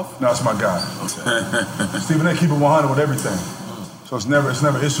pissed you off? No, it's my guy. Okay. Stephen A. keep it 100 with everything. So it's never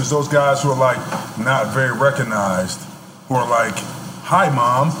issues. Those guys who are like not very recognized, who are like, hi,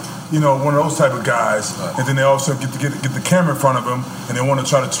 Mom. You know, one of those type of guys, and then they also get the camera in front of them, and they want to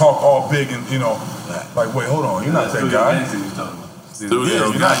try to talk all big and like, wait, hold on, you're not that guy. Yeah,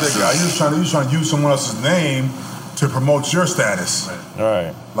 you're not that guy. You're just trying to use someone else's name to promote your status.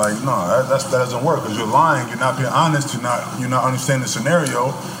 Right. Like, no, that doesn't work because you're lying. You're not being honest. You're not understanding the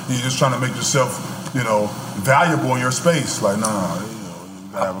scenario. You're just trying to make yourself, valuable in your space. Like, no.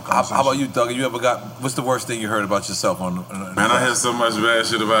 You gotta have a conversation. How about you, Doug? You ever what's the worst thing you heard about yourself on? Man, I hear so much bad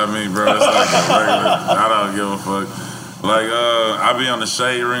shit about me, bro. It's like a regular. I don't give a fuck. Like, I be on the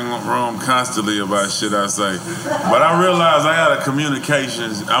shade room constantly about shit I say. But I realize I got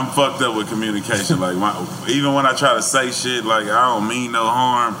I'm fucked up with communication. Like, even when I try to say shit, like, I don't mean no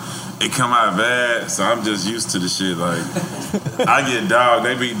harm, it come out bad. So I'm just used to the shit. Like, I get dogged.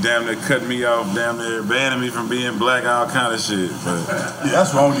 They be damn near cutting me off, damn near banning me from being black, all kind of shit. But yeah,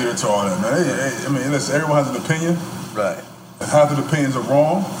 that's wrong to get into all that, man. I mean, listen, everyone has an opinion. Right. And half of the opinions are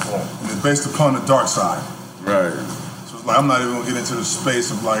wrong, and it's based upon the dark side. Right. Like, I'm not even gonna get into the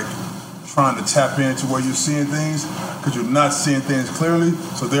space of like trying to tap into where you're seeing things because you're not seeing things clearly.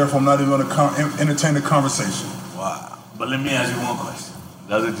 So therefore, I'm not even gonna entertain the conversation. Wow. But let me ask you one question.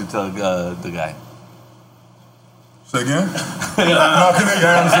 That's what you tell the guy. Say again? No, I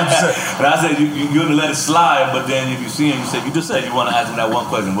understand what you said. But I said you're gonna let it slide, but then if you see him, you just said you want to ask him that one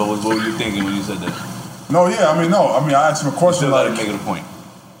question. What were you thinking when you said that? No, I asked him a question. Just like make it a point.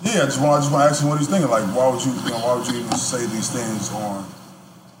 Yeah, I just want to ask him what he's thinking. Like, why would you even say these things on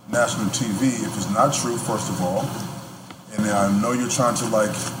national TV if it's not true? First of all, and I know you're trying to like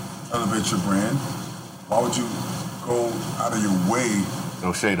elevate your brand. Why would you go out of your way?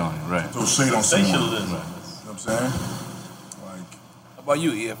 Throw shade on it, right? Throw shade on someone. You know Sensationalism. what I'm saying? How about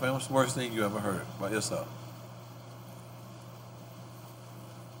you, EFN? What's the worst thing you ever heard about yourself?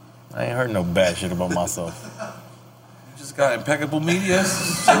 I ain't heard no bad shit about myself. You just got impeccable media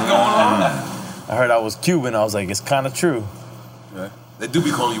shit going on. I heard I was Cuban. I was like, it's kind of true. Yeah. They do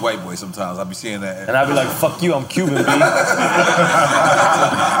be calling you white boy sometimes. I be seeing that. And I be like, fuck you, I'm Cuban, B. I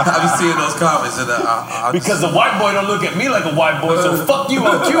be seeing those comments. And because the white boy don't look at me like a white boy, so fuck you,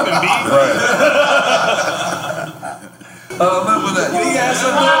 I'm Cuban, B. Right. Remember that. You ain't asked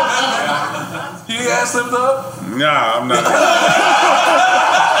him though? Nah, I'm not.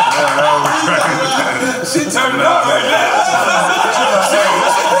 She turned it up right now.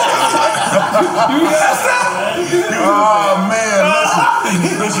 You asked that? Oh man,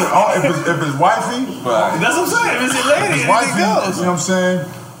 listen. If it's wifey, that's what I'm saying. If it's your lady, if it's wifey, you know what I'm saying?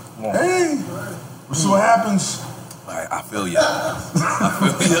 Hey, we'll see what happens. I feel you. I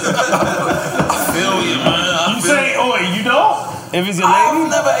feel you, man. You say, you don't? If it's your lady? I've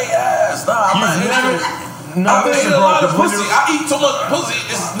never ate ass. Nah, I've ate a lot of pussy. I eat so much pussy,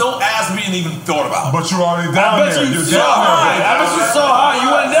 it's no ass being even thought about. But you already down there. You're so high. I bet you so high.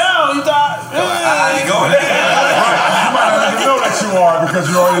 You went down. You thought, I ain't going there. You might not even know that you are because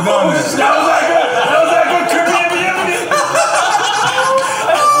you're already down there. That was like good Caribbean reunion.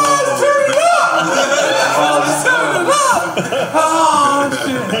 Oh,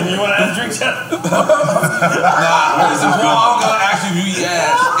 shit. You want to ask drink chat? Nah, listen, bro, I'm going to ask you if you eat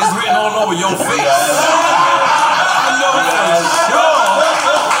ass. It's written all over your face. I know for sure.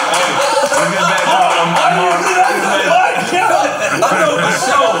 I know for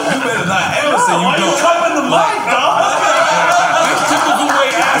sure. You better not ever say you don't. Why you coming the mic, dog? This typical way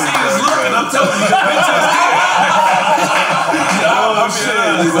ass eaters looking, I'm telling you, that bitch is there. Oh, shit.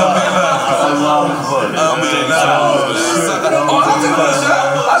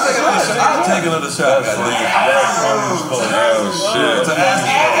 I'll take another shot. Oh, shit.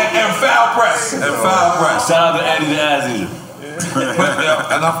 And foul press. Shout out to Eddie the Ass Eater.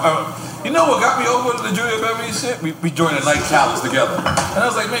 You know what got me over the Julia Beverly shit? We joined the Night Challenge together. And I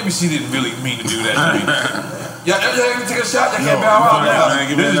was like, maybe she didn't really mean to do that to me. Y'all take a shot? Y'all can't bow out now.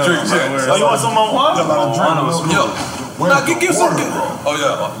 This is drink check. Oh, you want some on one? Yo, now give some. Oh,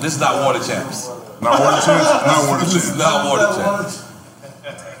 yeah. This is not Water Champs. Not Water Champs? Not Water Champs. This is not Water Champs.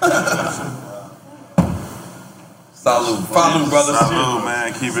 Salute, brothers. Salute,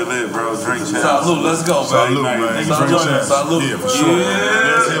 man. Keep it lit, bro. Drink champs. Salute, let's go, man. Salute, man. Salute. Yeah, for sure.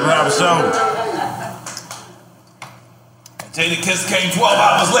 Let's hit Rob Show. Jada Kiss came 12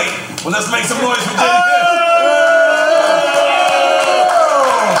 hours late. Well, let's make some noise for Jada Kiss.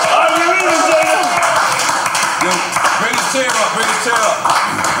 chair up. Bring his chair up.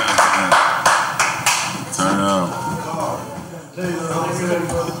 Turn up.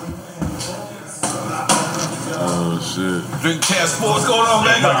 Oh shit. Drink Champ Sports going on,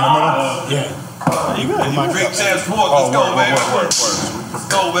 baby. Yeah. You good? Drink Champ Sports. Let's go, baby. Let's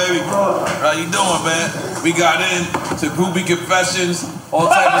go, baby. How you doing, man? We got into Groupie Confessions, all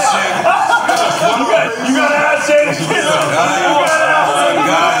type of shit. You gotta ask Jada Kiss.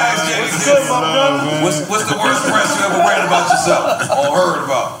 What's the worst press you ever read about yourself or heard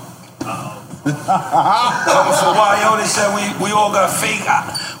about? So why they said we all got fake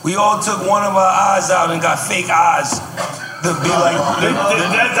eyes. We all took one of our eyes out and got fake eyes to be like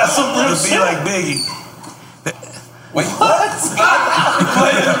that's some real to be shit. like Biggie. Wait, what?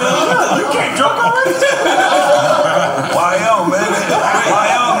 You can't drunk already? YO, man.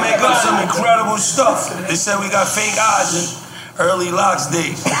 YO make up some incredible stuff. They said we got fake eyes in early Locks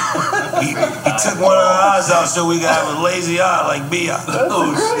days. He took one of our eyes out so we could have a lazy eye like B.I.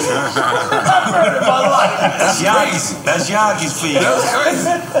 Oh, shit. That's Yankees. That's Yankees for you. That's crazy.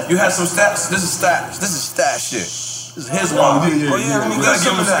 You had some stats. This is stats. This is stat shit. This is his one. You gotta give him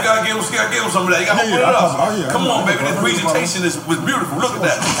some of that. You gotta open it up. Come on, baby. This presentation was beautiful. Look at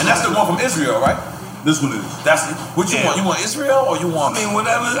that. And that's the one from Israel, right? This one is. That's what you want. You want Israel or you want? I mean,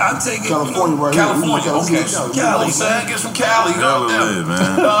 whatever. I take it. California, right California. here. Okay. Cali, man. Get some Cali. Cali,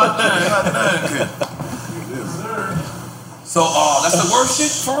 man. God. So, that's the worst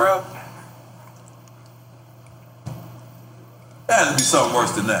shit for real. There had to be something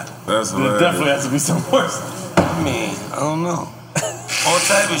worse than that. That's There definitely has to be something worse. I mean, I don't know. All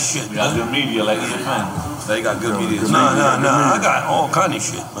type of shit. You got good media like EFN. They got good media. No. I got all kind of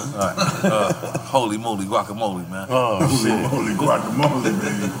shit, man. All right. Holy moly guacamole, man. Oh, shit. Holy guacamole,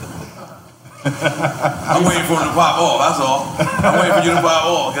 baby. I'm waiting for him to pop off, that's all. I'm waiting for you to pop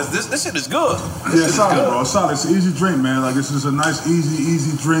off, because this shit is good. Yeah, it's solid, bro. It's solid. It's an easy drink, man. Like, this is a nice,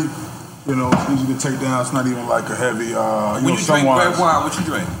 easy drink. You know, it's easy to take down. It's not even like a heavy, When you drink red wine, what you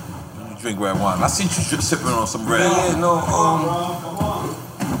drink? When you drink red wine. I seen you sipping on some red. Yeah, no,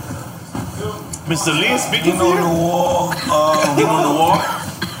 Mr. Lee speaking Vino Noir.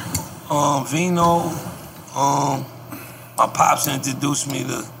 Vino. My pops introduced me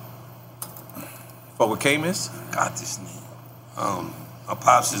to. Fuck with Camus? Got this name. My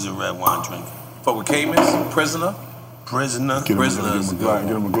pops is a red wine drinker. Fuck with Camus? Prisoner? Prisoner. Get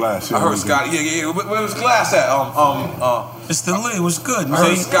him a glass. I heard Scotty. Yeah. Where was glass at? Mr. Lee was good, man. I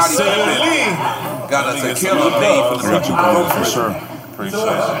heard Scotty Pippen got us a killer name for the for sure. Appreciate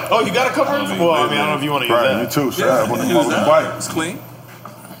it. Oh, you got a cover? Well, I mean, I don't know if you want to use Right, that. you too. So I want to bite. It's clean.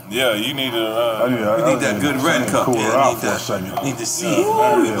 Yeah, you need to. You need that good red cup. Cool Yeah, out for a second. Need to see.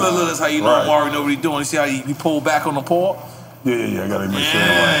 Look, that's how you know Amari know what he's doing. You see how he pulled back on the pour? Yeah. I gotta make sure.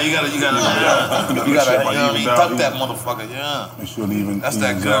 Yeah, you gotta, you know what I mean? Tuck that motherfucker, yeah. Make sure it even. That's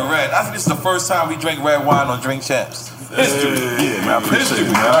that good red. I think this is the first time we drink red wine on Drink Champs. History. Yeah, man. I appreciate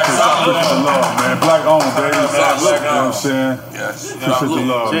it, man. I appreciate the love, man. Black owned, baby. You know what I'm saying? Yes. Appreciate the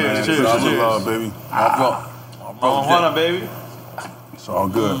love, man. Appreciate the love, baby. Marijuana, baby. It's all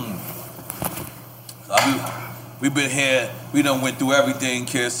good. We've been here. We done went through everything,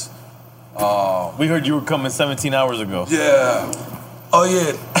 Kiss. We heard you were coming 17 hours ago. Yeah. Oh,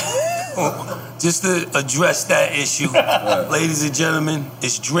 yeah. Just to address that issue, ladies and gentlemen,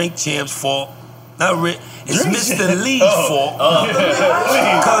 it's Drink Champ's fault. Not it's Mr. Lee's fault.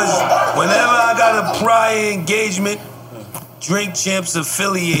 Because whenever I got a prior engagement, Drink Champs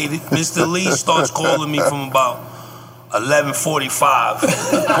affiliated, Mr. Lee starts calling me from about 11:45.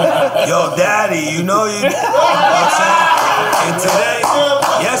 Yo, daddy, you know what I'm saying? And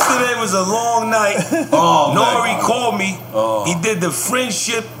yesterday was a long night. Nori called me. He did the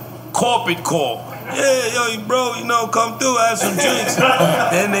friendship corporate call. Yeah, yo, bro, come through, have some drinks.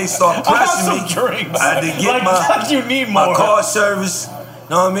 Then they start pressing me. I had to get my car service.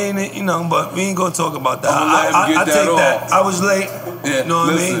 Know what I mean? But we ain't gonna talk about that. I take that. I was late. Yeah, know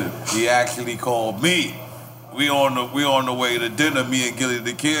what I mean? He actually called me. We on the way to dinner, me and Gilly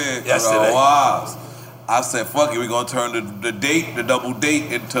the Kid. Yesterday. With our wives. I said, fuck it, we're gonna turn the double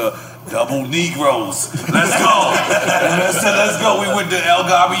date into double Negroes. Let's go. And I said, let's go. We went to El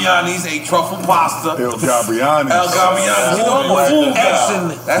Gabbiani's, ate truffle pasta. El Gabbiani's. You know what?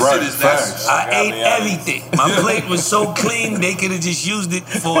 Excellent. That shit is that's. I ate everything. My plate was so clean, they could have just used it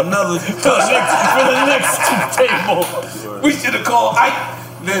for another for the next table. We should have called Ike.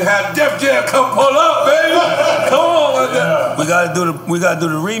 Then have Def Jam come pull up, baby. Come on, yeah. We gotta do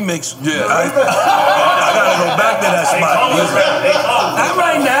the remix. Yeah, I gotta go back to that spot. Not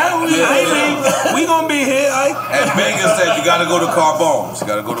right now. We gonna be here. Benga said you gotta go to Carbone's. You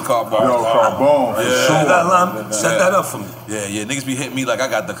gotta go to Carbone's. Yo, Carbone, for sure. Set that up for me. Yeah. Niggas be hitting me like I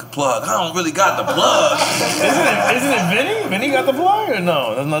got the plug. I don't really got the plug. Isn't it Vinny? Vinny got the plug or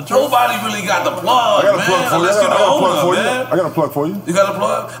no? That's not true. Nobody really got the plug, I got a plug for you. Unless I you're the got a plug owner, for you. man. I got a plug for you. You got a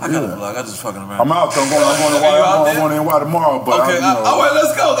plug? I got a plug. I just fucking around. I'm out. I'm going to NY tomorrow. But Okay, all right,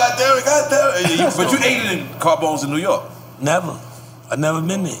 let's go. Goddamn it. But you ate it in Carbone's in New York? Never. I never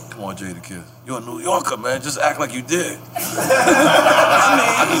been there. Come on, Jada Kiss. You're a New Yorker, man. Just act like you did.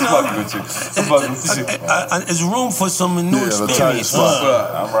 I just fucking with you. It's room for some new experience.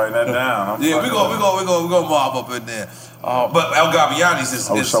 I'm writing that down. Yeah, we go mob up in there. But El Gabiani's is.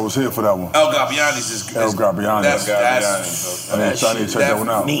 I wish I was here for that one. El Gabiani's is. El Gabiani. That's I need to check that one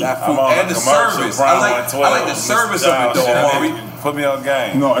out. That food and the service. I like the service of it, though, Amari. Put me on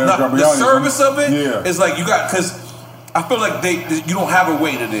game. No, El Gabiani. The service of it Yeah. is like you got, because I feel like you don't have a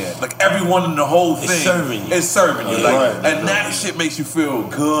waiter there. Like everyone in the whole thing is serving you. Like, and that shit makes you feel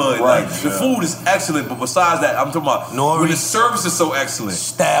good. Right. Like the food is excellent, but besides that, I'm talking about when the service is so excellent.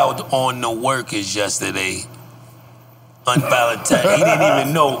 Styled on the workers yesterday. Unvalentine. He didn't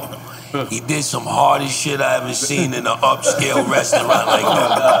even know. He did some hardest shit I haven't seen in an upscale restaurant like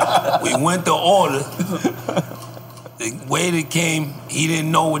that. We went to order. The waiter came, he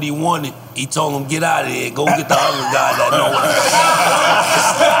didn't know what he wanted. He told him, get out of here, go get the other guy that know what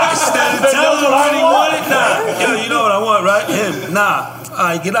Instead of telling him what he wanted, yo, you know what I want, right? Him, nah. All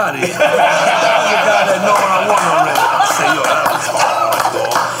right, get out of here. The other guy that know what I want already. I say, yo, that was hard,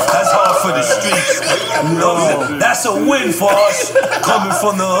 dog. That's hard for the streets. That's a win for us coming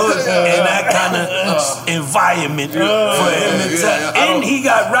from the hood and that kind of environment for him to tell. And he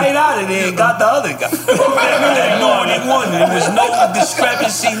got right out of there and got the other guy. That know what he wanted. There was no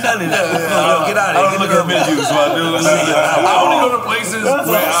discrepancy, none of that. Yo, get out of here. I don't look at menus, so I do. I only go to places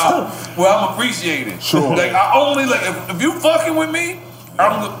where I'm appreciated. Sure. Like I only if you fucking with me,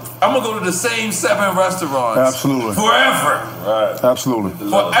 I'm gonna go to the same 7 restaurants. Absolutely. Forever. Right. Absolutely.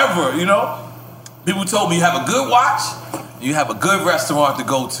 Forever, you know? People told me you have a good watch, you have a good restaurant to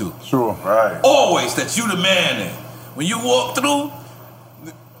go to. Sure. Right. Always that you the man in. When you walk through,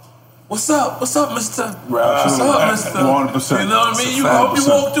 what's up? What's up, mister? Right. What's up, mister? 100%. You know what I mean? You hope you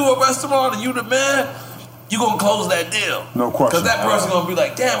walk through a restaurant and you the man, you gonna close that deal. No question. Because that person gonna be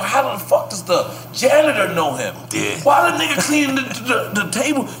like, damn, how the fuck does the janitor know him? Yeah. Why the nigga cleaning the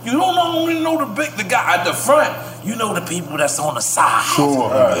table? You don't only know the guy at the front. You know the people that's on the side.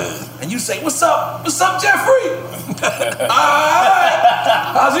 Sure. And you say, what's up? What's up, Jeffrey? Alright.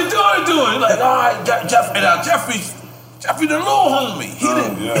 How's he doing? Like, alright, Jeffrey. And Jeffrey the little homie. He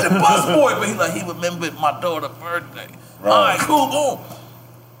the bus boy, but he remembered my daughter's birthday. Alright, cool, boom.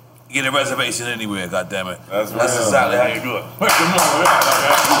 You get a reservation anywhere, goddammit. That's exactly how you do it.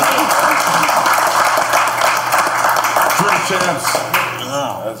 Drink champs.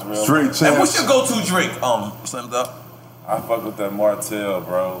 That's real. Drink champs. And what's your go-to drink, Slim Duck? I fuck with that Martell,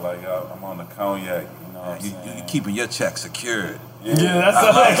 bro. Like I'm on the cognac. You know what I'm saying? You keeping your check secured. Yeah, that's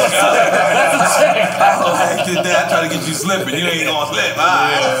a check. I did that. I try to get you slipping. You ain't gonna slip.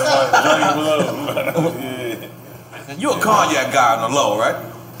 Yeah. You a cognac guy on the low, right?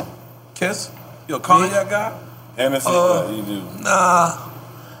 Kiss? You a cognac guy? Hennessy, you do. Nah.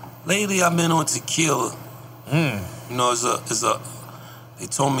 Lately I've been on tequila. You know, they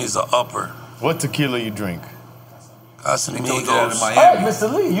told me it's an upper. What tequila you drink? Casamigos. Oh, Mr.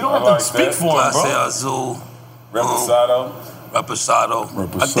 Lee, you don't have to speak for him, bro. Clase Azul. Reposado. I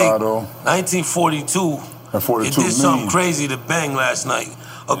think 1942. It did something crazy to Bang last night.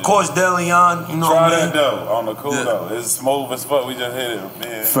 Of course, DeLeon, you know Try what I that mean? though, on the cool though. It's smooth as fuck. We just hit it,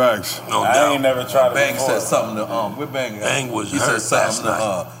 man. Facts. No I doubt. ain't never tried it Bang before. said something to we're Bang. Bang was he hurt said something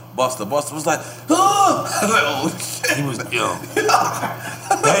to Buster. Buster was like, oh shit. He was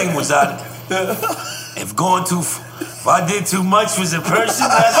Bang was out. If I did too much was a person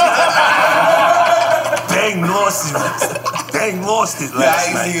last night, Bang lost it. Bang lost it last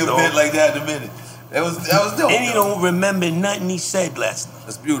night. I ain't seen a bit like that in a minute. That was dope. And he don't remember nothing he said last night.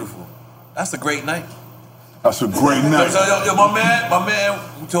 That's beautiful. That's a great night. That's a great night. So, my man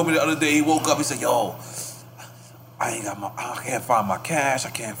who told me the other day, he woke up, he said, yo, I can't find my cash, I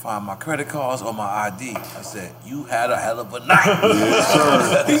can't find my credit cards or my ID. I said, you had a hell of a night. Yes,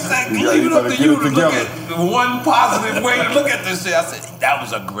 sir. He said, leave it up to you to look at the one positive way to look at this shit. I said, that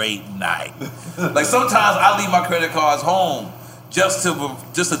was a great night. Like sometimes I leave my credit cards home just to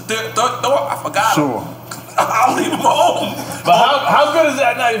thought I forgot them. I'll leave them home. But how good is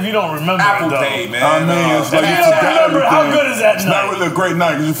that night if you don't remember Apple it, though? Pay, man. I mean, it's like If you you don't forgot remember, how everything. good is that It's night? not really a great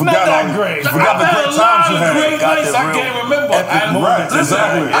night because you forgot Not that all- great. You forgot the I've had great a lot times you of had. great nights I can't remember. Listen,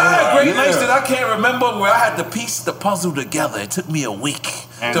 Exactly. I had great Yeah. nights that I can't remember where I had to piece the puzzle together. It took me a week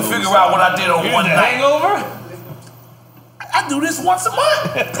to figure out what I did on one night. Hangover? I do this once a month.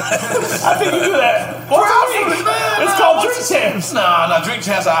 I think you do that once a week. It's called Drink Champs. Nah, Drink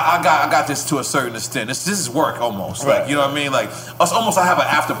Champs. I got this to a certain extent. This is work almost. Like, you know what I mean? Like it's almost I have an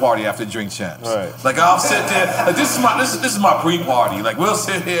after party after Drink Champs. Right. Like I'll sit there. Like, this is my pre-party. Like we'll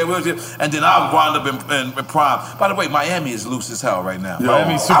sit here, and then I'll wind up in prime. By the way, Miami is loose as hell right now.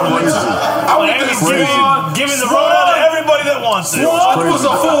 Miami's super Miami's giving the road out to everybody that wants it. Swan was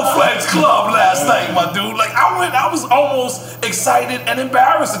a full-fledged club last night, my dude. Like I was almost excited and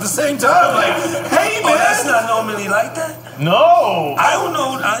embarrassed at the same time. Like, hey man, that's not normally like that. No, I don't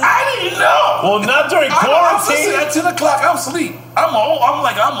know. I didn't know. Well, not during quarantine. At 10 o'clock, I'm asleep. I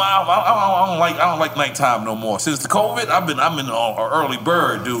don't like nighttime no more. Since the COVID, I'm in an early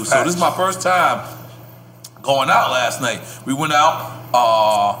bird, dude. So this is my first time going out last night. We went out.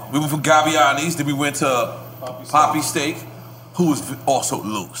 We went from Gabbiani's, then we went to Poppy Steak, who was also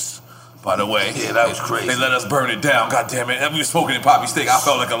loose. By the way, yeah, that was crazy. They let us burn it down. God damn it! We were smoking in Poppy Steak. I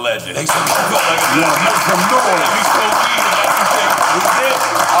felt like a legend. I felt like a legend. from North. We smoked weed in Poppy Steak.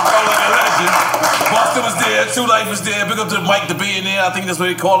 I felt like a legend. Buster was there. Two Life was there. Big up to Mike the Billionaire. I think that's what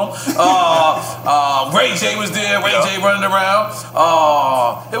they call him. Ray J was there. Ray J running around.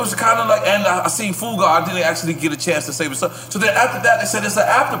 It was kind of like, and I seen Fuga. I didn't actually get a chance to say what's up. So then after that, they said it's an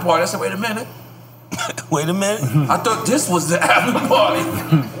after party. I said, wait a minute. Wait a minute. I thought this was the after party.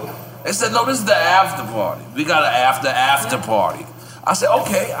 They said, no, this is the after party. We got an after party. I said,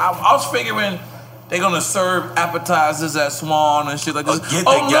 okay. I was figuring they're going to serve appetizers at Swan and shit like this.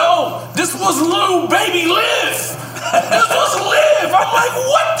 No, this was Lou Baby Liv. This was Liv. I'm like,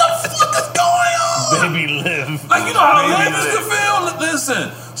 what the fuck is going on? Baby Liv. Like, you know how Liv is to feel?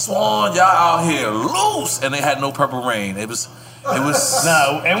 Listen, Swan, y'all out here loose. And they had no Purple Rain. It was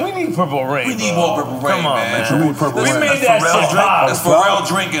no, and we need Purple Rain. We need more Purple Rain, Come on, man. We need Purple We Rain. made that shit pop. It's Pharrell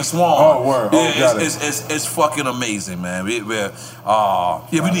drinking Swan. Oh, word. Oh, Yeah, got it's fucking amazing, man. We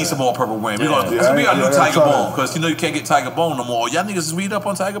need some more Purple Rain. We gotta Yeah, do yeah, Tiger try Bone that. because you can't get Tiger Bone no more. Y'all niggas is read up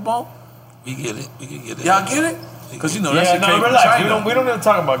on Tiger Bone? We get it. We can get it. Y'all get it? Because that Yeah, shit no, came from relax. China. We don't need to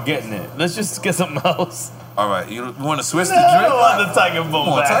talk about getting it. Let's just get something else. All right, you want to switch No, the drink? I don't want the Tiger Bone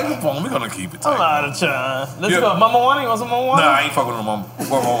Come on, back. Tiger Bone. We're gonna keep it. I'm Tiger out of trying. Let's Yeah. go. Mama Wani, you want some Mama Wani? Nah, I ain't fucking with Mama. I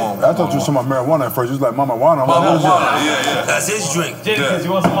thought you were talking about marijuana at first. You was like, Mama Wana. Mama Wana, yeah. That's his drink. Jadakiss,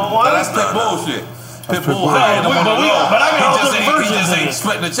 you want some Mama Wani? Now, that's Pitbull shit. Pitbull. Pitbull. I ain't But no I got he all just different ain't, he versions just of ain't it.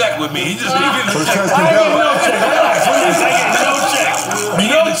 splitting the check with me. He just ain't getting the check. I ain't getting no check. Relax. I get no check. He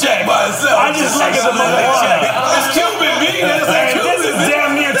getting the check by himself. I just like it the Mama Wani. It's Cuban, B. This is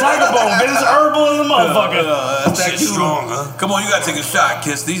damn near Tiger Bone. This is herbal as a motherfucker. That's that Shit strong, huh? Come on, you gotta take a shot,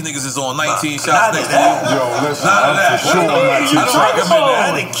 Kiss. These niggas is on 19 shots next to you. Yo, listen, None of I'm that. for sure on 19 I don't shots. recommend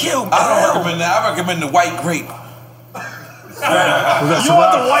that. That'd kill, I don't recommend that. I recommend the white grape. You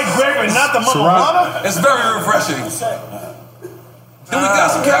want the white grape and not the Mama Wani? It's very refreshing. Then we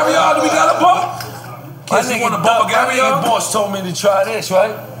got some caviar. Then we got a bump. Kiss, you want a bump of caviar? boss told me to try this,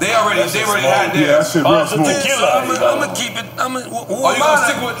 right? They already had Yeah, that theirs. shit real the smooth. tequila. I'm gonna keep it. Who Oh, you am gonna I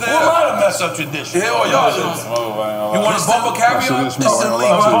stick to- with who that? am I to mess up tradition? Hell, y'all you want a bump of That shit caviar? is smooth. I ain't gonna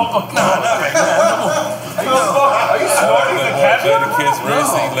lie to you. Nah, not right now. Are you snorting the caviar? Jadakiss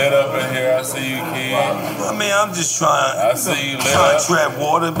Racing lit up in here. I see you, kid. I mean, I'm just trying. I see you lit Trying up. to tread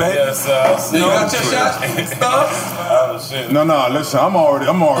water, baby. Yes, I see You you. got your shot? Oh, shit. No, listen, I'm already,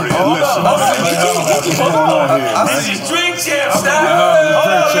 listen. What's going on here, man? This is Drink Champ Wait style.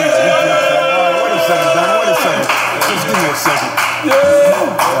 a second, Don. Wait a second. Just give me a second.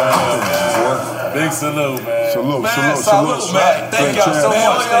 Big salute, man. Salute, Man, salute. salute, man. Thank y'all so much.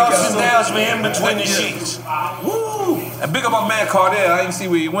 Ups Thank y'all and so downs, man, in between the sheets. Woo! And big up my man Cardell. I didn't see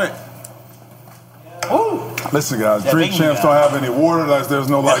where he went. Listen, guys, Drink Champs don't have any water. Like, there's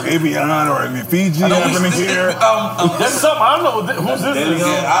no like Evian or any Fiji happening here. There's something. I don't know who's this.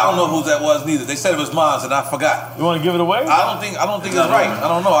 I don't know who that was neither. They said it was mine, and I forgot. You want to give it away? I don't think it's right. I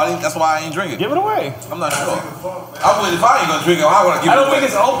don't know. That's why I ain't drinking. Give it away. I'm not sure. If I ain't gonna drink it, I want to give it away. I don't think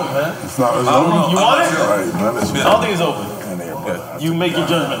it's open, man. It's not. It's I don't know. open. You want it? All right, man, let's I don't think it's open. You make your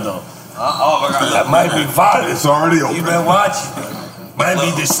judgment though. Oh my God. That might be vodka. It's already You open. better watch it. Might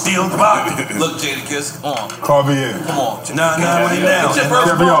be distilled vodka. Look, Jadakiss, come on. Carvier. Come on. Nah, right now. It's your first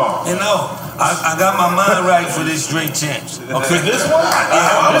Caviar. You know, I got my mind right for this Drink Champs. Okay, this one?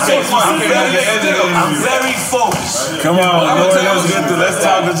 I'm very focused. Come on, let's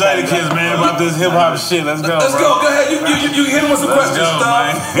talk to Jadakiss, man, about this hip hop shit. Let's go. Let's go. Go ahead. You hit him with some questions,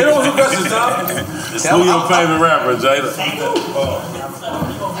 Tom. Hit him with some questions, Tom. Who your favorite rapper, Jada?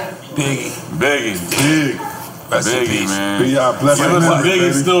 Biggie. Big. Biggie, man. Give us a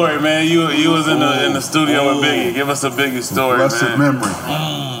Biggie story, man. You was in the studio with Biggie. Give us a Biggie story, Blessed man. memory.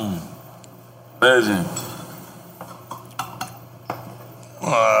 Legend.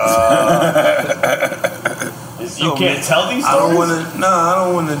 You can't tell these stories? I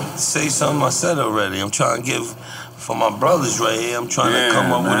don't want to say something I said already. I'm trying to give, for my brothers right here, I'm trying to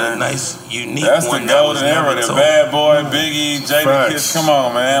come up with a nice, unique That's one. the golden era, the Bad Boy, Biggie, Jadakiss. Come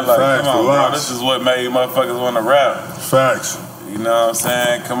on, man. Like, come on, bro. This is what made motherfuckers want to rap. Facts. You know what I'm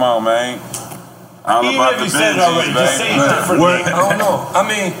saying? Come on, man. All Even about if the you said it already, Benjis, just say it baby. differently. I don't know. I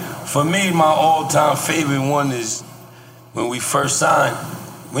mean, for me, my all-time favorite one is when we first signed.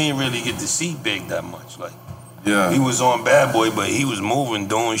 We didn't really get to see Big that much. Like, he was on Bad Boy, but he was moving,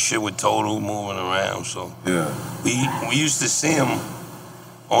 doing shit with Total, moving around. So we used to see him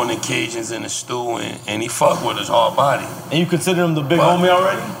on occasions in the stew, and he fucked with his hard body. And you consider him the big homie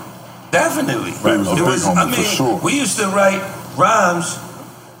already? Definitely. Right, he was a big homie, for sure. We used to write rhymes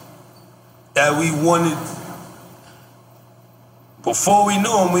that we wanted. Before we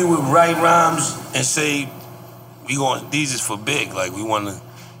knew him, we would write rhymes and say, these is for Big. Like, we want to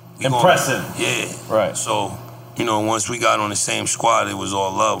impress him. Yeah. Right. So, once we got on the same squad, it was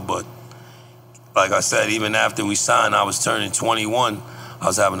all love. But like I said, even after we signed, I was turning 21. I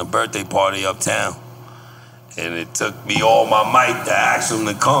was having a birthday party uptown. And it took me all my might to ask him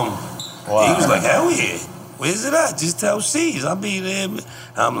to come. Wow. He was like, hell yeah. Where's it at? Just tell C's. I'll be there.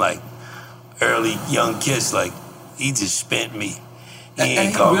 I'm like, early young kids, like, he just spent me. He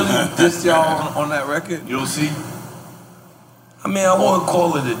ain't coming. Really dissed y'all on that record? You'll see. I mean, I wouldn't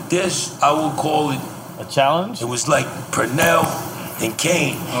call it a dish. I would call it a challenge. It was like Purnell and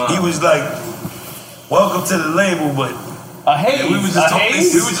Kane. He was like, welcome to the label, but a haze. We were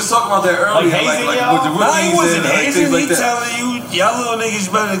just talking about that earlier. Like with the rookies he wasn't hazing. like He that. telling you, y'all little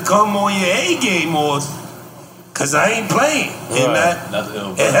niggas better come on your A game or, cause I ain't playing. And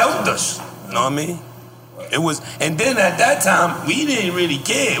it helped us. You know what I mean? It was, and then at that time we didn't really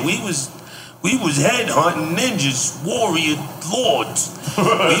care. We was head hunting ninjas, warrior lords.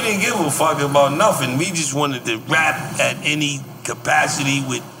 We didn't give a fuck about nothing. We just wanted to rap at any capacity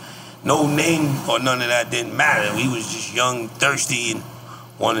with no name or none of that. Didn't matter. We was just young, thirsty, and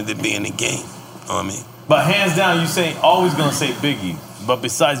wanted to be in the game. You know what I mean? But hands down, you say always gonna say Biggie. But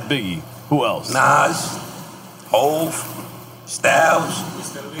besides Biggie, who else? Nas, Hov, Styles,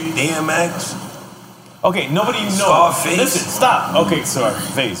 DMX. Okay, nobody knows. Scarface. Listen, stop. Okay, sorry,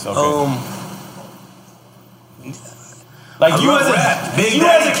 Face. Okay. Like you as a rap. Big you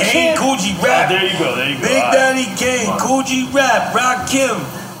Daddy as a Kane, kid. Coogee rap. There you go. Big Daddy Kane, Coogee rap. Rakim,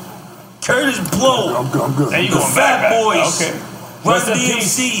 Curtis Blow. I'm good. There you the go. Fat Boys. Okay. Run Rest in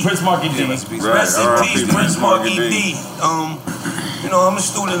DMC. peace, Prince Marky D. Rest in peace, Prince Marky D. I'm a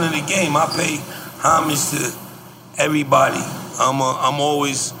student of the game. I pay homage to everybody. I'm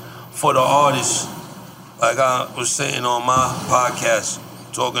always for the artists. Like I was saying on my podcast,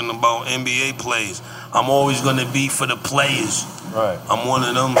 talking about NBA plays, I'm always gonna be for the players. Right. I'm one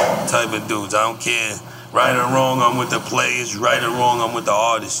of them type of dudes. I don't care, right or wrong. I'm with the players. Right or wrong, I'm with the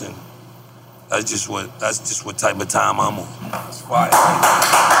artists. And that's just what type of time I'm on. That's why.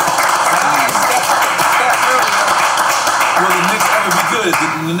 Will the Knicks ever be good?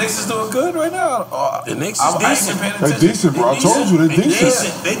 The Knicks is doing good right now? The Knicks is decent. They decent, bro. I told you they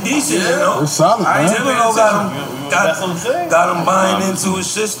decent. They decent, you know. They're solid, man. Thibodeau got them buying into his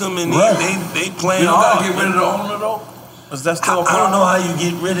system, and they playing You don't hard. gotta get rid of the owner though? Is that still a I problem? don't know how you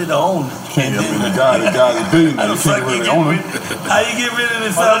get rid of the owner. Can't get rid of the guy. The guy's a billionaire. You can't get rid of the owner. How you get rid of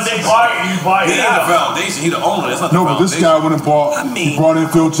the foundation? You buy He it ain't the out. foundation. He the owner. That's not No, the but this foundation. guy went and bought. He brought in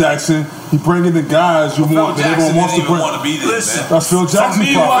Phil Jackson. He bring in the guys you want that everyone wants to bring. Listen, That's Phil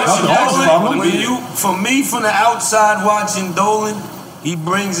Jackson's problem. That's the owner's problem. For me, from the outside watching Dolan, he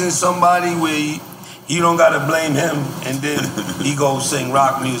brings in somebody where you don't gotta blame him, and then he goes sing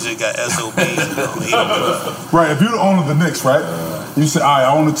rock music at SOB. Right, if you're the owner of the Knicks, right? You say, all right,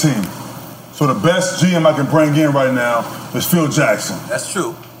 I own the team. So the best GM I can bring in right now is Phil Jackson. That's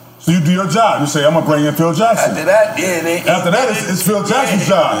true. So you do your job. You say, I'm going to bring in Phil Jackson. After that, it's Phil Jackson's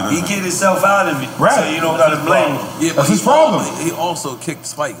job. He get himself out of it, right? So you don't gotta blame him. Yeah, That's his problem. He also kicked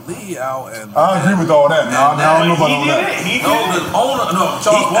Spike Lee out. And I agree with all that. Now I don't know about all that. The owner,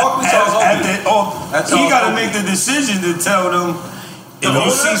 Charles Barkley. He got to make the decision to tell them, If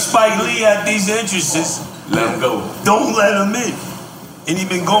you see Spike Lee at these entrances, let him go. Don't let him in. And he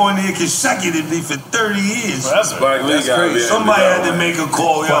been going there consecutively for 30 years. Spike Lee got crazy. Somebody had to make a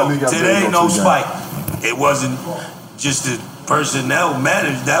call, Spike Lee yo. got Today, big no ups again. Spike. It wasn't just the personnel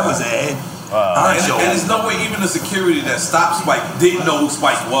matters. That was a head. And there's no way even the security that stopped Spike didn't know who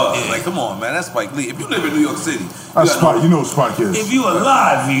Spike was. Like, come on, man, that's Spike Lee. If you live in New York City, That's Spike. You know who Spike is. If you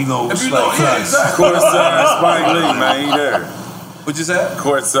alive, you know If you Spike. know, yeah, exactly. Courtside Spike Lee, man, he there. What you said?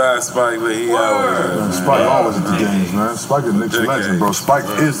 Courtside Spike Lee, he always there. Man, Spike always at the games, man. Spike is the Knicks legend, bro.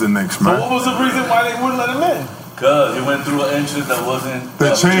 Spike is the Knicks, So man. what was the reason why they wouldn't let him in? Cause he went through an entrance that wasn't. They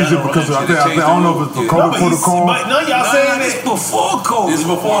changed it because I don't know if it's the COVID protocol. But no, y'all saying it's before COVID. It's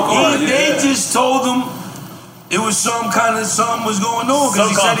before COVID. They just told him it was some kind of something was going on because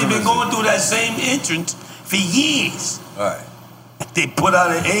he said he'd been going through that same entrance for years. Right. They put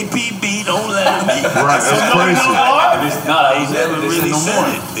out an APB, don't let him in. Right, that's crazy. They never really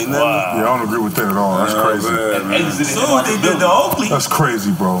said it. They never. Yeah, I don't agree with that at all. That's crazy. So they did the Oakley. That's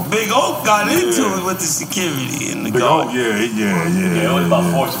crazy, bro. Big Oak got into it with the security and the Big guard. Oak, yeah. Yeah, it was about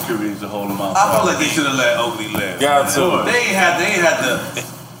 4 securities to hold him out. I felt like they should have let Oakley live. Got to. They ain't had the.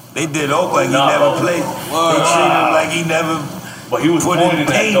 They did Oak like he never played. They treated him like he never. But he was put pointing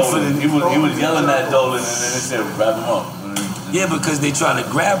in at pain for Dolan. the. He was yelling at Dolan, and then they said, "Grab him up." Yeah, because they trying to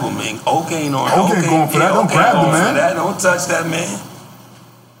grab him, man. Oak ain't on. Oak ain't going for that. Don't Oak grab ain't him, going man. for that. Don't touch that man.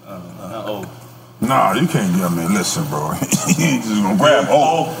 Nah, you can't get man. Listen, bro. You just gonna grab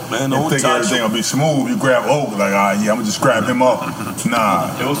Oak. Man, You don't think touch everything him. will be smooth. You grab Oak, like, all right, yeah, I'm gonna just grab him up.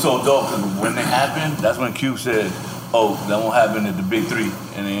 Nah. It was so dope because when it happened, that's when Q said, "Oh, that won't happen at the Big Three,"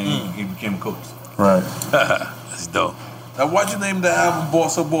 and then he became coach. Right. That's dope. Now, why'd you name the album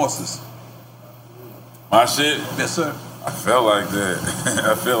Boss of Bosses? My shit? Yes, sir. I felt like that.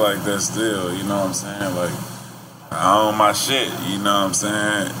 I feel like that still, you know what I'm saying? Like, I own my shit, you know what I'm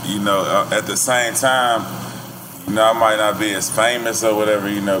saying? You know, at the same time, you know, I might not be as famous or whatever,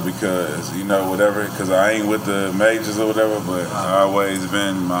 you know, because, you know, whatever, because I ain't with the majors or whatever, but I always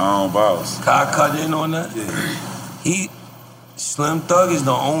been my own boss. Can I cut in on that? Slim Thug is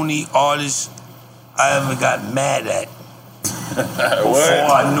the only artist I ever got mad at before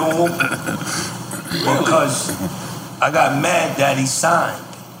I knew him. Because I got mad that he signed.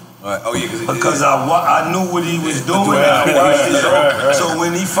 Right. Oh, yeah, because I knew what he was doing and I watched his own. So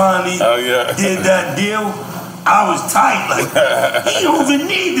when he finally did that deal, I was tight. Like, he don't even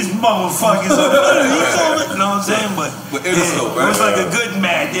need this motherfucker. So, you know what I'm saying? But it was like a good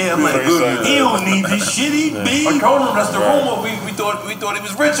mad. Yeah, I'm like, he don't need this shit. He big. I told him that's the rumor. We thought he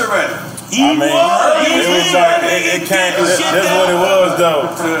was rich already. It was like, it came, that's what it was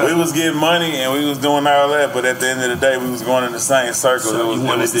though. We was getting money and we was doing all that, but at the end of the day, we was going in the same circles. So it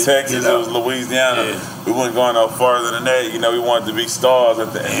was Texas, it was Louisiana. We wasn't going no farther than that. You know, we wanted to be stars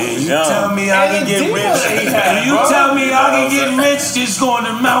at the end. We was young. Tell me I can get rich. You tell me I can get rich just going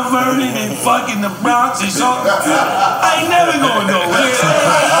to Mount Vernon and fucking the Bronx or something. I ain't never going nowhere.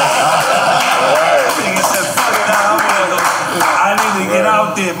 Nigga said, fuck that, I need to get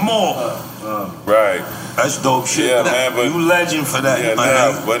out there more. Right. That's dope shit. Yeah, man. But you legend for that. Yeah,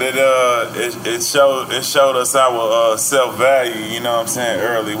 man. but it showed us our self value. You know what I'm saying?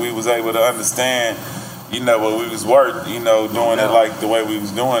 Early, we was able to understand, you know, what we was worth. You know, doing it like the way we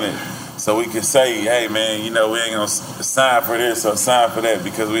was doing it. So we could say, hey man, you know, we ain't gonna sign for this or sign for that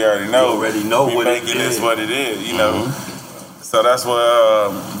because we already know. We what making this what it is. You know. So that's what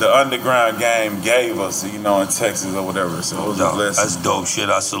the underground game gave us, you know, in Texas or whatever. So it was a blessing. That's dope shit.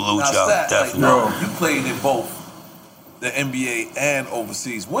 I salute Now, y'all. Stat, Definitely. like, you played in both the NBA and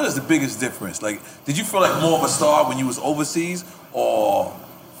overseas. What is the biggest difference? Like, did you feel like more of a star when you was overseas, or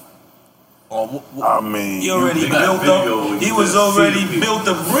I mean, he already built up. He was already built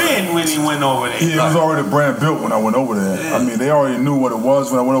a brand when he went over there. Yeah, it was already a brand built when I went over there. Yeah. I mean, they already knew what it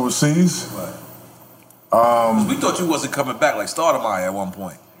was when I went overseas. we thought you wasn't coming back like Stoudemire at one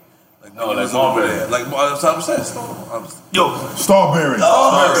point. Like, no, like Marbury. Like that's what I'm saying. Yo, Starberry. That's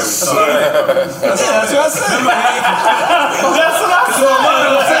what I said. That's what I said. I'm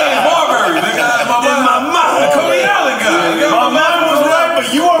saying Marbury. In my mind, Coney Island guy. My mind was right, but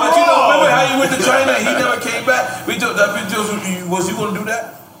you were wrong. Remember how you went to China and he never came back? We thought that was you going to do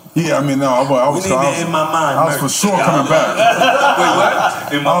that? Yeah, I mean, no, I was in my mind. I was for sure coming back.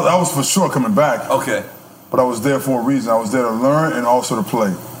 Wait, what? I was for sure coming back. Okay. But I was there for a reason. I was there to learn and also to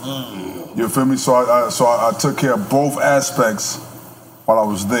play. You feel me? So I took care of both aspects while I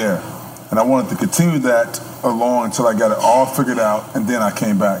was there. And I wanted to continue that along until I got it all figured out, and then I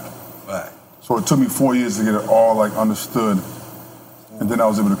came back. Right. So it took me 4 years to get it all like understood, and then I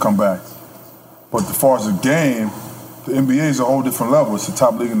was able to come back. But as far as the game, the NBA is a whole different level. It's the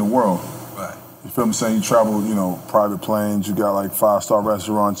top league in the world. Right. You feel me saying? You travel, private planes. You got like 5-star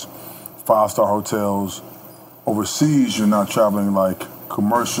restaurants, 5-star hotels. Overseas, you're not traveling like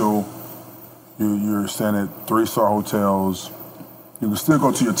commercial. You're staying at 3-star hotels. You can still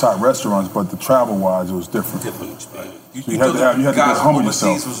go to your top restaurants, but the travel-wise, it was different. Different experience. You had to guys humble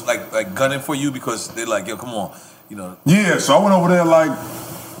overseas yourself. was like gunning for you because they're like, yo, come on, Yeah, so I went over there like,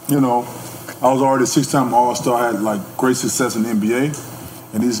 I was already a 6-time All-Star, had like great success in the NBA.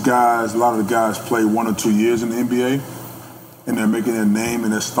 And these guys, a lot of the guys played 1 or 2 years in the NBA, and they're making their name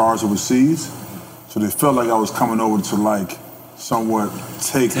and their stars overseas. So they felt like I was coming over to like somewhat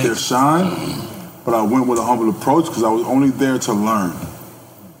take their shine. But I went with a humble approach because I was only there to learn,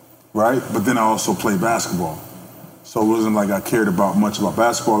 right? But then I also played basketball. So it wasn't like I cared much about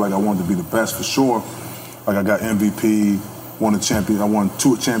basketball. Like I wanted to be the best for sure. Like I got MVP, won a champion. I won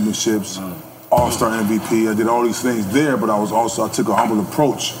 2 championships, All-Star MVP. I did all these things there, but I took a humble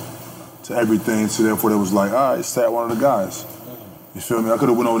approach to everything. So therefore, it was like, all right, sat one of the guys. You feel me? I could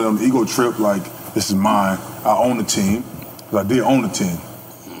have went over there on an ego trip, like this is mine. I own the team, because I did own the team.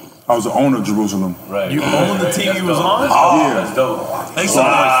 I was the owner of Jerusalem. Right. You owned the team you was on? Oh, yeah. That's dope. Make some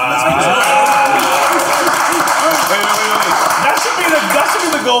noise. Wait. That should be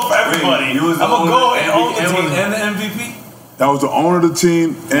the goal for everybody. I'm gonna go and own the team. And the MVP? I was the owner of the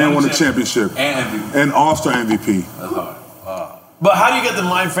team and won the championship. And MVP. And All-Star MVP. That's hard. But how do you get the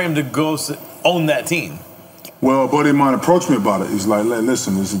mind frame to go own that team? Well, a buddy of mine approached me about it. He's like,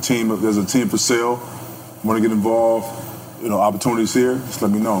 listen, there's a team for sale. Want to get involved? Opportunities here, just let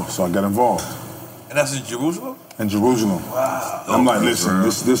me know. So I got involved. And that's in Jerusalem? In Jerusalem. Wow. I'm like, listen,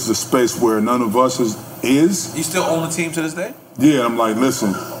 this is a space where none of us is. You still own the team to this day? Yeah, I'm like,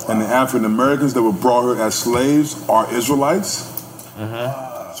 listen, and the African Americans that were brought here as slaves are Israelites.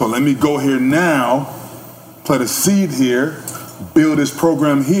 So let me go here now, plant a seed here, build this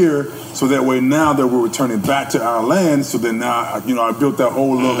program here, so that way now that we're returning back to our land, so then now, I built that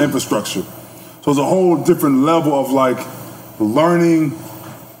whole little infrastructure. So it's a whole different level of like learning,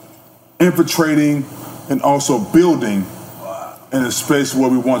 infiltrating, and also building in a space where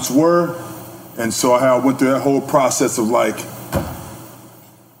we once were. And so I went through that whole process of like,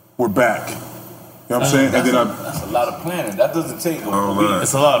 we're back. You know what I'm saying? And then that's a lot of planning. That doesn't take It's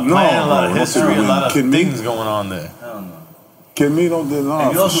a lot of planning, a lot of history, a lot of things going on there. I don't know. Kidding me? Don't do And no,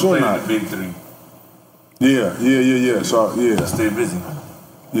 you for also sure played not. in the Big Three. Yeah. So yeah. Stay busy.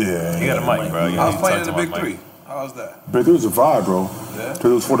 Yeah. You got a mic, bro. I was playing in the Big Three. How was that? But it was a vibe, bro. Yeah.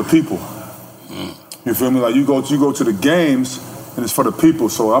 Because it was for the people. You feel me? Like you go to the games and it's for the people.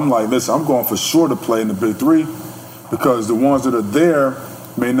 So I'm like, listen, I'm going for sure to play in the Big Three because the ones that are there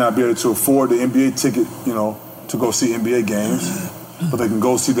may not be able to afford the NBA ticket, to go see NBA games, but they can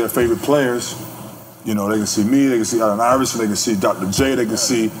go see their favorite players. They can see me, they can see Allen Iverson, they can see Dr. J, they can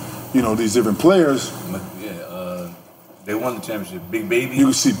see, these different players. They won the championship. Big Baby. You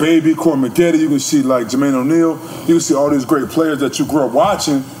can see Baby, Corey Maggette, you can see like Jermaine O'Neal, you can see all these great players that you grew up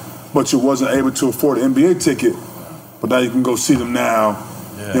watching, but you wasn't able to afford an NBA ticket. But now you can go see them now.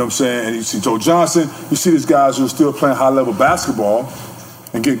 You know what I'm saying? And you see Joe Johnson, you see these guys who are still playing high-level basketball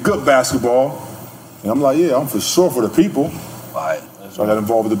and get good basketball. And I'm like, yeah, I'm for sure for the people. Right. So I got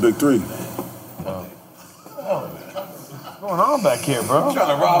involved with the Big Three. What's going on back here, bro? I'm trying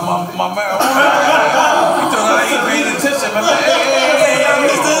to rob my marijuana. You thought I ain't paying attention, man. Hey,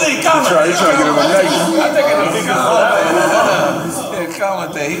 Mr. Lee, comment. You trying to get him a next. I think it's a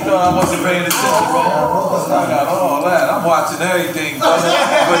comment there. He thought I wasn't paying attention, bro. I got all that. I'm watching everything, brother.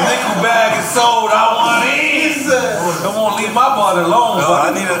 If a nickel bag is sold, I want these. Come on, leave my body alone. No, I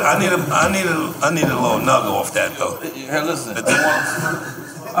need a little nugget off that though. Hey, listen.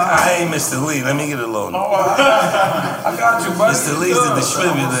 I ain't Mr. Lee. Let me get a little. I got you, buddy. Mr. Lee's the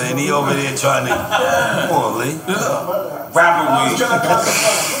distributor, and he over there trying to. Come on, Lee. Rapper weed.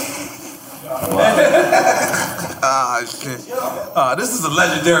 Shit. This is a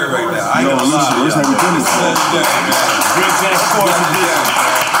legendary right now. I ain't gonna lie. This is legendary, man.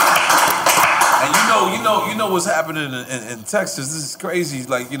 And you know what's happening in Texas. This is crazy.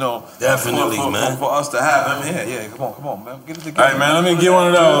 Like, Definitely, man. For us to have him here. Yeah, come on, man. Get it together. Hey, man, let me get one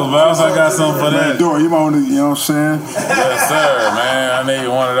of those, boss. I got something for that. Dora, you want to, you know what I'm saying? Yes, sir, man. I need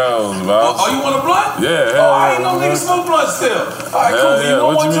one of those, boss. Oh, you want a blunt? Yeah, I ain't no nigga smoke blunt still. All right, cool. You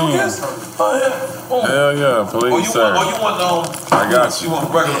want one, Julius? Hell yeah, please, sir. You want I got you. You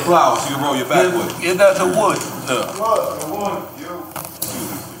want regular flowers you can roll your back with. Get that the wood.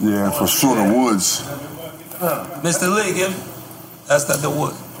 Yeah, for sure the woods. Mr. Lee, that's the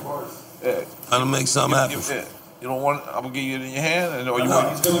wood. Yeah. Trying to make something happen. You don't want it? I'm gonna give you it in your hand, or you want?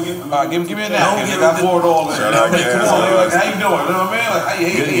 All right, give me a napkin. I poured all in. Come on, how you doing? You know what I mean?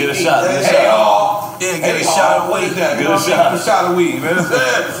 Like, Get a shot. Hey, y'all. Yeah, get a shot of weed. Get a shot of weed, man. You know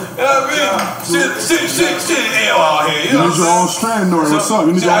what I mean? Shit, L out here. You need your own strand, Nori. What's up?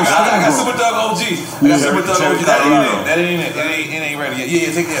 You need your own strand, I got bro. Super Thug OG. I got Super Thug OG. That ain't it. It ain't ready yet. Yeah,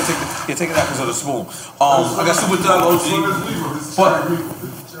 take it out because of the spoon. I got Super Thug OG.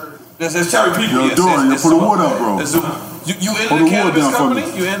 But there's cherry people. Yo, Dorian, you put the wood up, bro. You in the cannabis company?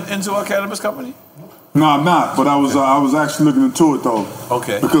 You into a cannabis company? No, I'm not. But I was actually looking into it though.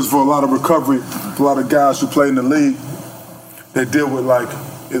 Okay. Because for a lot of recovery, for a lot of guys who play in the league, they deal with like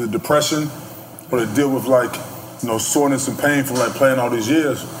either depression or they deal with like, soreness and pain from like playing all these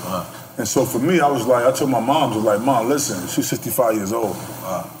years. And so for me, I told my mom, Mom, listen, she's 65 years old.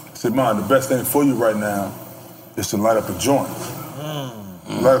 I said, Mom, the best thing for you right now is to light up a joint.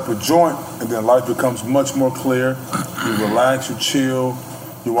 Light up a joint, and then life becomes much more clear. You relax, you chill,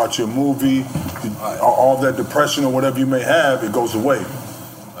 you watch your movie, all that depression or whatever you may have, it goes away.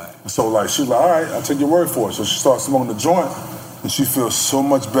 So she was like, all right, I'll take your word for it. So she starts smoking the joint, and she feels so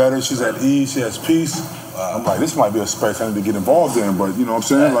much better. She's at ease, she has peace. I'm like, this might be a space I need to get involved in, but you know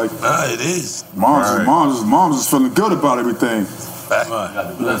what I'm saying? It is. Mom's is feeling good about everything. You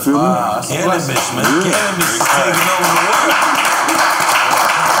feel me? Cannabis, man. Cannabis is taking over the world.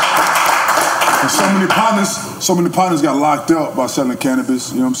 And so many partners got locked up by selling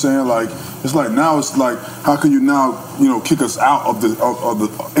cannabis. You know what I'm saying? Now it's like, how can you now, kick us out of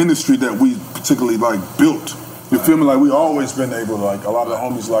the industry that we particularly built? You feel me? We always been able to, a lot of the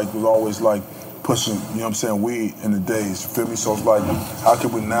homies was always pushing, you know what I'm saying, weed in the days. You feel me? So it's how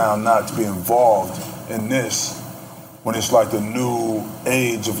can we now not be involved in this when it's the new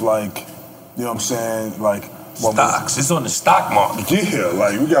age of you know what I'm saying, stocks. It's on the stock market.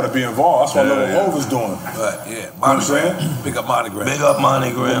 Yeah, we got to be involved. That's what Lil Hov is doing. Yeah, you know what I'm saying? Big up Monogram. Big up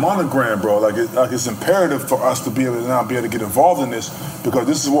Monogram. Monogram, bro. It's imperative for us to be able to get involved in this because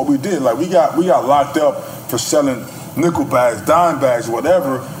this is what we did. We got locked up for selling nickel bags, dime bags,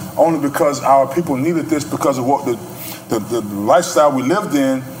 whatever, only because our people needed this because of what the lifestyle we lived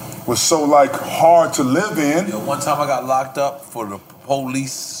in was so hard to live in. One time I got locked up for the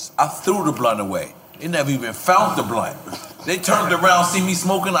police. I threw the blunt away. They never even found the blunt. They turned around, see me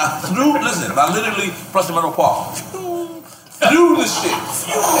smoking. I literally pressed the metal park. Threw the shit.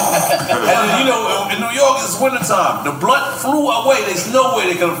 And in New York, it's wintertime. The blunt flew away. There's no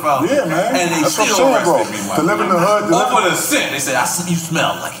way they could have found it. Yeah, man. And they That's still what I'm saying, arrested me. To live in the hood. Over the scent. They said, you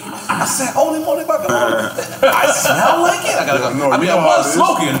smell like it. I said, only motherfucker. I smell like it? I was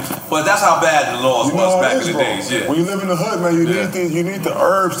smoking, but that's how bad the laws was back in the days. Yeah. When you live in the hood, man, you need the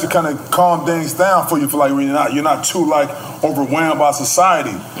herbs to kind of calm things down for you. For when you're not too overwhelmed by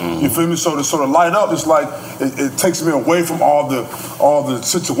society. You feel me? So to sort of light up, it's it takes me away from all the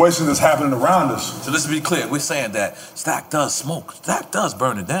situations that's happening around us. So let's be clear. We're saying that Stack does smoke. Stack does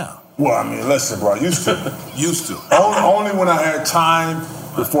burn it down. Well, listen, bro. Used to. Used to. Only when I had time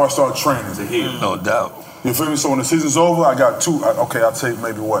before I started training. No doubt. You feel me? So when the season's over, I got I'll take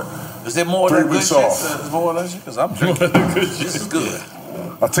maybe what? Is there more 3 than good weeks shit? off. More than shit? Because I'm drinking. This is good.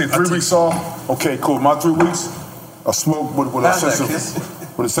 I'll take 3 weeks off. Okay, cool. My 3 weeks, I smoke with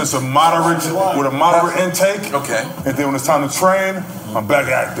a sense of moderate intake. Okay. And then when it's time to train, I'm back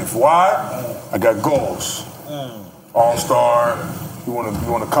active. Why? I got goals. All-star. You want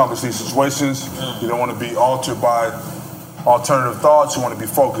to accomplish these situations. You don't want to be altered by alternative thoughts. You want to be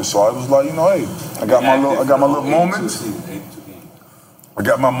focused. So I was hey, I got my little moment. I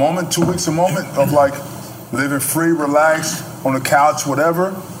got my moment, 2 weeks a moment of living free, relaxed, on the couch,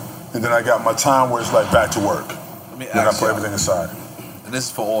 whatever. And then I got my time where it's back to work. Then I put everything aside. And this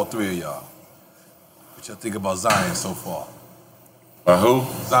is for all three of y'all. What y'all think about Zion so far? Who?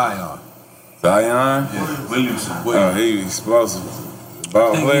 Zion. Yeah. Williamson. Oh, he explosive.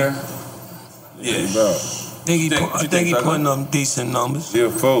 Ball player? Yeah. I think he putting up decent numbers. He a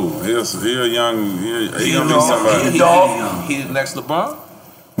fool. He a young. He gonna be somebody. He the next LeBron?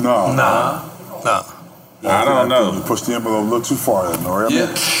 No. Nah. I don't know. You pushed the envelope a little too far, Nori.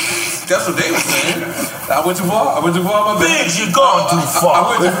 Yeah. That's what they were saying. I went too far. My Biggs, you're going too far. I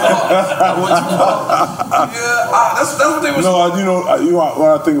went too far. Yeah, that's what they were saying.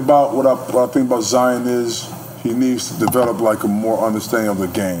 What I think about Zion is he needs to develop a more understanding of the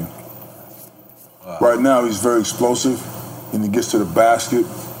game. Right now, he's very explosive, and he gets to the basket,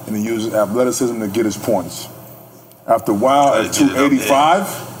 and he uses athleticism to get his points. After a while, at 285,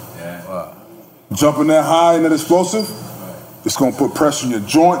 jumping that high and that explosive, it's going to put pressure on your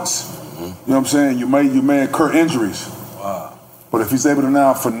joints. You know what I'm saying? You may incur injuries. But if he's able to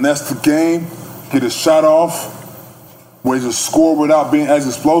now finesse the game, get his shot off, where you just score without being as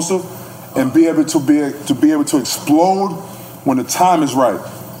explosive, and be able to explode when the time is right.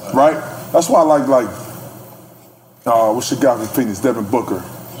 That's why I like what's your guy from Phoenix, Devin Booker.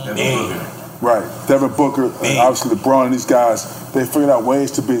 Right, Devin Booker, and obviously LeBron and these guys, they figured out ways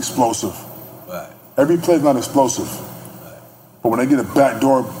to be explosive. Right. Every play's not explosive. But when they get a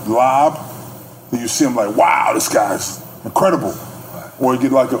backdoor lob, then you see them like, wow, this guy's incredible. Or you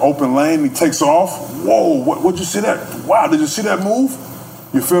get like an open lane, he takes off. Whoa, what'd you see that? Wow, did you see that move?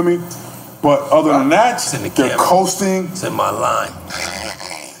 You feel me? But other than that, they're coasting. It's in my line.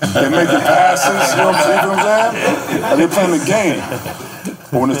 They make the passes, you know what I'm saying? And they're playing the game.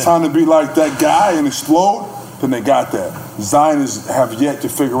 But when it's time to be like that guy and explode, then they got that. Zionists have yet to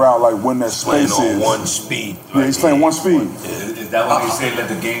figure out like when that space playing is. on one speed. Yeah, he's playing one speed. Is that what they say, let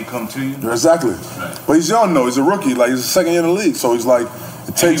the game come to you? Yeah, exactly. But he's young though. He's a rookie. Like he's a second year in the league. So he's like,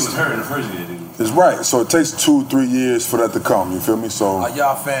 it takes. He was hurt in the first year, didn't he? It's right. So it takes 2-3 years for that to come. You feel me? So Are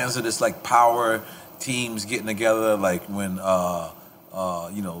y'all fans of this like power teams getting together? Like when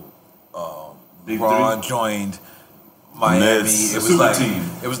LeBron joined Miami, Nets, it was super like team.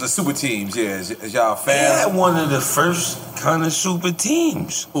 it was the super teams. Yeah, is y'all They fans? had one of the first kind of super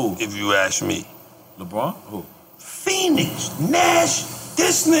teams. Who? If you ask me. LeBron? Who? Phoenix, Nash,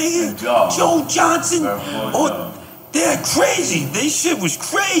 this nigga, Joe Johnson. They're crazy. They shit was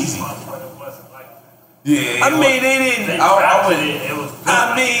crazy. Yeah. I mean, they didn't.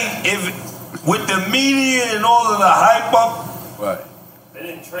 I mean, if with the media and all of the hype up, right?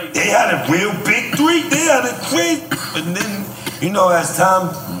 They had a real big three. They had a crazy. And then, as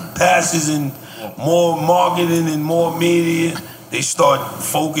time passes and more marketing and more media, they start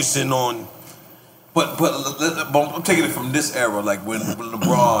focusing on. But I'm taking it from this era, like when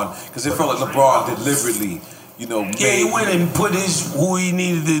LeBron, because it felt like LeBron deliberately, Yeah, he went and put who he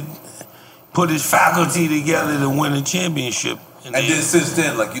needed to put his faculty together to win a championship. And then since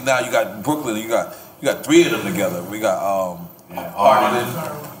then, like now you got Brooklyn, you got three of them together. We got Harden,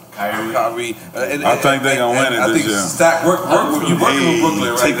 Kyrie. I think they're gonna win it this year. Stack work with you working with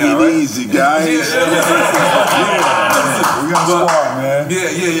Brooklyn right take now, it right? easy, guys. We got a squad, man.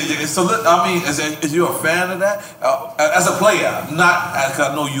 Yeah. So I mean, is you a fan of that? As a player, not as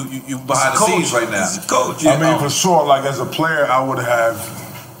I know you behind the scenes right now. As a coach. I mean, for sure. Like as a player, I would have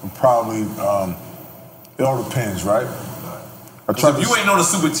probably. It all depends, right? If you ain't on a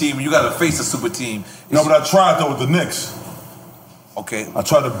super team, you got to face a super team. No, but I tried though with the Knicks. Okay. I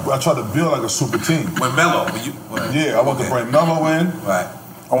tried to build like a super team. With Melo, I want to bring Melo in. Right.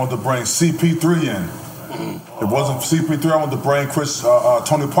 I want to bring CP3 in. It wasn't CP3. I want to bring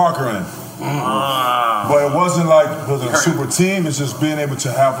Tony Parker in. But it wasn't like building a super team. It's just being able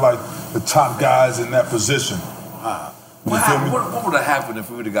to have like the top guys in that position. What would have happened if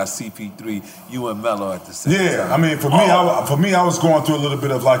we would have got CP3, you and Melo at the same time? Yeah, I mean, for me, I was going through a little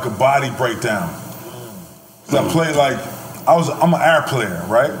bit of like a body breakdown. 'Cause I played like I'm an air player,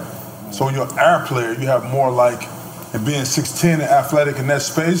 right? So when you're an air player, you have more like, and being 6'10" and athletic in that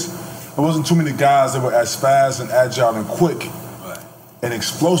space, there wasn't too many guys that were as fast and agile and quick and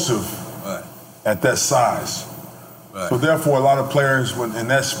explosive at that size. So therefore, a lot of players in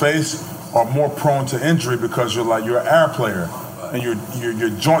that space are more prone to injury because you're an air player and your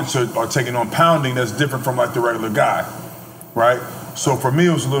joints are taking on pounding that's different from like the regular guy, right? So for me,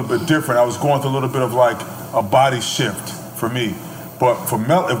 it was a little bit different. I was going through a little bit of like a body shift for me. But for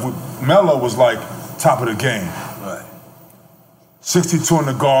Melo was like top of the game. Right. 62 in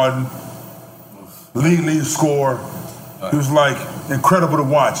the Garden, lead score. He was like incredible to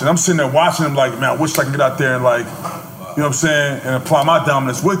watch. And I'm sitting there watching him like, man, I wish I could get out there and like, you know what I'm saying, and apply my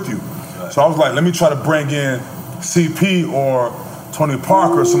dominance with you. So I was like, let me try to bring in CP or Tony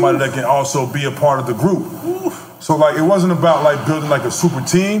Parker, somebody that can also be a part of the group. So like, it wasn't about like building like a super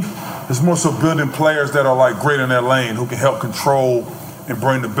team. It's more so building players that are like great in their lane, who can help control and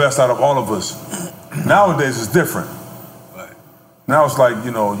bring the best out of all of us. Nowadays it's different. Now it's like,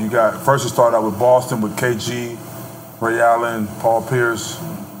 first it started out with Boston with KG, Ray Allen, Paul Pierce,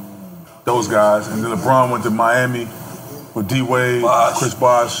 those guys. And then LeBron went to Miami with D-Wade, Chris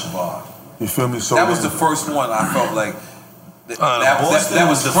Bosh. You feel me? So that was the first one I felt like that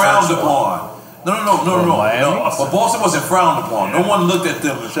was frowned upon. No. But Boston wasn't frowned upon. No one looked at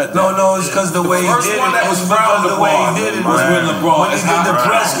them and said that. No, it's because the way he did it. The first one that was frowned upon was when LeBron. When he did the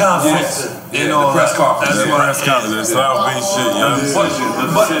press conference. The press conference. That's press conference. South Beach shit,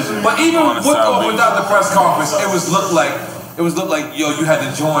 But even with or without the press conference, it was looked like you had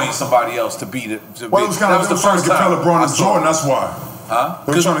to join somebody else to beat it. Well, it was kind of trying to compare LeBron to Jordan. That's why. Huh?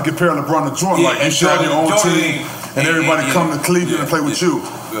 They were trying to compare LeBron to Jordan. Like you should have your own team and everybody come to Cleveland and play with you.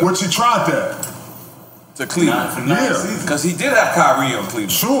 Which he tried that. To Cleveland. Yeah. Because he did have Kyrie on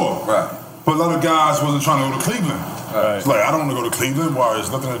Cleveland. Sure. Right. But a lot of guys wasn't trying to go to Cleveland. Right. It's like, I don't want to go to Cleveland. Why? There's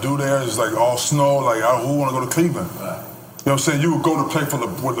nothing to do there. It's like all snow. Like, who want to go to Cleveland? Right. You know what I'm saying? You would go to play with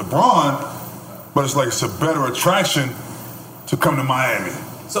LeBron, but it's like it's a better attraction to come to Miami.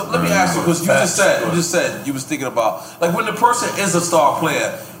 So let me ask you, because you just said you was thinking about, like, when the person is a star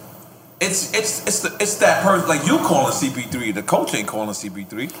player, it's that person, like you calling CP3, the coach ain't calling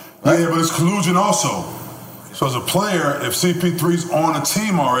CP3. Right? Yeah, but it's collusion also. So as a player, if CP3's on a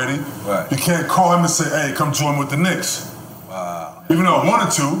team already, you can't call him and say, hey, come join with the Knicks. Wow. Even though I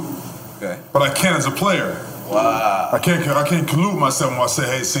wanted to, but I can't as a player. Wow. I can't collude myself when I say,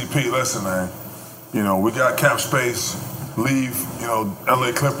 hey, CP, listen, man, you know, we got cap space, leave, you know,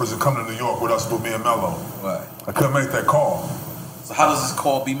 LA Clippers and come to New York with us with me and Melo. Right. I couldn't make that call. So how does this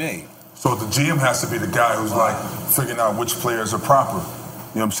call be made? So the GM has to be the guy who's like figuring out which players are proper.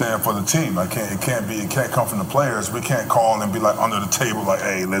 You know what I'm saying, for the team. It can't come from the players. We can't call and be like under the table like,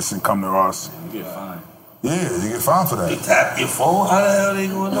 hey, listen, come to us. You get fined. Yeah, you get fined for that. They tap your phone? How the hell they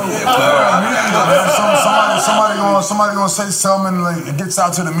going to know? Somebody gonna say something, like it gets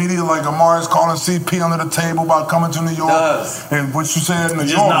out to the media like Amari's calling CP under the table about coming to New York. And what you said in New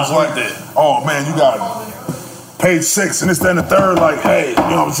York was like, oh man, you got page 6 and this, then the third, like, hey, you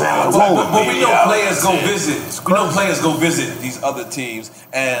know what I'm saying? Like, whoa. But we know players go visit. We know players go visit these other teams,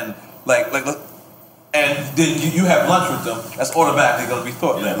 and and then you have lunch with them. That's automatically going to be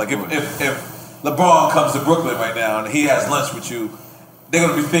thought that. Like if LeBron comes to Brooklyn right now and he has lunch with you, they're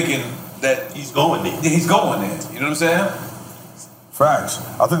going to be thinking that he's going there. Yeah, he's going there. You know what I'm saying? Facts.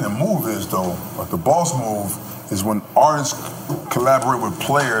 I think the move is though, like the boss move is when artists collaborate with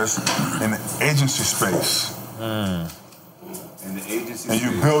players in the agency space. In the agency And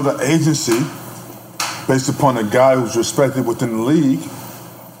you build an agency based upon a guy who's respected within the league,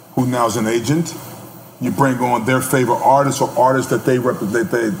 who now is an agent. You bring on their favorite artists or artists that they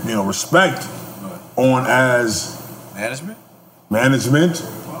respect on as management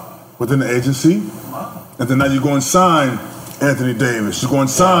within the agency. And then now you go and sign Anthony Davis. You go and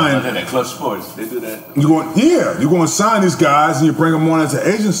sign. At Club Sports, they do that. You go and sign these guys and you bring them on as an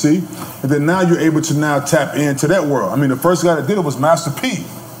agency, and then now you're able to now tap into that world. I mean, the first guy that did it was Master P. He did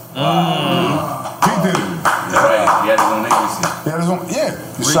it. Right, he had his own agency. He had his own,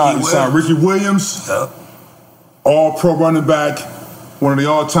 He signed Ricky Williams, all-pro running back, one of the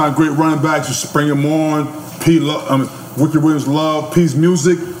all-time great running backs. You bring him on. Ricky Williams loved P's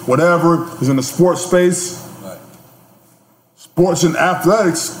music, whatever. He's in the sports space. Sports and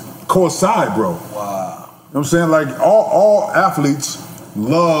athletics coincide, bro. Wow. You know what I'm saying? Like, all athletes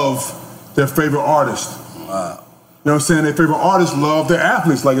love their favorite artist. Wow. You know what I'm saying? Their favorite artists love their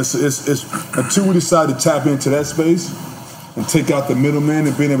athletes. Like, it's until we decide to tap into that space and take out the middleman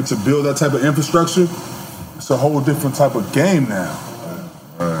and being able to build that type of infrastructure, it's a whole different type of game now.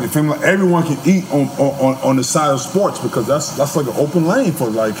 Right. You feel me? Like, everyone can eat on the side of sports because that's like an open lane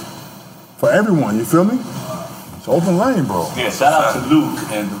for everyone. You feel me? It's an open lane, bro. Yeah, shout out to Luke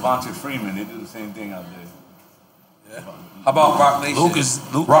and Devontae Freeman. They do the same thing out there. Yeah. How about Rock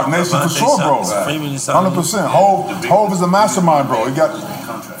Nation? Rock Nation for sure, bro. 100%. Hov is the mastermind, bro. He got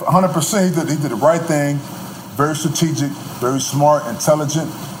 100%. He did the right thing. Very strategic, very smart, intelligent.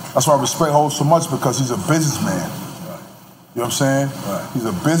 That's why I respect Hov so much, because he's a businessman. You know what I'm saying? He's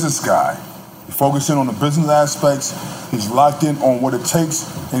a business guy. He's focusing on the business aspects. He's locked in on what it takes,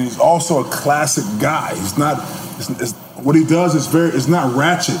 and he's also a classic guy. He's not. What he does is not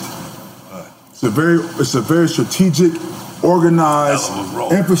ratchet. It's a very strategic, organized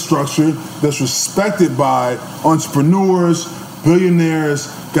infrastructure that's respected by entrepreneurs, billionaires,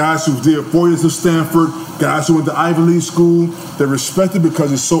 guys who did 4 years of Stanford, guys who went to Ivy League school. They're respected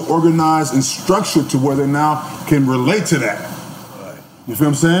because it's so organized and structured to where they now can relate to that. You feel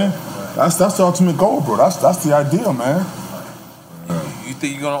what I'm saying? That's the ultimate goal, bro. That's the ideal, man. You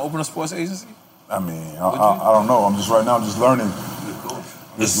think you're gonna open a sports agency? I mean, I don't know. I'm just learning.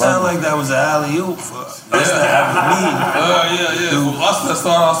 It sounded like that was an alley-oop for us to have the lead. For us to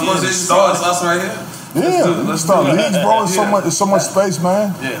start our sports agency, us right here. Let's start leagues, bro. There's so much space,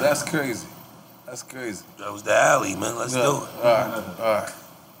 man. Yeah, that's crazy. That's crazy. That was the alley, man. Let's do it. All right.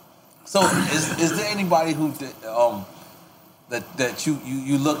 So, is there anybody who did, that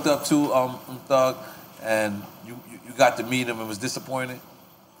you looked up to, Thug, and you got to meet him and was disappointed?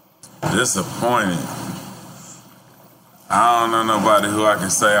 Disappointed. I don't know nobody who I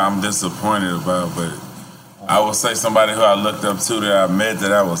can say I'm disappointed about, but I would say somebody who I looked up to that I met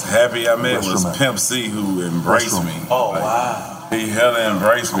that I was happy I met was Pimp C, who embraced me. Oh, wow. He hella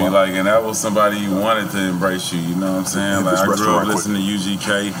embraced me, like, and that was somebody you wanted to embrace you. You know what I'm saying? Like, I grew up listening to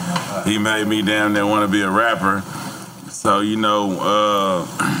UGK. He made me damn near want to be a rapper. So you know,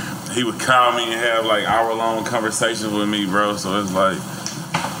 he would call me and have like hour-long conversations with me, bro. So it's like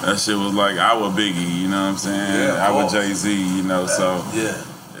that shit was like our Biggie. You know what I'm saying? Yeah, our Jay-Z. You know, so yeah.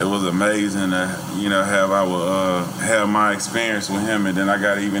 It was amazing to, you know, have my experience with him, and then I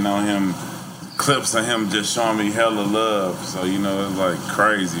got even on him clips of him just showing me hella love. So you know, it's like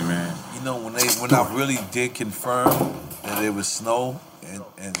crazy, man. You know, when I really did confirm that it was snow in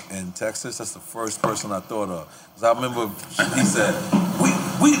Texas, that's the first person I thought of. Cause I remember he said,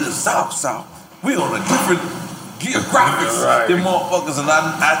 "We the South, we on a different geographics than motherfuckers." And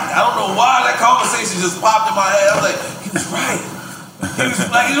I don't know why that conversation just popped in my head. I was like, he was right. He was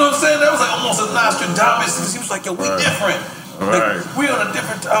like, you know what I'm saying? That was like almost a Nostradamus, because he was like, yo, we different. Like, we on a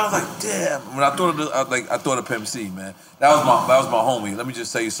different. I was like, damn. When I thought of Pimp C, man. That was my homie. Let me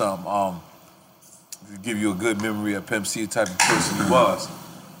just tell you something. To give you a good memory of Pimp C, the type of person he was.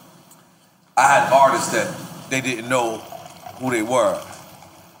 I had artists that they didn't know who they were.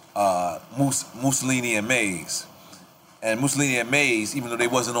 Mussolini and Maze. And Mussolini and Maze, even though they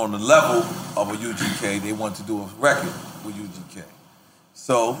wasn't on the level of a UGK, they wanted to do a record with UGK.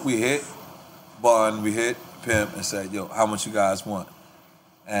 So we hit Bun, we hit Pimp, and said, yo, how much you guys want?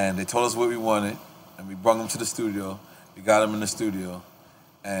 And they told us what we wanted, and we brought them to the studio. We got them in the studio,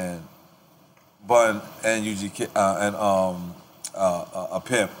 and Bun and UGK and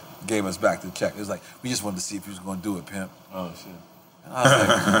Pimp gave us back the check. It was like, we just wanted to see if he was going to do it, Pimp. Oh, shit. And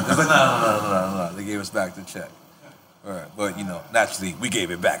I was like, no. They gave us back the check. All right, but you know, naturally, we gave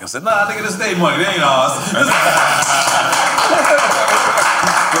it back. I said, nah, nigga, this their money. They ain't ours. But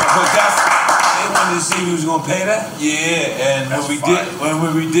they wanted to see if we was gonna pay that. Yeah, and when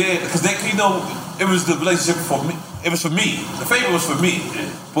we did, because they, you know, it was the relationship for me. It was for me. The favor was for me.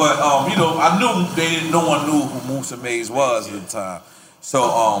 But you know, I knew no one knew who Musa Maze was at the time.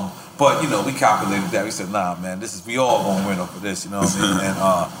 So, but you know, we calculated that. We said, nah, man, we all gonna win off of this. You know what I mean? And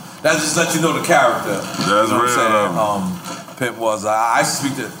that just lets you know the character. That's you know real. what I'm saying? Pimp was. I used to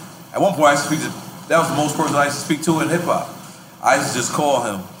speak to. At one point, I used to speak to. That was the most person I used to speak to in hip hop. I used to just call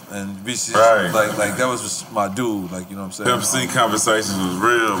him and be like that was just my dude. Like, you know what I'm saying? Pimp C conversations was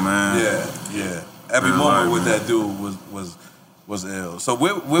real, man. Yeah. Every moment with that dude was ill. So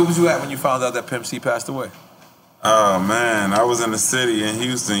where was you at when you found out that Pimp C passed away? Oh man, I was in the city in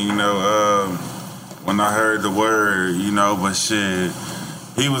Houston. You know, when I heard the word, you know, but shit.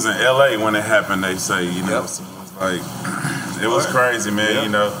 He was in LA when it happened, they say, you know. So it was like, it was crazy, man, you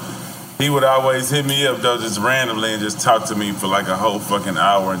know. He would always hit me up, though, just randomly and just talk to me for like a whole fucking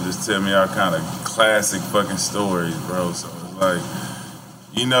hour and just tell me all kind of classic fucking stories, bro. So it's like,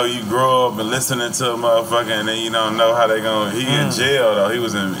 you know, you grow up and listening to a motherfucker and then you don't know how they gonna, he in jail, though. He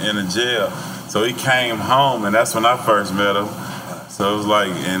was in a jail. So he came home and that's when I first met him. So it was like,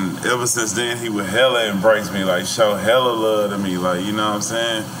 and ever since then, he would hella embrace me, like show hella love to me, like, you know what I'm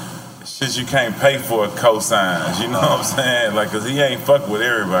saying? Shit you can't pay for cosigns, you know what I'm saying? Like, cause he ain't fuck with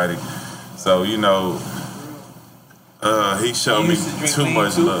everybody. So, you know, he showed me too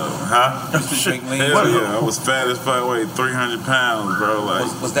much love. Huh? You used to drink lean? Hell yeah, I was fat as fuck, weighed 300 pounds, bro. Like,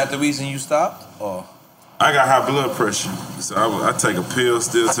 was that the reason you stopped? Or? I got high blood pressure. So I take a pill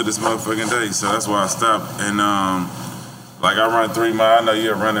still to this motherfucking day, so that's why I stopped. And, like I run 3 miles. I know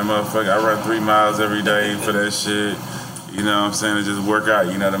you're a running motherfucker. I run 3 miles every day for that shit. You know what I'm saying? To just work out,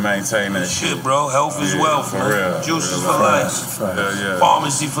 you know, to maintain that shit. Bro, health is wealth, for man. real. Juices for life. Yeah.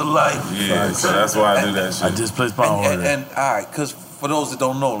 Pharmacy for life. Yeah, so that's why I do that shit. I just placed my order. And all right, because for those that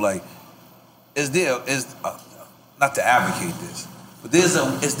don't know, like, not to advocate this, but is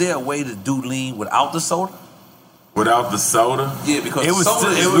there a way to do lean without the soda? Without the soda? Yeah, because it was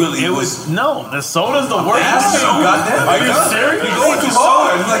soda no, the soda's the worst. Goddamn, are you serious? You're going too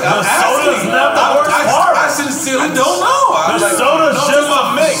hard. Like, the soda's not the worst part. I sincerely don't know. The soda's just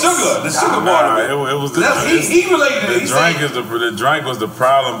a mix. The sugar part of it. It was he related it. The drink was the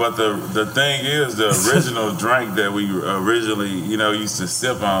problem, but the thing is, the original drink that we originally, you know, used to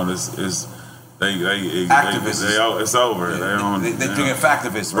sip on is activists. It's over. Yeah. They drinking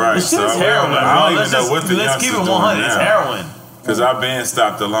Factivists. Right. This shit is heroin. I don't even know what the let's keep it youngsters 100. doing It's now. heroin. Because I've been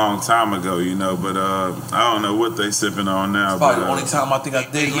stopped a long time ago, you know, but I don't know what they sipping on now. It's probably the only time I think I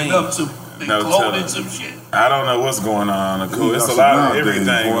did lean. I don't know what's going on the cool. It's a lot of everything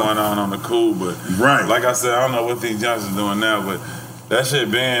going on the cool, but like I said, I don't know what these youngsters doing now, but that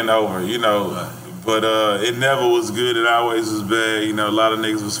shit been over, you know. Right. But it never was good. It always was bad. You know, a lot of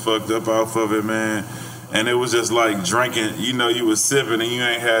niggas was fucked up off of it, man. And it was just like drinking. You know, you was sipping and you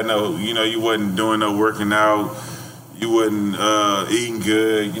ain't had no, you know, you wasn't doing no working out. you wasn't eating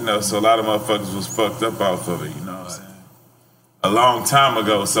good, you know, so a lot of motherfuckers was fucked up off of it, you know what I'm saying? A long time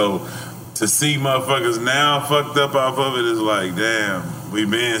ago, so to see motherfuckers now fucked up off of it is like, damn, we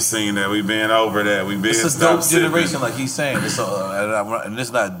been seeing that, we been over that, we been It's a dope generation, like he's saying. And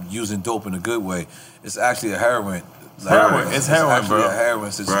it's not using dope in a good way. It's actually a heroin. It's heroin, actually bro. a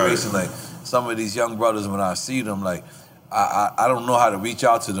heroin situation. Like some of these young brothers, when I see them, like I don't know how to reach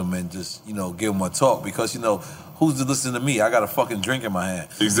out to them and just give them a talk because who's to listen to me? I got a fucking drink in my hand.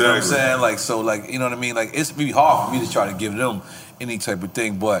 Exactly. You know what I'm saying? Like so, like you know what I mean? Like it's really hard for me to try to give them any type of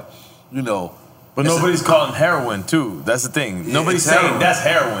thing, but But nobody's calling heroin too. That's the thing. Yeah, Nobody's it's saying heroin. that's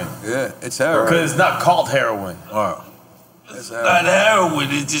heroin. Yeah, it's heroin. Because it's not called heroin. It's not heroin.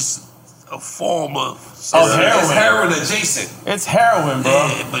 It's just a form of heroin. It's heroin adjacent. It's heroin, bro.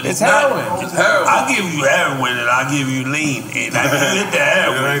 Yeah, but it's not- heroin. It's heroin. I give you heroin and I give you lean, and if you hit the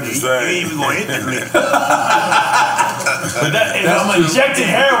heroin, you ain't even gonna hit the lean. But if I'm injecting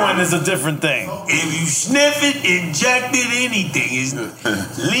heroin is a different thing. If you sniff it, inject it, anything. It's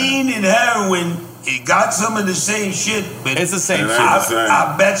lean and heroin. It got some of the same shit, but it's the same shit.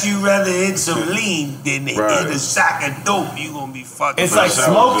 I bet you rather hit some lean than hit a sack of dope. You gonna be fucking. It's like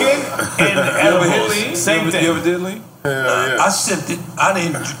smoking and edibles. Same thing. You ever did lean? I sipped it. I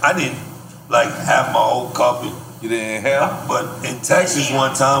didn't like have my whole cup. You didn't inhale? But in Texas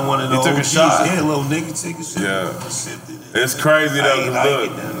one time, one of the You took a OGs, shot? yeah, little nigga take a sip. Yeah. I sipped it. It's crazy I though, ain't cause like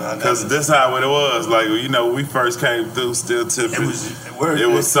look, it, then. cause this how it was. Like we first came through, still tipping. It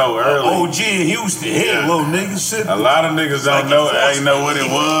was so early. OG in Houston, here, little nigga sipping. A lot of niggas don't know, ain't know what it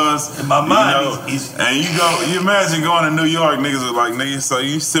was. In my mind, and you imagine going to New York, niggas was like, niggas, so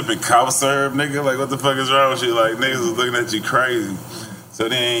you sipping cow syrup, nigga? Like, what the fuck is wrong with you? Like, niggas was looking at you crazy. So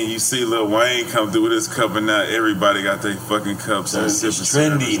then you see Lil Wayne come through with his cup, and now everybody got their fucking cups and sipping trendy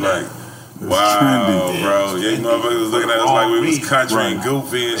syrup. It's like, wow, bro. Yeah, motherfuckers was looking at us like we was country and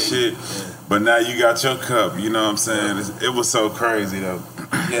goofy and shit. But now you got your cup, you know what I'm saying? It was so crazy, though.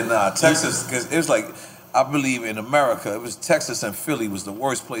 Yeah, nah, Texas, because it was like, I believe in America, it was Texas and Philly was the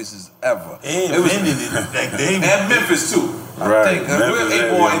worst places ever. And Memphis too. Right. I think. Where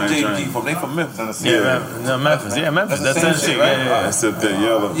A-Boy and MJG from? They from Memphis. Memphis. Yeah, Memphis. That's the That's same shit, Tennessee. right? Yeah. Except that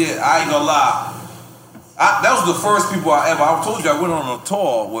yellow. Yeah, I ain't gonna lie. That was the first people I told you I went on a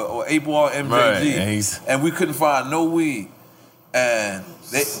tour with A-Boy and MJG, Right, and we couldn't find no weed, and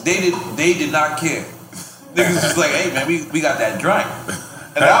they did not care. Niggas was like, hey man, we got that drink,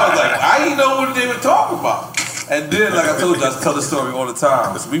 and I was like, I didn't know what they were talking about. And then, like I told you, I tell the story all the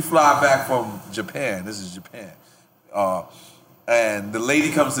time. So we fly back from Japan. This is Japan, and the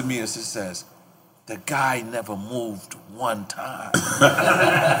lady comes to me and she says, the guy never moved one time. For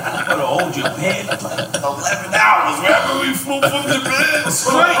the whole Japan, like 11 hours wherever we flew from Japan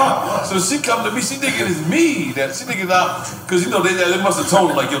straight. So she come to me, she thinking it's me. She thinking out, because they must have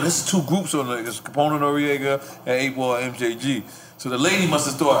told her, like, yo, this is two groups on there. It's Capone Noriega and 8-Ball MJG. So the lady must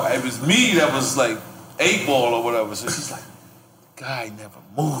have thought it was me that was like 8-Ball or whatever. So she's like, the guy never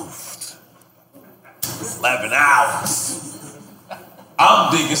moved. 11 hours.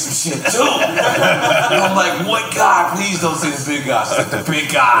 I'm digging some shit too. I'm like, what guy? Please don't say the big guy. She's like, the big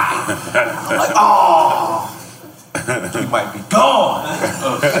guy. I'm like, oh, he might be gone.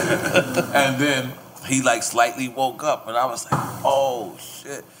 And then he like slightly woke up, and I was like, oh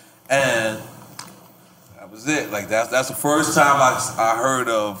shit. And that was it. Like that's the first time I heard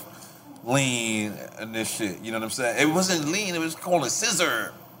of lean and this shit. You know what I'm saying? It wasn't lean. It was called a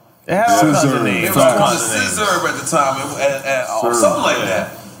scissor. It had all kinds of names. It was called a scissor at the time, and something like that.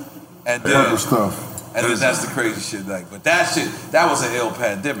 And then, and then that's the crazy shit. Like, but that was an ill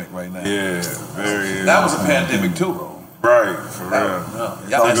pandemic right now. Yeah, very. That was a pandemic too, bro. Right, for real.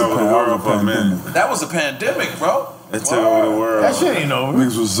 That was a pandemic, bro. It took over the world. That shit ain't over.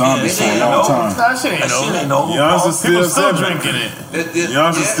 Niggas was zombies for a long time. That shit ain't over. Young's are People still still sipping. drinking it.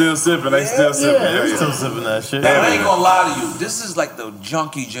 Young's are still sipping. They still sipping. Yeah, they still sipping that shit. Now, I ain't gonna lie to you. This is like the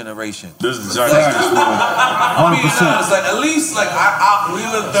junkie generation. This is junkie. I'm being honest. Like at least like we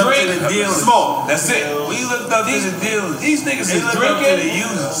looked up to the dealers. Smoke. That's it. We looked up to the dealers. These niggas is drinking,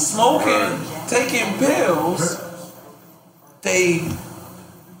 smoking, taking pills.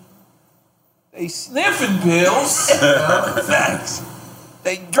 They sniffing pills. Facts.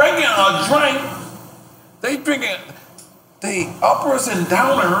 They drinking a drink. They drinking. They uppers and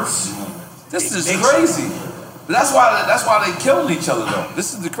downers. This is crazy. But that's why they killing each other though.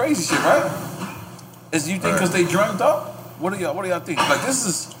 This is the crazy shit, right? Is you think because they drank up? What do y'all think? Like this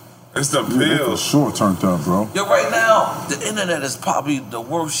is. It's the Yeah, they for sure turned up, bro. Yo, right now the internet is probably the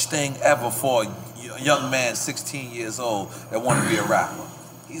worst thing ever for a young man, 16 years old, that want to be a rapper.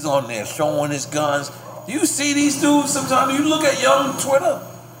 He's on there showing his guns. You see these dudes sometimes. You look at young Twitter.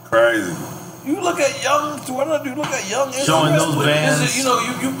 Crazy. You look at young Twitter. You look at young Instagram. Showing those bands. You know,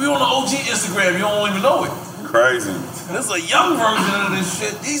 you on the OG Instagram. You don't even know it. Crazy. There's a young version of this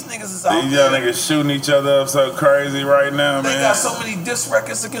shit. These niggas is out These there. young niggas shooting each other up so crazy right now, They man. got so many diss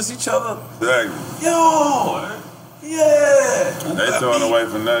records against each other. Exactly. Yo, yeah. They throwing away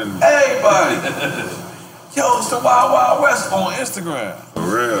for nothing. Everybody. Yo, it's the Wild Wild West on Instagram. For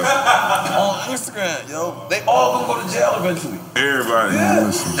real. On Instagram, yo. They all gonna go to jail eventually. Everybody.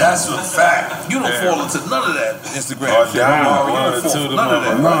 Yeah. That's a fact. You don't fall into none of that Instagram Oh, shit. damn. Omar, you One don't or fall two for of none of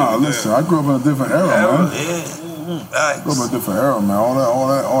that. Nah, listen, I grew up in a different era, man. Yeah. I grew up in a different era, man. All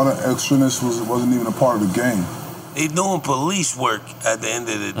that extraness wasn't even a part of the game. They doing police work at the end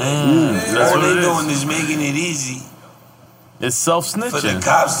of the day. That's All what they it is. doing is making it easy It's self-snitching. for the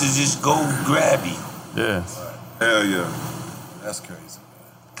cops to just go grab you. Yeah. Hell yeah. That's crazy.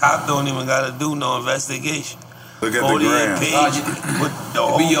 Cop don't even gotta do no investigation. Look at 48 the gram. page with the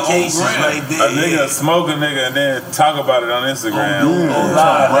whole be your own cases gram. right A there. nigga smoke a nigga and then talk about it on Instagram.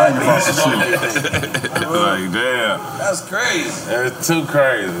 Bragging about some shit. Like, damn. That's crazy. It's too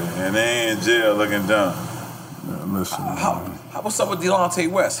crazy. And they in jail looking dumb. Listen. What's up with Delonte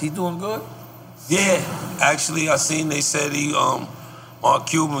West? He doing good? Yeah, actually, I seen they said Mark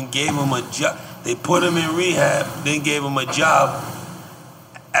Cuban gave him a job. They put him in rehab, then gave him a job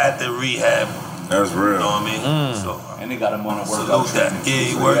at the rehab. That's real. You know what I mean? So, And they got him on a salute workout that. training. Yeah,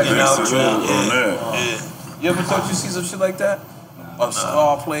 he working out. salute on Yeah. You ever thought you see some shit like that? A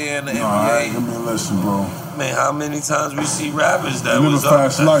star player in the Nah, NBA? give me a listen, bro. Man, how many times we see rappers that You live was a up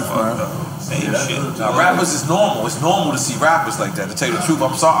fast that life, fucked man. up. Same shit. Now, rappers is normal. It's normal to see rappers like that. To tell you the truth,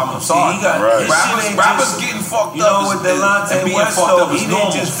 I'm sorry. I'm sorry. he got- Right. his shit ain't Rappers just- getting fucked you up. know, is- with Delonte and being West, fucked though, up is he didn't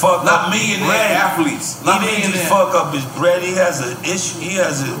normal. just fuck Not up millionaire bread. athletes. He Not didn't just millionaire. fuck up his bread. He has an issue. He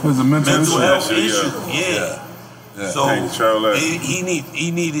has a There's a mental issue. health Yeah. issue. Yeah. So Can't control that.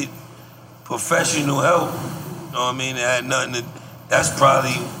 he needed professional help. You know what I mean? It had nothing to. That's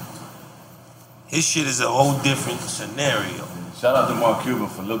probably his shit is a whole different scenario. Shout out to Mark Cuban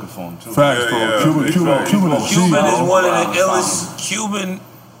for looking for him too. Facts, bro. Cuban is G, Cuban is bro. one of the illest. Cuban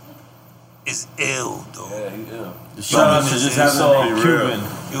is ill, though. Yeah, he ill. Shout out to just having a Cuban.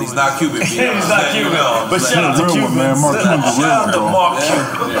 He's not Cuban. He's not Cuban. But shout out to Real one, man. Mark Cubans. Cuban's a real Shout out one, to bro. Mark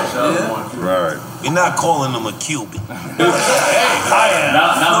Cuban. Yeah, shout out to Mark Cuban. Right. We're not calling him a Cuban. I am.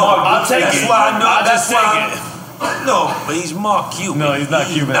 Not No, Mark. I'll take that's it. why I know. I'll That's just why. take it. No, but he's Mark Cuban. No, he's not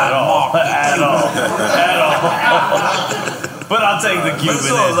Cuban not at all. Mark At Cuban. all. At all. But I'll take the But Cuban.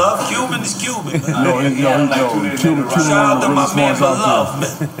 it's all in. love. Cuban is Cuban. Cuban, Shout out to one my of the man realest ones out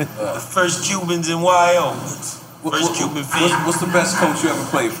Belove, man. The first Cubans in YO. First Cuban feed. What's the best coach you ever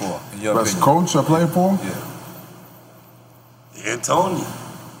played for? In your Best opinion? coach I played for? Antonio.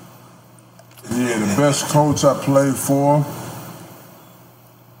 Yeah, the best coach I played for,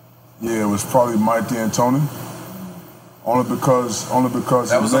 yeah, it was probably Mike D'Antoni. Only because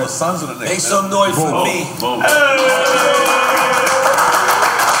That he was on the let, Suns or the Knicks? Make some noise for Boom. me. Boom.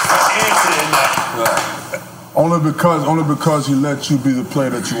 only because he let you be the player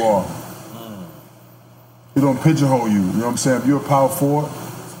that you are. He don't pigeonhole you. You know what I'm saying? If you're a power forward,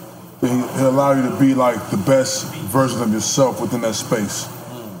 then he'll allow you to be like the best version of yourself within that space.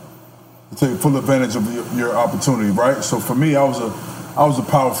 To take full advantage of your opportunity, right? So for me, I was a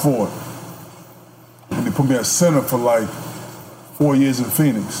power forward. And they put me at center for like 4 years in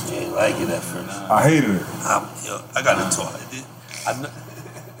Phoenix. You ain't like it at first. I hated it. I gotta talk.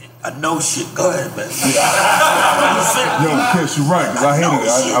 I know shit. Go ahead, man. Yo, Kiss, you're right, because I hated it.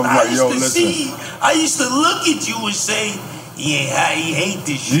 I was like, yo, listen. I used to look at you and say, yeah, he hate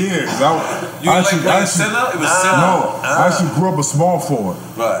this shit. Yeah, because You like playing center? It was center? No, I actually grew up a small forward.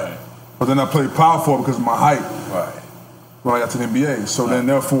 Right. But then I played power forward because of my height. Right. When I got to the NBA. So then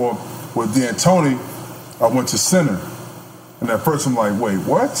therefore, with D'Antoni, I went to center. And at first I'm like, wait,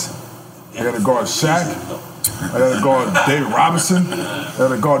 what? I got to guard Shaq. I got to guard David Robinson. I got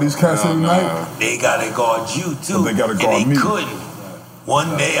to guard these cats every night. They gotta guard you too. But they gotta guard and they me. couldn't.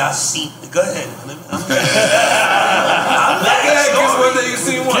 One day I see. Go ahead. Guess what day you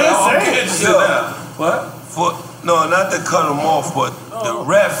see one? I'm interested now. What? No, not to cut him off, but the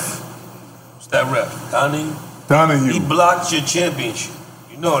ref. What's that ref? Donahue. He blocked your championship.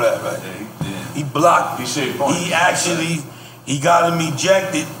 You know that, right? Yeah, He blocked. He shaved points. He actually got him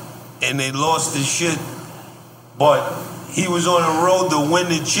ejected, and they lost his shit. But he was on the road to win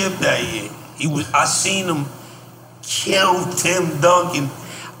the chip that year. I seen him kill Tim Duncan.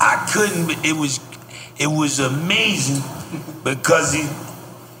 I couldn't. It was amazing because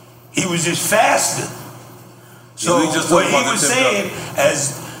he was just faster. So Yeah, we just what talked he about was Tim saying,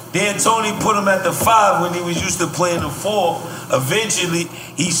 as D'Antoni put him at the 5 when he was used to playing the 4. Eventually,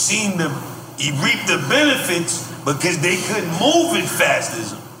 he reaped the benefits because they couldn't move it fast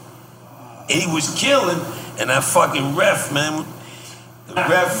as him. And he was killing, and that fucking ref, man. The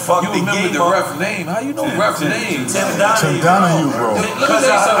ref fucked the game up. You remember the ref name? How you know ref name? Tim Donahue, bro. Let me tell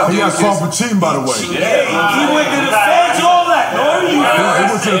you something. He got caught for cheating, by the way. Yeah, he went to the feds, all that. Nori, he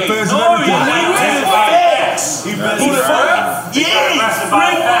went to the feds and everything. He went to the feds. He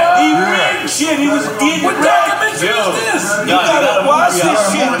rigged shit. He was getting What documentary is this? You gotta watch this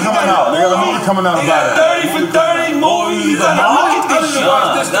shit. They got a movie coming out about it. 30 for 30 movie. You gotta look at this shit. He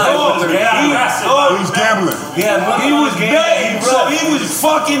was gambling. He was betting, so he was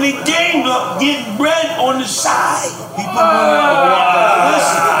fucking the game up, getting bread on the side.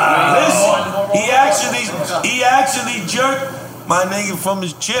 Listen. He actually jerked my nigga from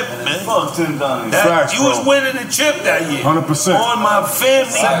his chip, man. Facts, you was winning the chip that year. 100%. On my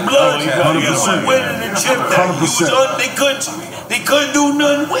family blood. 100%. You was winning the chip that year. They couldn't do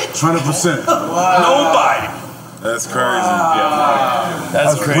nothing with you. 100%. Nobody. That's crazy.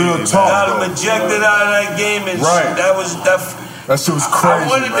 That's crazy. Real talk. Got him ejected out of that game, and right. That shit was crazy. I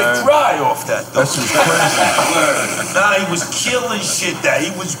wanted to cry off that, though. That shit was crazy. Nah, he was killing shit that. He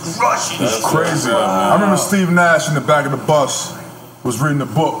was crushing shit. That's crazy. I remember Steve Nash in the back of the bus was reading the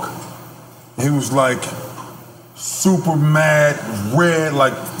book. He was like super mad, red,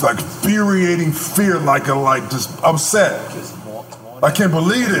 like infuriating fear, like just upset. I can't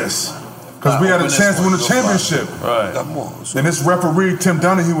believe this. Because we had a chance to win the championship. Right. And this referee, Tim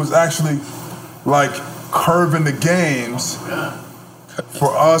Donahue, was actually like curving the games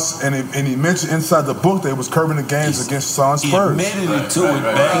for us. And he mentioned inside the book that he was curving the games against San Spurs. He admitted it to it,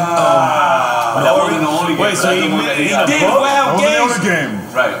 bang. That wasn't the only game. Wait, so he did That wild was the games? only game.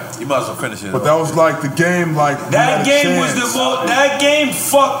 Right. You might as well finish it. But that was like the game, like that game was that game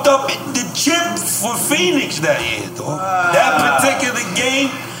fucked up the chip for Phoenix that year, though. That particular game.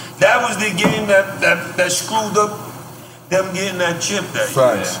 That was the game that screwed up them getting that chip that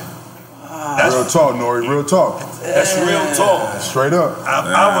year. Facts. Real talk, Nori. Real talk. That's real talk. Straight up.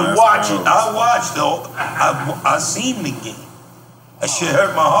 I was watching. I watched though. I seen the game. That shit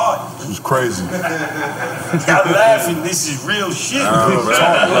hurt my heart. It was crazy. I'm laughing. This is real shit. Real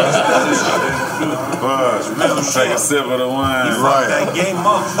talk, Take a sip of the wine. You fucked that game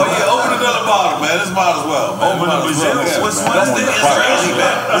up. Oh yeah, open another bottle, man. This might as well. Man. Open the Brazil. What's the Israeli,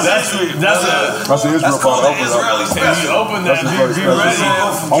 man? That's the Israel called part. the Israeli special. You open that, be ready.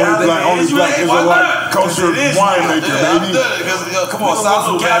 Only black Israelite kosher winemaker, baby. Come on,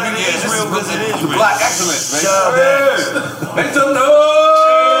 salute, man. Israel because it is the black excellence, man. Make some noise.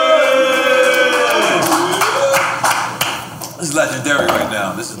 This is legendary right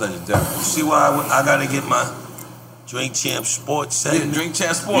now. This is legendary. See why I gotta get my Drink Champ Sports segment? Yeah, Drink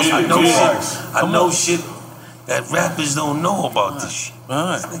Champ Sports. I know shit that rappers don't know about this shit.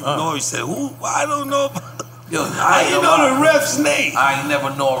 Nori said, I don't know about Yo, I ain't know the ref's name. I ain't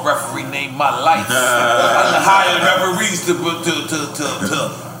never know a referee name in my life. I hired referees to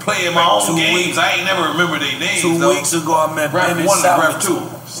play in my own games. I ain't never remember their names. 2 weeks ago, I met Ref Bennett 1 and Ref 2.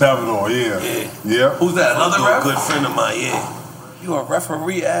 Salvador, yeah. Who's that? Another ref? Good friend of mine, yeah. You a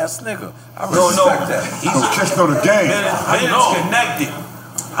referee ass nigga. I respect that. He's just know the game. Bennett's connected.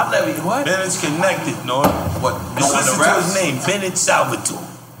 I never what? Bennett's connected, no. What? Just listen to his name, Bennett Salvatore.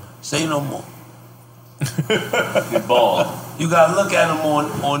 Say no more. Ball. You gotta look at him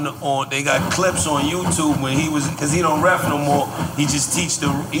on. They got clips on YouTube when he was, cause he don't ref no more. He just teach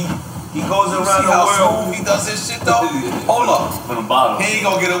he goes around the world. Smooth he does his shit though. Hold up. From the bottom. He ain't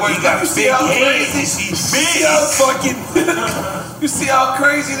gonna get away. He got big hands. He's big. You see how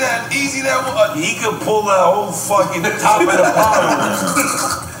crazy that easy that was? He could pull that whole fucking top of the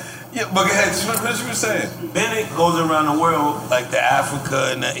bottom. Yeah, but go ahead. What you were saying? Bennett goes around the world like the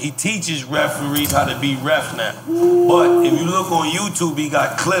Africa, and he teaches referees how to be ref now. But if you look on YouTube, he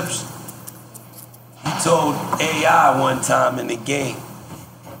got clips. He told AI one time in the game,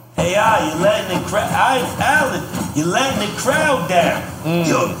 AI, you're letting the crowd. Allen, you're letting the crowd down.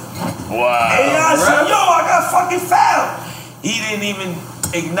 Yo, wow. AI said, "Yo, I got fucking fouled." He didn't even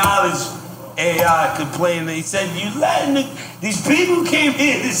acknowledge AI complaining. He said, "You letting these people came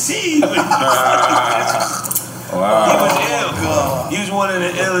here to see you." Wow. He was ill. He was one of the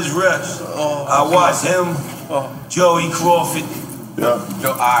illest refs. I watched him, Joey Crawford. Yeah.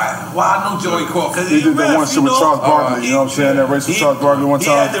 Why I know Joey Crawford? He did that one shit with Charles Barkley, you know what I'm saying? That race with Charles Barkley one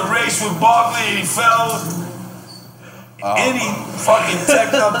time. He had the race with Barkley and he fell. And he fucking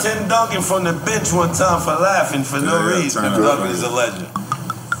teched up Tim Duncan from the bench one time for laughing for no reason. Tim Duncan is a legend.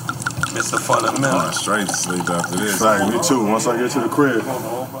 Mr. Fundamental. Straight to sleep after this. Right, me too. Once I get to the crib.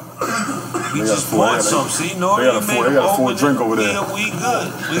 We just poured some. See, no, they got a full drink over there. Yeah, we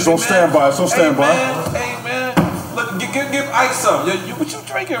good. It's on standby. It's on standby. Hey man, look, give Ike some. What you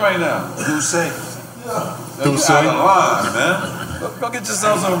drinking right now? Douce. Douce. Out of line, man. Go get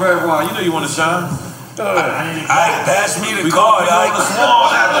yourself some red wine. You know you want to shine. Ike, pass me the card, Ike. We going to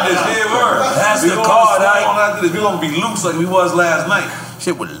Swan after this. Here, word. Pass the card, Ike. After this, we gonna be loose like we was last night.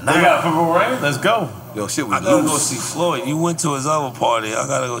 Shit was nice. They got Purple Rain? Let's go. Yo, shit was I gotta loose. go see Floyd. You went to his other party. I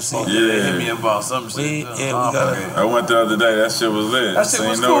gotta go see him. They hit me about some shit. We gotta. I went the other day. That shit was lit. That shit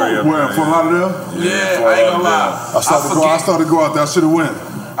was Seen cool. Nori up Where, there. Fort Lauderdale? Yeah, I ain't gonna lie. I started to go out there. I should have went.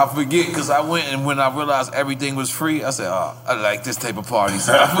 I forget because I went and when I realized everything was free, I said, "Oh, I like this type of party."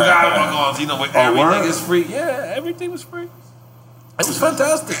 So I forgot about going. You know, when everything is free. Yeah, everything was free. It was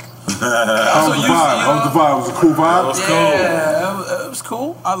fantastic. How was the vibe? How was the vibe? Was it a cool vibe? It was cool. Yeah, it was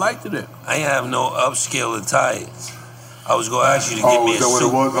cool. I liked it. I ain't have no upscale attires. I was gonna ask you to get me a is that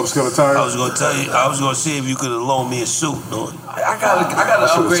suit. what it was? Upscale attire? I was gonna tell you. I was gonna see if you could have loaned me a suit. No, I gotta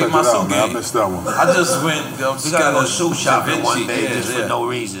upgrade my suit man. I game. missed that one. I just went. we gotta go suit shopping one day just for no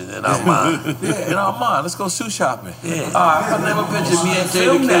reason in our mind. Yeah, in our mind. Let's go suit shopping. Yeah. I never pictured me and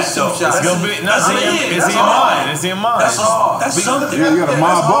Jada Kiss suit shopping. It's gonna be. It's in your mind. It's in your mind. That's all. That's something. Yeah, you gotta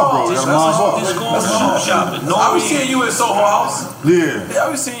mob up, bro. You gotta mob up. Just go suit shopping. No, I was seeing you in Soho House. Yeah. Yeah, I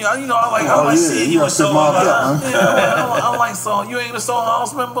was seeing you. You know, I like seeing you in Soho House. Yeah, I like Soho. You ain't a Soho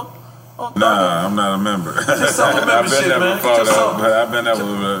House member? Nah, I'm not a member. Just summer membership, man. I've been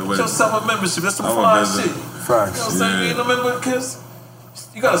there with Just summer membership. That's some I'm fly a visit. shit. Facts. You know what I'm saying? You ain't a member, Kiss?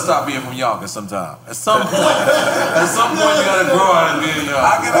 You gotta stop being from Yonkers sometime. At some point, you gotta grow out of being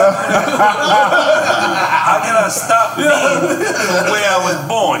Yonkers. How can I stop being where I was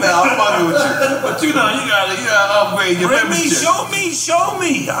born? Now I'm fucking with you, but you know you gotta upgrade your Bring me, membership. show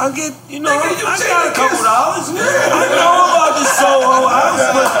me. I'll get, you know, Nigga, you I take got a the couple Kiss. dollars. I know about the Soho House,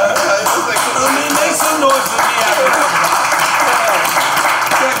 but I mean, make some noise for me after.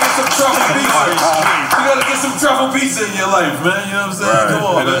 Get some truffle pizza. You gotta get some truffle pizza in your life, man. You know what I'm saying? Come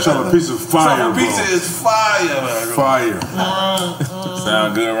on, And that truffle pizza is fire, Truffle bro. pizza is fire, man. Fire.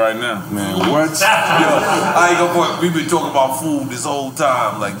 Sound good right now. Man, what? Yo, I ain't gonna point. We've been talking about food this whole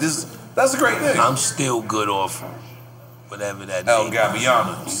time. Like this, that's a great thing. I'm still good off whatever that El name.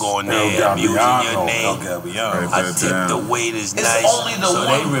 Gabbiano. I'm going El there. I'm using your Gabbiano. name. El Gabbiano. I tip the waiters It's nice, only the so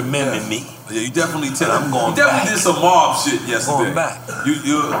they one- remember me. Yeah, you definitely tip. I'm going You definitely back. did some mob shit yesterday. Going back. You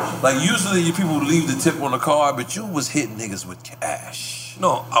like usually you people leave the tip on the card, but you was hitting niggas with cash.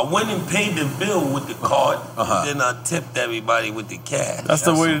 No, I went and paid the bill with the card, Uh-huh. then I tipped everybody with the cash. That's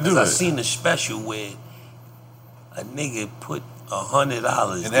the way to do I it. seen the special where a nigga put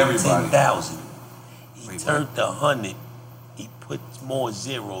 $100 And in everybody. 10,000. He turned the 100. He put more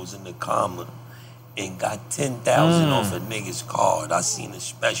zeros in the comma and got 10,000 off a nigga's card. I seen the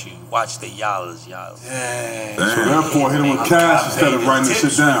special. Watch the y'allers. Yeah. So therefore, hit him with cash instead of writing this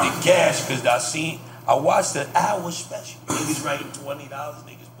shit down. The cash, because I watched the hour special. Niggas writing $20,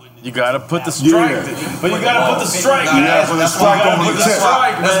 niggas putting it. You gotta put the strike. Yeah. But you gotta put the strike. Yeah, put the strike on the tip. This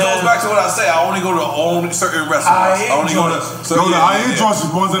goes back to what I say. I only go to only certain restaurants. I only go to Go to high-end joints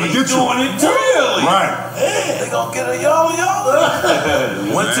is ones that get you. Doing it really. Right. They gonna get a y'all.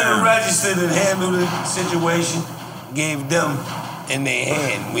 Went to the register and handled the situation, gave them in their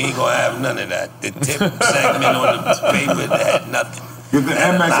hand. We ain't gonna have none of that. The tip segment on the paper that had nothing. Get the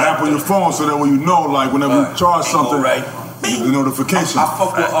Amex app on your phone so that when you know, like, whenever you charge something, right. you get the notification. I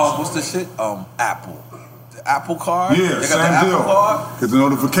fuck with what's the shit? Apple. The Apple card. Yeah, they got same the Apple deal. card. Get the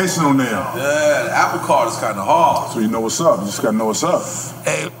notification on there. Yeah, the Apple card is kind of hard. So you know what's up. You just gotta know what's up.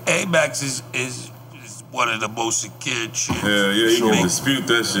 Amex is one of the most secured shit. Yeah, you can dispute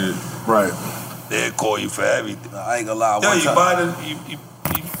that shit. Right. They'll call you for everything. I ain't gonna lie. Yo, one you time- buy the you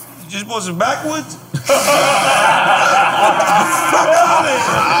just bought some backwards?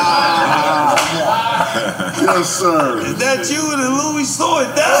 Yes, sir. Is that you in the Louis store in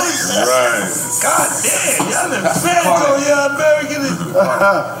Dallas? Right. God damn, y'all done fed on y'all American.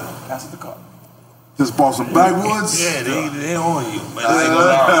 Pass the card. Just bought some backwoods. Yeah, they on you. Man. I ain't gonna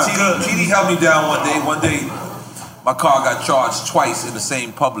lie. TD held me down one day. One day, my car got charged twice in the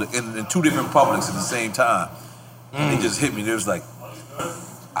same public, in two different publics at the same time. They just hit me. They was like,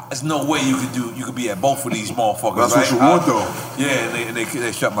 "There's no way you could be at both of these motherfuckers." That's right? what you want, though. Yeah, and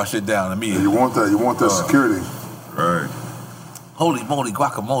they shut my shit down immediately. You want that. You want that security. Right. Holy moly,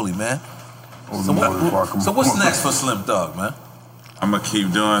 guacamole, man. Holy moly, guacamole. So what's next for Slim Thug, man? I'm gonna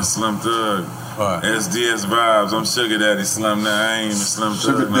keep doing Slim Thug. Right. SDS vibes. I'm Sugar Daddy Slim now. I ain't even Slim Thug.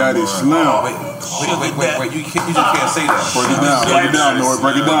 Sugar no Daddy more. Slim. Oh, wait. Wait. You just can't say that. Break it down, Nori.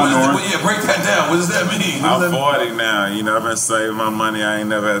 Break it down, Nori. Yeah, break that down. What does that mean? I'm 40 now. You know, I've been saving my money. I ain't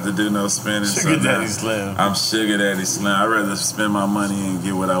never had to do no spending. Sugar Daddy Slim. I'm Sugar Daddy Slim. I'd rather spend my money and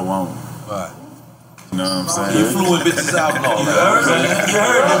get what I want. Right. You know what I'm saying? You fluid bitches out, You heard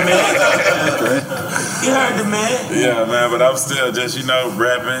the man. You heard the man. Yeah, man, but I'm still just,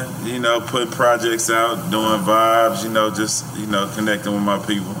 rapping, putting projects out, doing vibes, just, connecting with my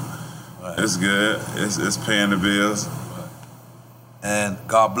people. Right. It's good. It's paying the bills. And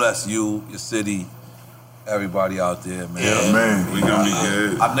God bless you, your city, everybody out there, man. Yeah, man. We gonna be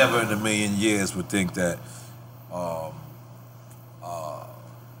good. I never in a million years would think that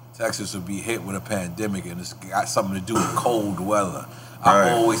Texas would be hit with a pandemic and it's got something to do with cold weather. I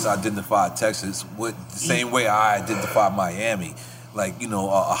always identified Texas with the same way I identify Miami, like, a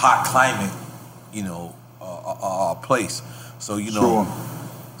hot climate, a place. So,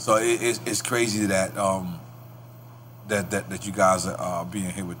 so it's crazy that that you guys are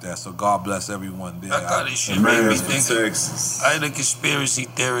being hit with that. So God bless everyone there. I thought it should make me think. I ain't a conspiracy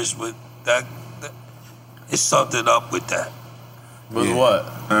theorist, but that it's something up with that. With what?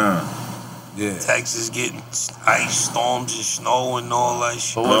 Yeah. Texas getting ice storms and snow and all that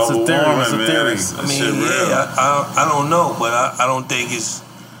shit. But what's the theory? What's the theory? I mean, I don't know, but I don't think it's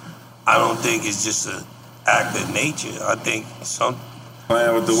just an act of nature. I think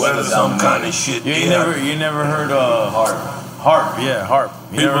playing with the weather, some kind of shit. You never heard harp? Yeah, harp.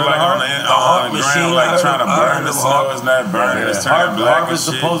 You People never heard like harp? on the ground, like trying to burn the snow. It's not burning. It's turning black Harp and is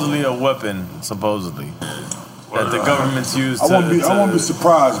shit. supposedly a weapon, that the government's used. I won't be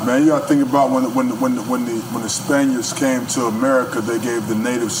surprised, man. You got to think about when the Spaniards came to America, they gave the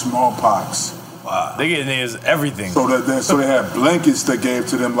natives smallpox. Wow. They gave natives everything. So they had blankets they gave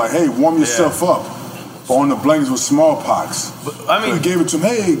to them, like, hey, warm yourself up. But on the blankets was smallpox. So they gave it to them,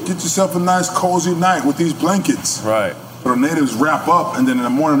 hey, get yourself a nice cozy night with these blankets. Right. So the natives wrap up, and then in the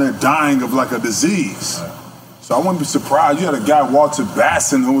morning they're dying of like a disease. Right. So I wouldn't be surprised. You had a guy, Walter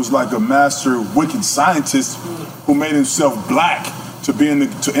Basson, who was like a master wicked scientist who made himself black to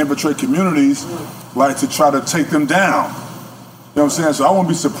infiltrate communities, like to try to take them down. You know what I'm saying? So I wouldn't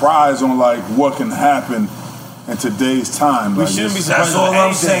be surprised on like what can happen in today's time. We like, shouldn't be surprised. That's all at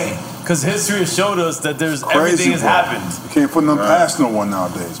I'm saying. Because history has showed us that Crazy, everything has bro. happened. You can't put nothing past no one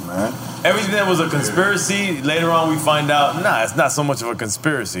nowadays, man. Everything that was a conspiracy, later on we find out, it's not so much of a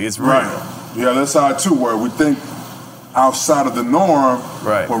conspiracy. It's real. Right. Yeah, that's how too, where we think outside of the norm,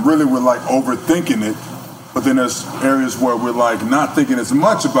 right? But really we're like overthinking it. But then there's areas where we're like not thinking as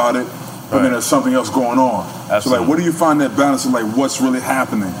much about it, but then there's something else going on. Absolutely. So like, where do you find that balance of like what's really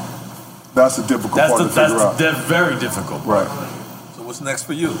happening? That's the difficult part to figure out. That's very difficult. Right. So what's next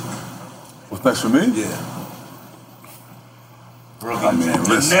for you? What's next for me? Yeah. I mean,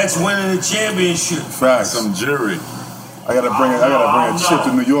 The Nets winning the championship. Facts. Some jury. I gotta bring a trip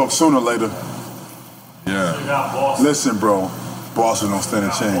to New York sooner or later. Yeah. Listen, bro, Boston don't stand a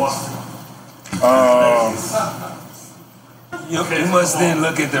chance. You must then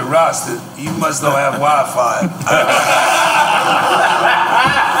look at the roster. You must not have Wi-Fi.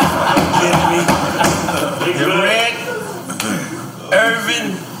 Durant,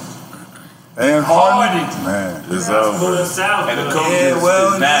 Irvin, and Harden. Man, it's over. And the coach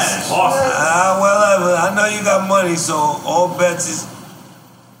I know you got money, so all bets is.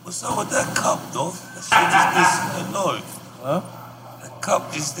 What's up with that cup, though? That shit just annoying. Huh? That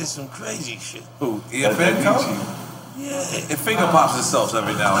cup just did some crazy shit. Who? EFN cup? Yeah. It finger pops itself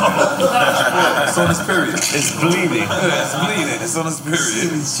every now and then. It's on its period. It's bleeding. It's bleeding. It's on its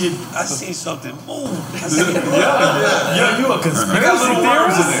period. I see something move. You a conspiracy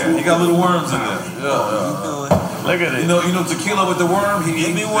theorist? He got little worms in there. Yeah. Look at it. You know tequila with the worm?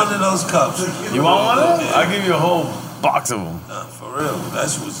 Give me one of those cups. You want one of them? I'll give you a whole box of them. For real.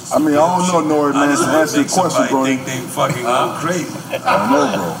 That's what's. I mean, I don't know, Nori, man. To answer your question, bro. Think they fucking go crazy. I don't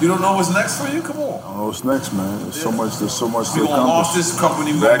know, bro. You don't know what's next for you? Come on. I don't know what's next, man. There's so much to We're gonna launch this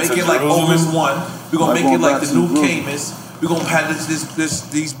company. We're gonna make it like Omen One. We're gonna make it like the new Camus. We're gonna have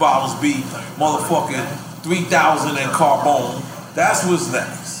these bottles be motherfucking 3,000 and Carbone. That's what's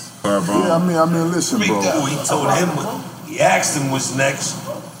next. Carbone. Yeah, I mean, listen, bro. He told him. He asked him what's next.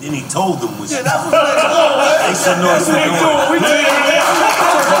 Then he told them what's next. That's what's next. Make some noise for Nori.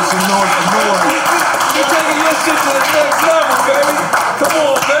 We're taking your shit to the next level, baby. Come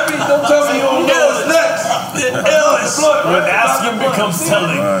on, baby. Don't tell me you don't know what's next. When asking becomes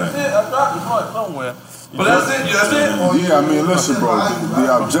telling. Yeah, I dropped the blunt somewhere. But that's it. That's it. Yeah, I mean, listen, bro. The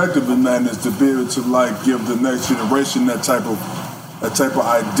objective in that is to be able to like give the next generation that type of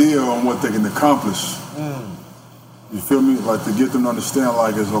idea on what they can accomplish. You feel me? Like to get them to understand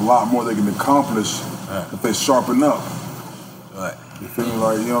like there's a lot more they can accomplish if they sharpen up. Right. You feel me?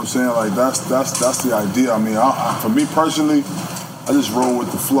 Like, you know what I'm saying? Like that's the idea. I mean, for me personally, I just roll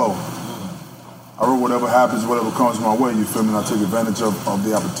with the flow. I roll whatever happens, whatever comes my way. You feel me? And I take advantage of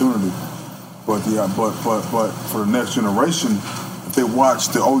the opportunity. But for the next generation, if they watch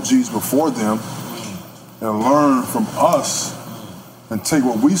the OGs before them and learn from us and take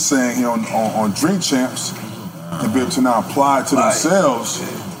what we saying here on Drink Champs and be able to now apply it to themselves,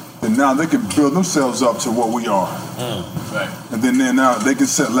 then now they can build themselves up to what we are. Right. And then now they can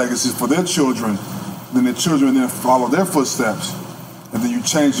set legacies for their children. Then their children then follow their footsteps. And then you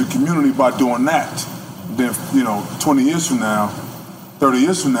change your community by doing that. Then, 20 years from now, 30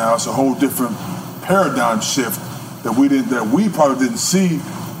 years from now, it's a whole different paradigm shift that we probably didn't see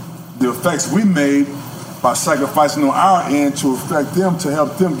the effects we made by sacrificing on our end to affect them, to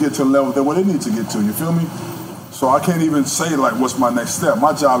help them get to the level that where they need to get to. You feel me? So I can't even say like what's my next step.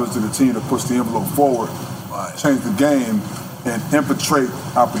 My job is to continue to push the envelope forward, change the game, and infiltrate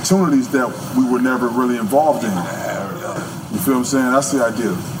opportunities that we were never really involved in. You feel what I'm saying? That's the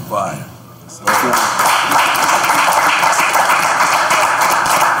idea. Fire.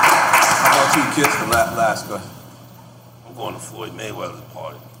 How about you, Kiss, for last question? I'm going to Floyd Mayweather's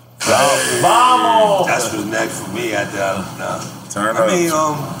party. Vamos! That's what's next for me after Turn I mean,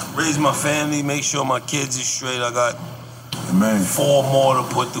 raise my family, make sure my kids are straight. I got 4 more to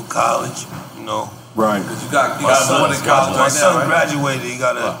put through college, Right. You got more in college. My son graduated. He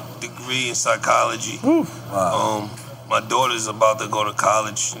got a degree in psychology. Wow. My daughter's about to go to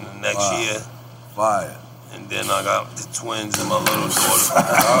college in the next year. Fire. And then I got the twins and my little daughter.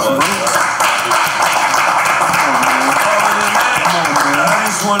 I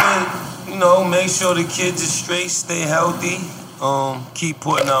just want to, make sure the kids are straight, stay healthy, keep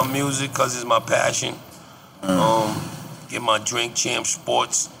putting out music because it's my passion. Get my Drink Champ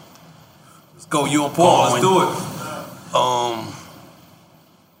Sports. Let's go, you and Paul. Let's do it.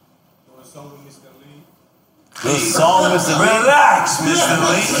 Please. Song, Mr. Lee. Relax, Mr.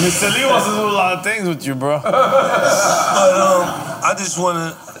 Lee. Mr. Lee wants to do a lot of things with you, bro. But I just want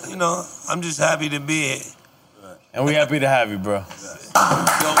to, I'm just happy to be here. And we happy to have you, bro. Yo, all 3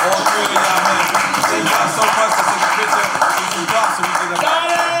 of y'all, man. Thank y'all so much to take a picture. We can drop so we can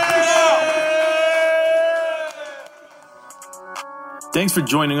Thanks for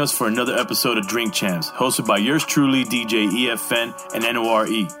joining us for another episode of Drink Champs, hosted by yours truly, DJ EFN and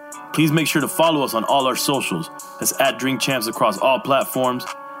NORE. Please make sure to follow us on all our socials. That's at Drink Champs across all platforms,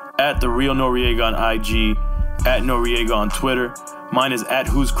 at The Real Noriega on IG, at Noriega on Twitter. Mine is at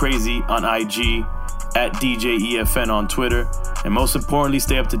Who's Crazy on IG, at DJ EFN on Twitter. And most importantly,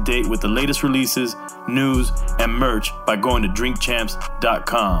 stay up to date with the latest releases, news, and merch by going to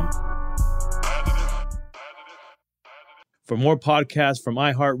drinkchamps.com. For more podcasts from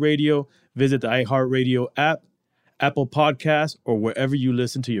iHeartRadio, visit the iHeartRadio app, Apple Podcasts, or wherever you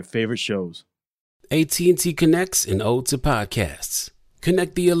listen to your favorite shows. AT&T connects an ode to podcasts.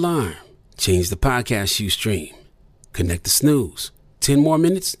 Connect the alarm. Change the podcast you stream. Connect the snooze. 10 more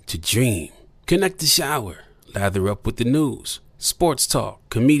minutes to dream. Connect the shower. Lather up with the news, sports talk,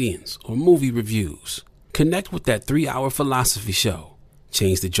 comedians, or movie reviews. Connect with that 3-hour philosophy show.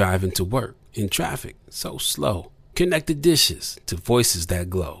 Change the drive into work in traffic so slow. Connect the dishes to voices that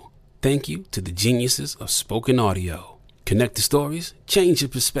glow. Thank you to the geniuses of spoken audio. Connect the stories, change your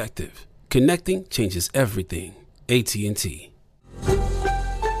perspective. Connecting changes everything. AT&T.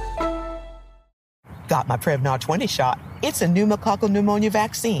 Got my Prevnar 20 shot. It's a pneumococcal pneumonia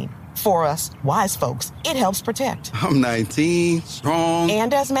vaccine. For us, wise folks, it helps protect. I'm 19, strong.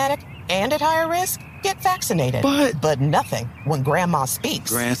 And asthmatic, and at higher risk? Get vaccinated. But nothing when grandma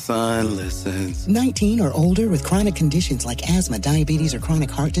speaks. Grandson listens. 19 or older with chronic conditions like asthma, diabetes, or chronic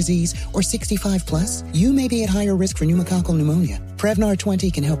heart disease, or 65 plus, you may be at higher risk for pneumococcal pneumonia. Prevnar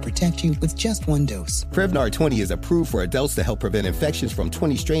 20 can help protect you with just 1 dose. Prevnar 20 is approved for adults to help prevent infections from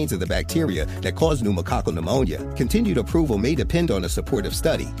 20 strains of the bacteria that cause pneumococcal pneumonia. Continued approval may depend on a supportive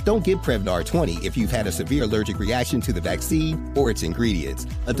study. Don't give Prevnar 20 if you've had a severe allergic reaction to the vaccine or its ingredients.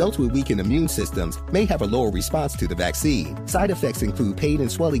 Adults with weakened immune systems may have a lower response to the vaccine. Side effects include pain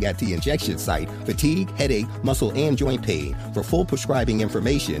and swelling at the injection site, fatigue, headache, muscle, and joint pain. For full prescribing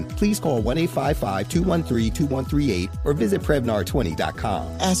information, please call 1-855-213-2138 or visit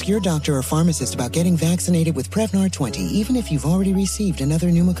Prevnar20.com. Ask your doctor or pharmacist about getting vaccinated with Prevnar 20, even if you've already received another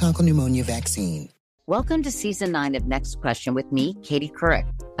pneumococcal pneumonia vaccine. Welcome to Season 9 of Next Question with me, Katie Couric.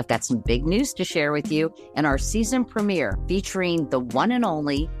 I've got some big news to share with you in our season premiere featuring the one and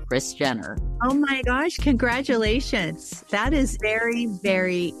only Kris Jenner. Oh my gosh, congratulations. That is very,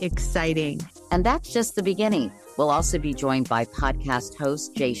 very exciting. And that's just the beginning. We'll also be joined by podcast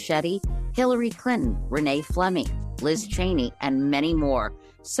host Jay Shetty, Hillary Clinton, Renee Fleming, Liz Cheney, and many more.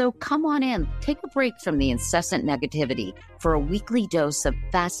 So come on in, take a break from the incessant negativity for a weekly dose of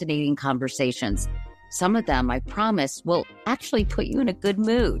fascinating conversations. Some of them, I promise, will actually put you in a good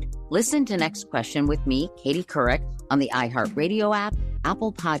mood. Listen to Next Question with me, Katie Couric, on the iHeartRadio app,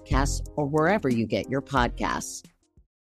 Apple Podcasts, or wherever you get your podcasts.